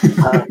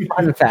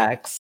 Fun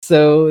facts.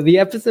 So the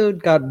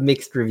episode got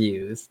mixed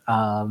reviews.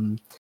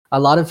 A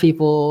lot of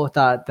people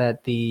thought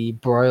that the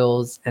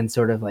Broyles and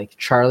sort of like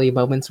Charlie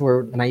moments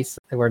were nice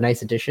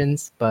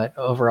additions, but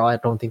overall, I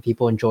don't think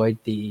people enjoyed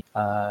the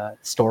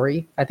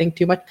story. I think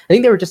too much. I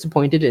think they were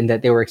disappointed in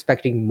that they were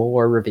expecting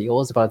more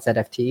reveals about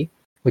ZFT,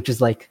 which is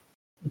like,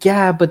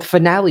 yeah, but the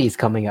finale is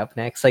coming up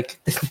next. Like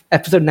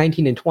episode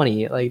 19 and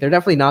 20, like they're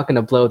definitely not going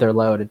to blow their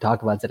load and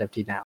talk about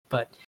ZFT now.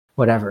 But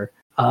whatever.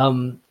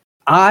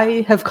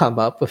 I have come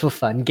up with a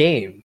fun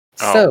game.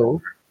 So,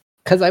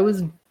 because I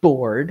was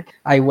bored,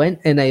 I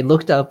went and I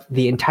looked up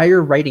the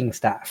entire writing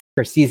staff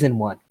for season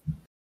 1.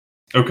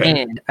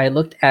 Okay. And I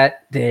looked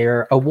at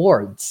their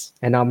awards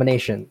and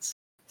nominations.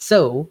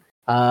 So,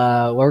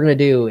 what we're going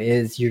to do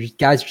is you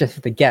guys just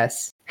have to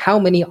guess how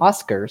many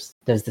Oscars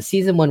does the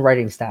season 1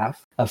 writing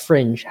staff of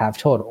Fringe have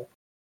total?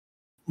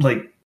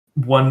 Like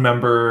one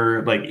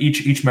member, like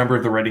each member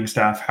of the writing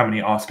staff, how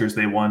many Oscars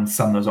they won,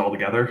 sum those all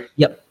together?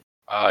 Yep.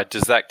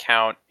 Does that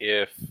count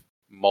if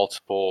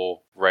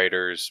multiple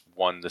writers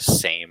won the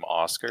same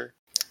Oscar?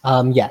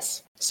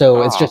 Yes.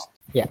 So it's just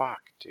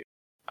Fuck, dude.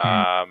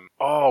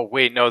 Oh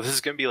wait, no. This is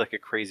gonna be like a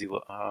crazy.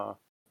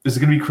 Is it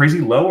gonna be crazy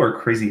low or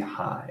crazy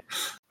high?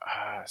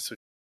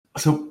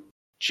 So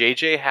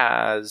JJ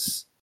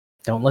has.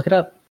 Don't look it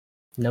up.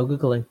 No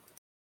Googling.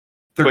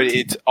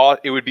 13. But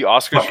it would be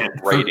Oscars for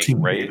writing,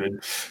 13, right?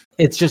 David.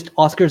 It's just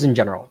Oscars in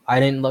general. I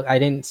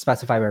didn't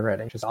specify by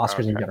writing. Just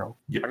Oscars in general.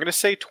 Yeah. I'm gonna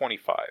say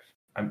 25.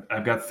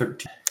 I've got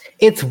 13.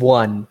 It's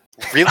 1.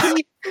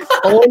 Really?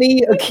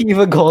 Only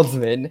Akiva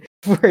Goldsman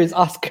for his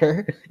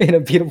Oscar in A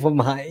Beautiful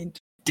Mind.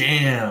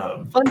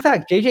 Damn. Fun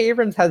fact, J.J.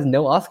 Abrams has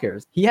no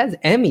Oscars. He has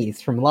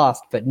Emmys from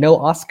Lost, but no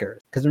Oscars.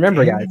 Because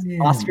remember, guys,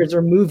 Oscars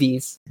are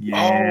movies.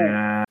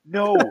 Yeah.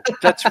 No,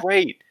 that's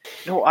right.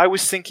 No, I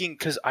was thinking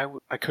because I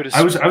could have.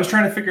 I was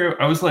trying to figure out.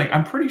 I was like,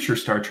 I'm pretty sure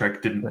Star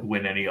Trek didn't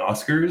win any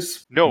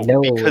Oscars. No, No,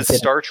 because it didn't.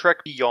 Star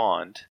Trek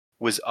Beyond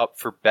was up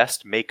for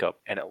best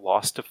makeup and it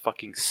lost to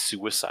fucking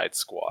Suicide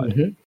Squad.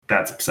 Mhm.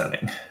 That's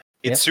upsetting.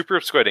 It's super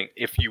upsetting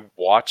if you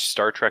watch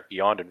Star Trek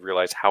Beyond and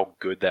realize how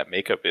good that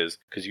makeup is,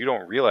 because you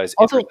don't realize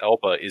Also, Idris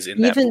Elba is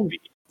in that movie.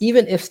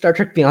 Even if Star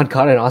Trek Beyond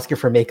got an Oscar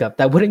for makeup,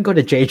 that wouldn't go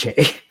to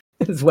JJ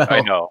as well.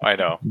 I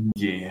know.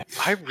 Yeah.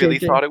 I really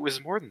JJ. thought it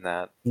was more than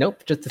that.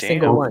 Nope, just a Damn.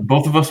 single one.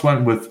 Both of us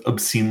went with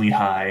obscenely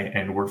high,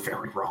 and we're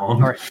very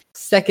wrong. All right.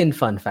 Second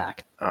fun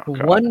fact. Oh,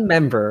 God. One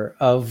member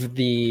of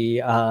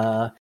the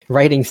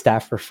writing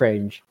staff for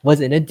Fringe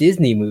was in a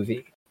Disney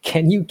movie.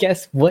 Can you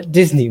guess what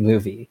Disney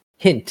movie?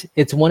 Hint,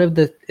 it's one of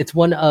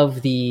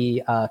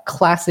the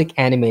classic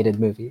animated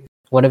movies.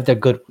 One of the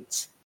good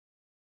ones.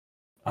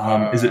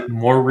 Is it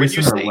more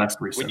recent or say, less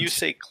recent? When you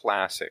say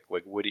classic,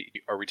 like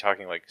are we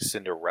talking like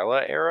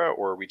Cinderella era,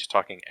 or are we just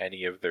talking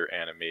any of their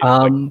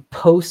animated?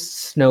 Post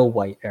Snow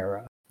White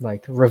era,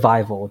 like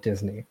revival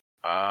Disney.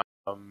 I'm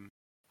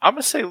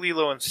gonna say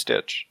Lilo and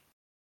Stitch.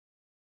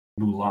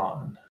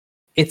 Mulan.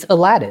 It's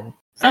Aladdin.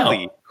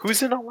 Really?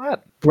 Who's in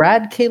Aladdin?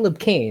 Brad Caleb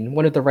Kane,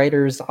 one of the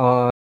writers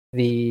on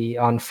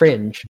on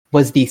Fringe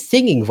was the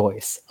singing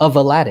voice of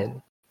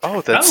Aladdin. Oh,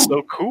 that's Oh.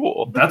 so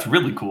cool. That's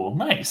really cool.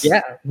 Nice.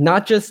 Yeah,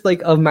 not just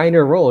like a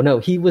minor role. No,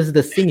 he was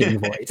the singing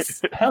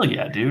voice. Hell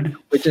yeah, dude.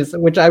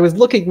 Which I was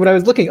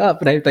looking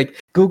up, and I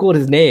like Googled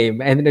his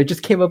name, and it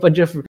just came up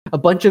a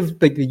bunch of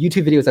like the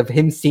YouTube videos of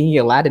him singing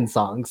Aladdin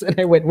songs, and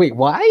I went, wait,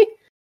 why?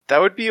 That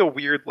would be a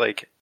weird,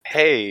 like,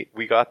 hey,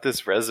 we got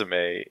this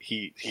resume.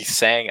 He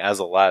sang as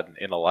Aladdin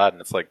in Aladdin.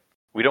 It's like,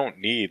 we don't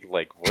need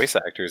like voice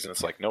actors, and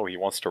it's like, no, he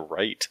wants to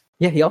write.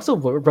 Yeah, he also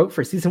wrote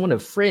for season 1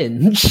 of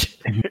Fringe.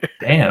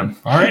 Damn.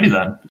 Alrighty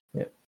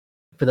then.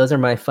 But those are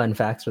my fun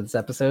facts for this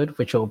episode,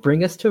 which will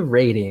bring us to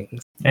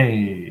ratings.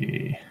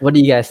 Hey. What do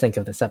you guys think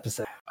of this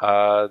episode?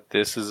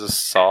 This is a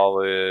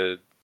solid.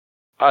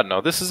 I don't know.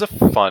 This is a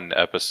fun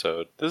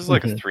episode. This is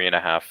like a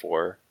 3.5,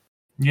 4.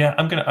 Yeah,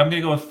 I'm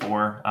gonna go with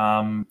 4.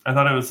 I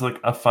thought it was like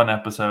a fun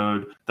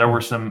episode. There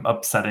were some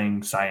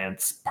upsetting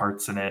science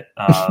parts in it,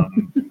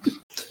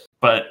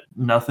 but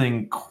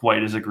nothing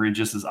quite as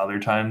egregious as other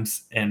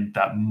times, and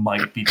that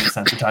might be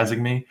desensitizing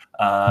me.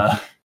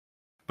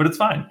 But it's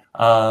fine.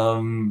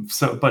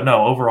 But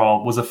no,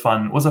 overall was a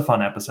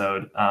fun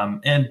episode,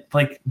 and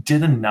like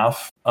did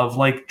enough of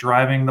like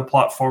driving the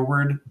plot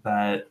forward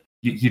that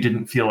you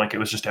didn't feel like it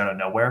was just out of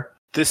nowhere.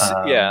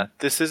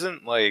 This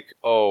isn't like,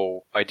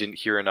 oh, I didn't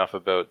hear enough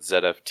about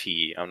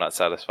ZFT, I'm not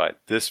satisfied.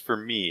 This for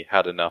me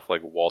had enough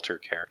like Walter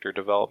character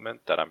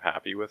development that I'm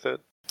happy with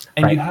it.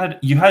 And Right.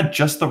 you had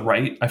just the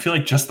right, I feel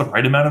like just the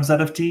right amount of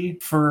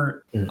ZFT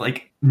for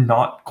like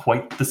not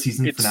quite the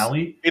season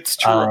finale. It's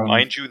to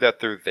remind you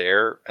that they're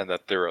there and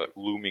that they're a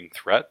looming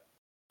threat,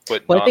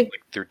 but Well, I not think-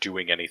 like they're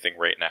doing anything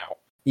right now.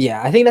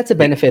 Yeah, I think that's a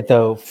benefit,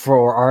 though,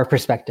 for our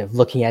perspective,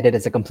 looking at it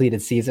as a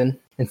completed season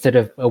instead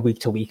of a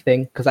week-to-week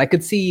thing. Because I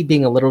could see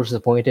being a little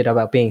disappointed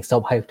about being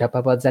so hyped up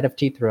about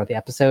ZFT throughout the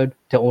episode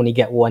to only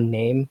get one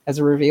name as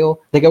a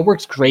reveal. Like, it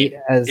works great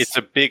as It's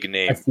a big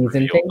name a season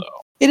reveal, thing.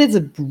 though. It is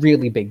a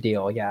really big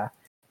deal, yeah.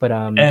 But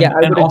And, yeah, I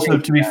and would also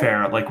agree. to be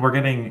fair, like we're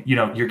getting,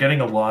 you're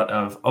getting a lot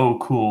of, oh,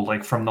 cool,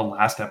 like from the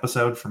last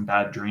episode from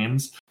Bad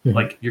Dreams, Mhm.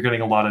 like you're getting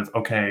a lot of,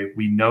 okay,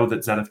 we know that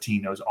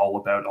ZFT knows all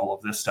about all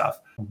of this stuff.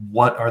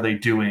 What are they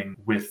doing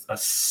with a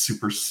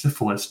super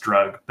syphilis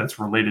drug that's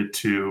related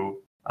to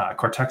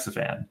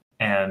cortexiphan?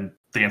 And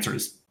the answer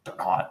is they're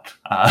not.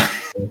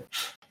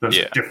 Those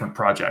are different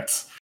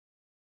projects.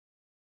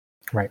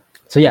 Right.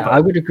 So yeah, But- I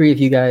would agree with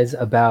you guys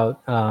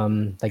about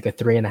like a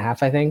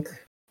 3.5, I think,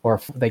 or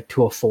like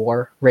to a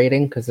 4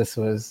 rating, because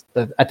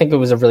I think it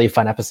was a really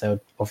fun episode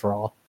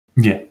overall.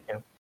 Yeah.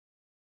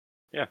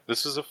 Yeah,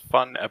 this is a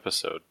fun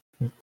episode.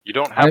 You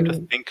don't have to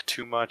I'm- think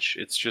too much.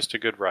 It's just a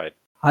good ride.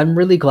 I'm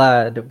really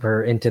glad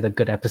we're into the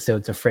good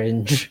episodes of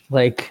Fringe.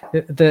 Like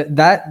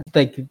that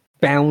like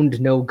Bound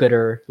No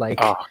Gooder like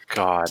Oh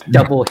God.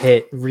 double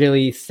hit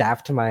really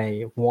sapped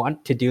my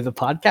want to do the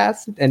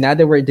podcast. And now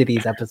that we're into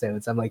these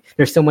episodes, I'm like,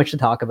 there's so much to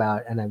talk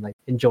about, and I'm like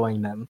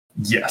enjoying them.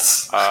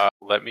 Yes.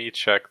 Let me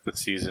check the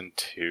season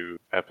 2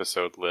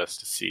 episode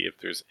list to see if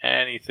there's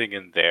anything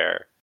in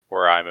there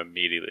where I'm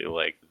immediately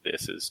like,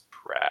 this is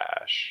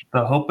trash.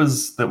 The hope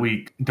is that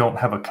we don't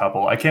have a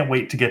couple. I can't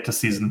wait to get to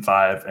season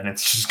 5 and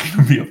it's just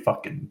going to be a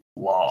fucking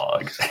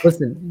log.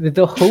 Listen,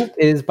 the hope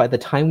is by the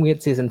time we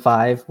hit season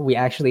 5, we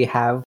actually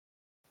have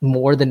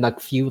more than like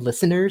few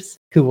listeners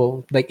who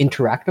will like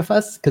interact with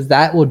us, because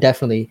that will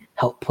definitely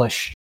help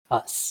push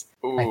us.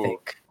 I Ooh.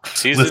 think.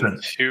 Season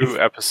Listen, 2,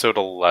 episode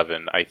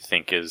 11, I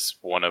think is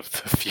one of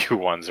the few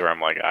ones where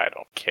I'm like, I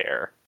don't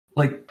care.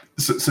 Like,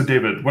 so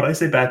David, what I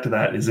say back to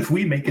that is if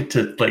we make it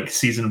to like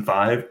season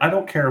 5, I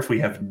don't care if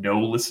we have no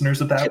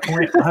listeners at that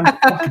point. I'm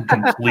fucking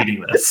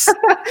completing this.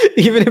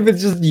 Even if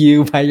it's just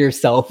you by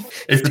yourself.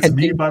 If it's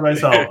me by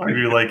myself, I'd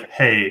be like,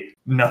 hey,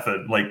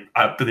 nothing. Like,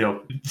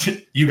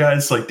 you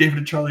guys, like David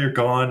and Charlie are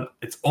gone.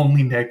 It's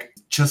only Nick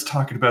just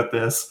talking about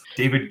this.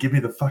 David, give me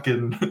the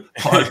fucking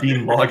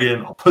Podbean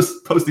login. I'll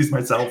post these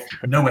myself.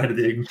 No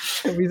editing.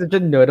 It'd be such a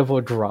notable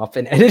drop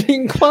in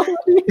editing quality.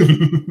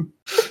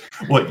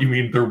 What, you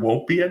mean there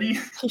won't be any?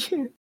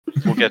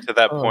 We'll get to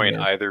that Oh, point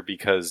man. either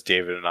because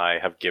David and I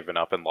have given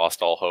up and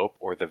lost all hope,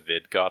 or the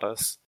vid got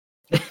us.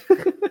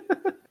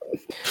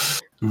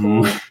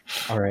 Ooh.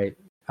 All right.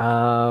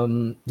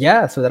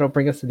 Yeah, so that'll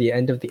bring us to the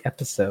end of the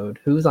episode.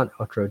 Who's on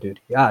outro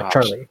duty?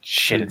 Charlie.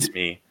 Shit, it's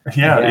me.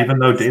 Yeah, Yeah. even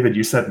though David,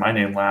 you said my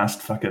name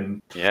last,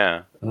 fucking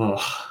Yeah. ugh,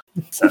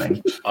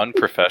 setting.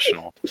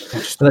 Unprofessional.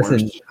 It's the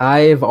Listen, worst.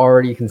 I've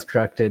already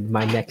constructed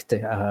my next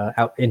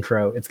out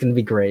intro. It's going to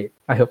be great.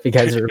 I hope you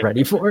guys are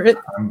ready for it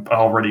I'm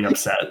already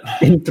upset.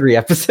 in 3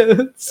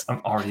 episodes. I'm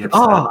already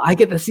upset. Oh, I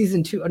get the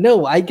season 2.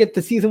 No, I get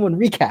the season 1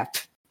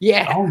 recap.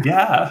 Yeah. Oh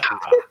yeah.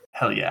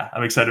 Hell yeah.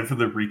 I'm excited for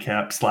the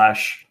recap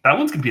 / that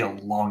one's gonna be a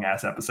long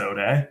ass episode,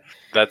 eh?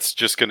 That's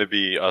just going to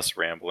be us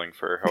rambling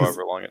for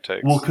however long it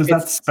takes. Well, because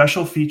It's- that's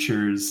special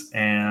features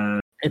and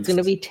It's going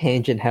to be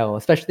tangent hell,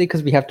 especially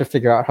because we have to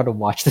figure out how to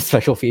watch the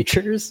special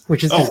features,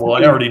 which is oh just well,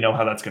 I already know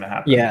how that's gonna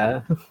happen.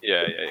 yeah.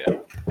 Yeah.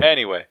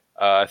 Anyway,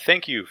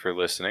 Thank you for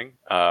listening.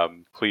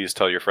 Please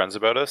tell your friends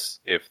about us.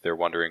 If they're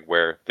wondering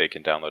where they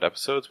can download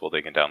episodes, well,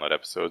 they can download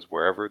episodes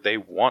wherever they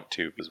want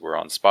to, because we're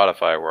on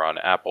Spotify, we're on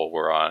Apple,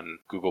 we're on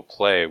Google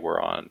Play,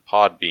 we're on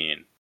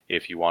Podbean.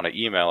 If you want to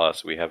email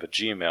us, we have a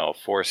Gmail,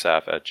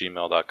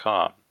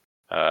 forsaf@gmail.com.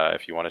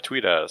 If you want to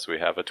tweet us, we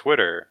have a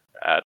Twitter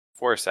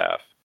 @forsaf.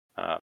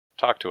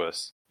 Talk to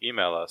us,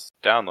 email us,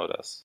 download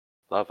us,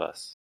 love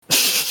us.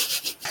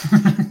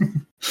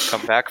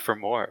 Come back for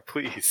more,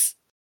 please.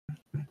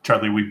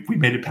 Charlie, we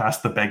made it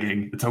past the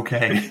begging. It's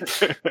okay.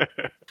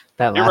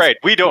 You're right.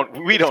 We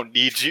don't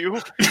need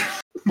you.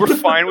 We're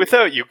fine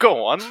without you.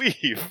 Go on,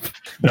 leave.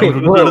 No.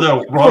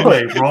 Wrong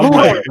way.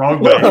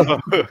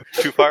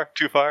 Too far?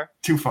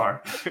 Too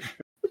far.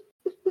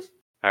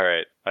 All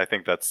right. I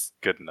think that's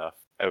good enough.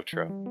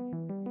 Outro.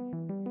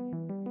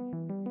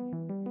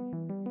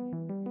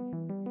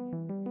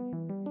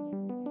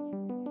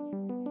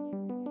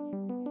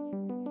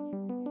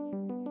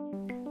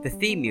 The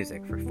theme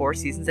music for Four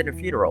Seasons and a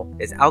Funeral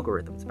is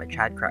Algorithms by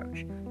Chad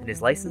Crouch and is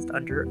licensed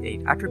under a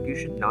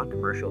Attribution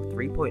Non-Commercial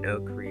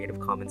 3.0 Creative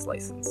Commons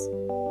license.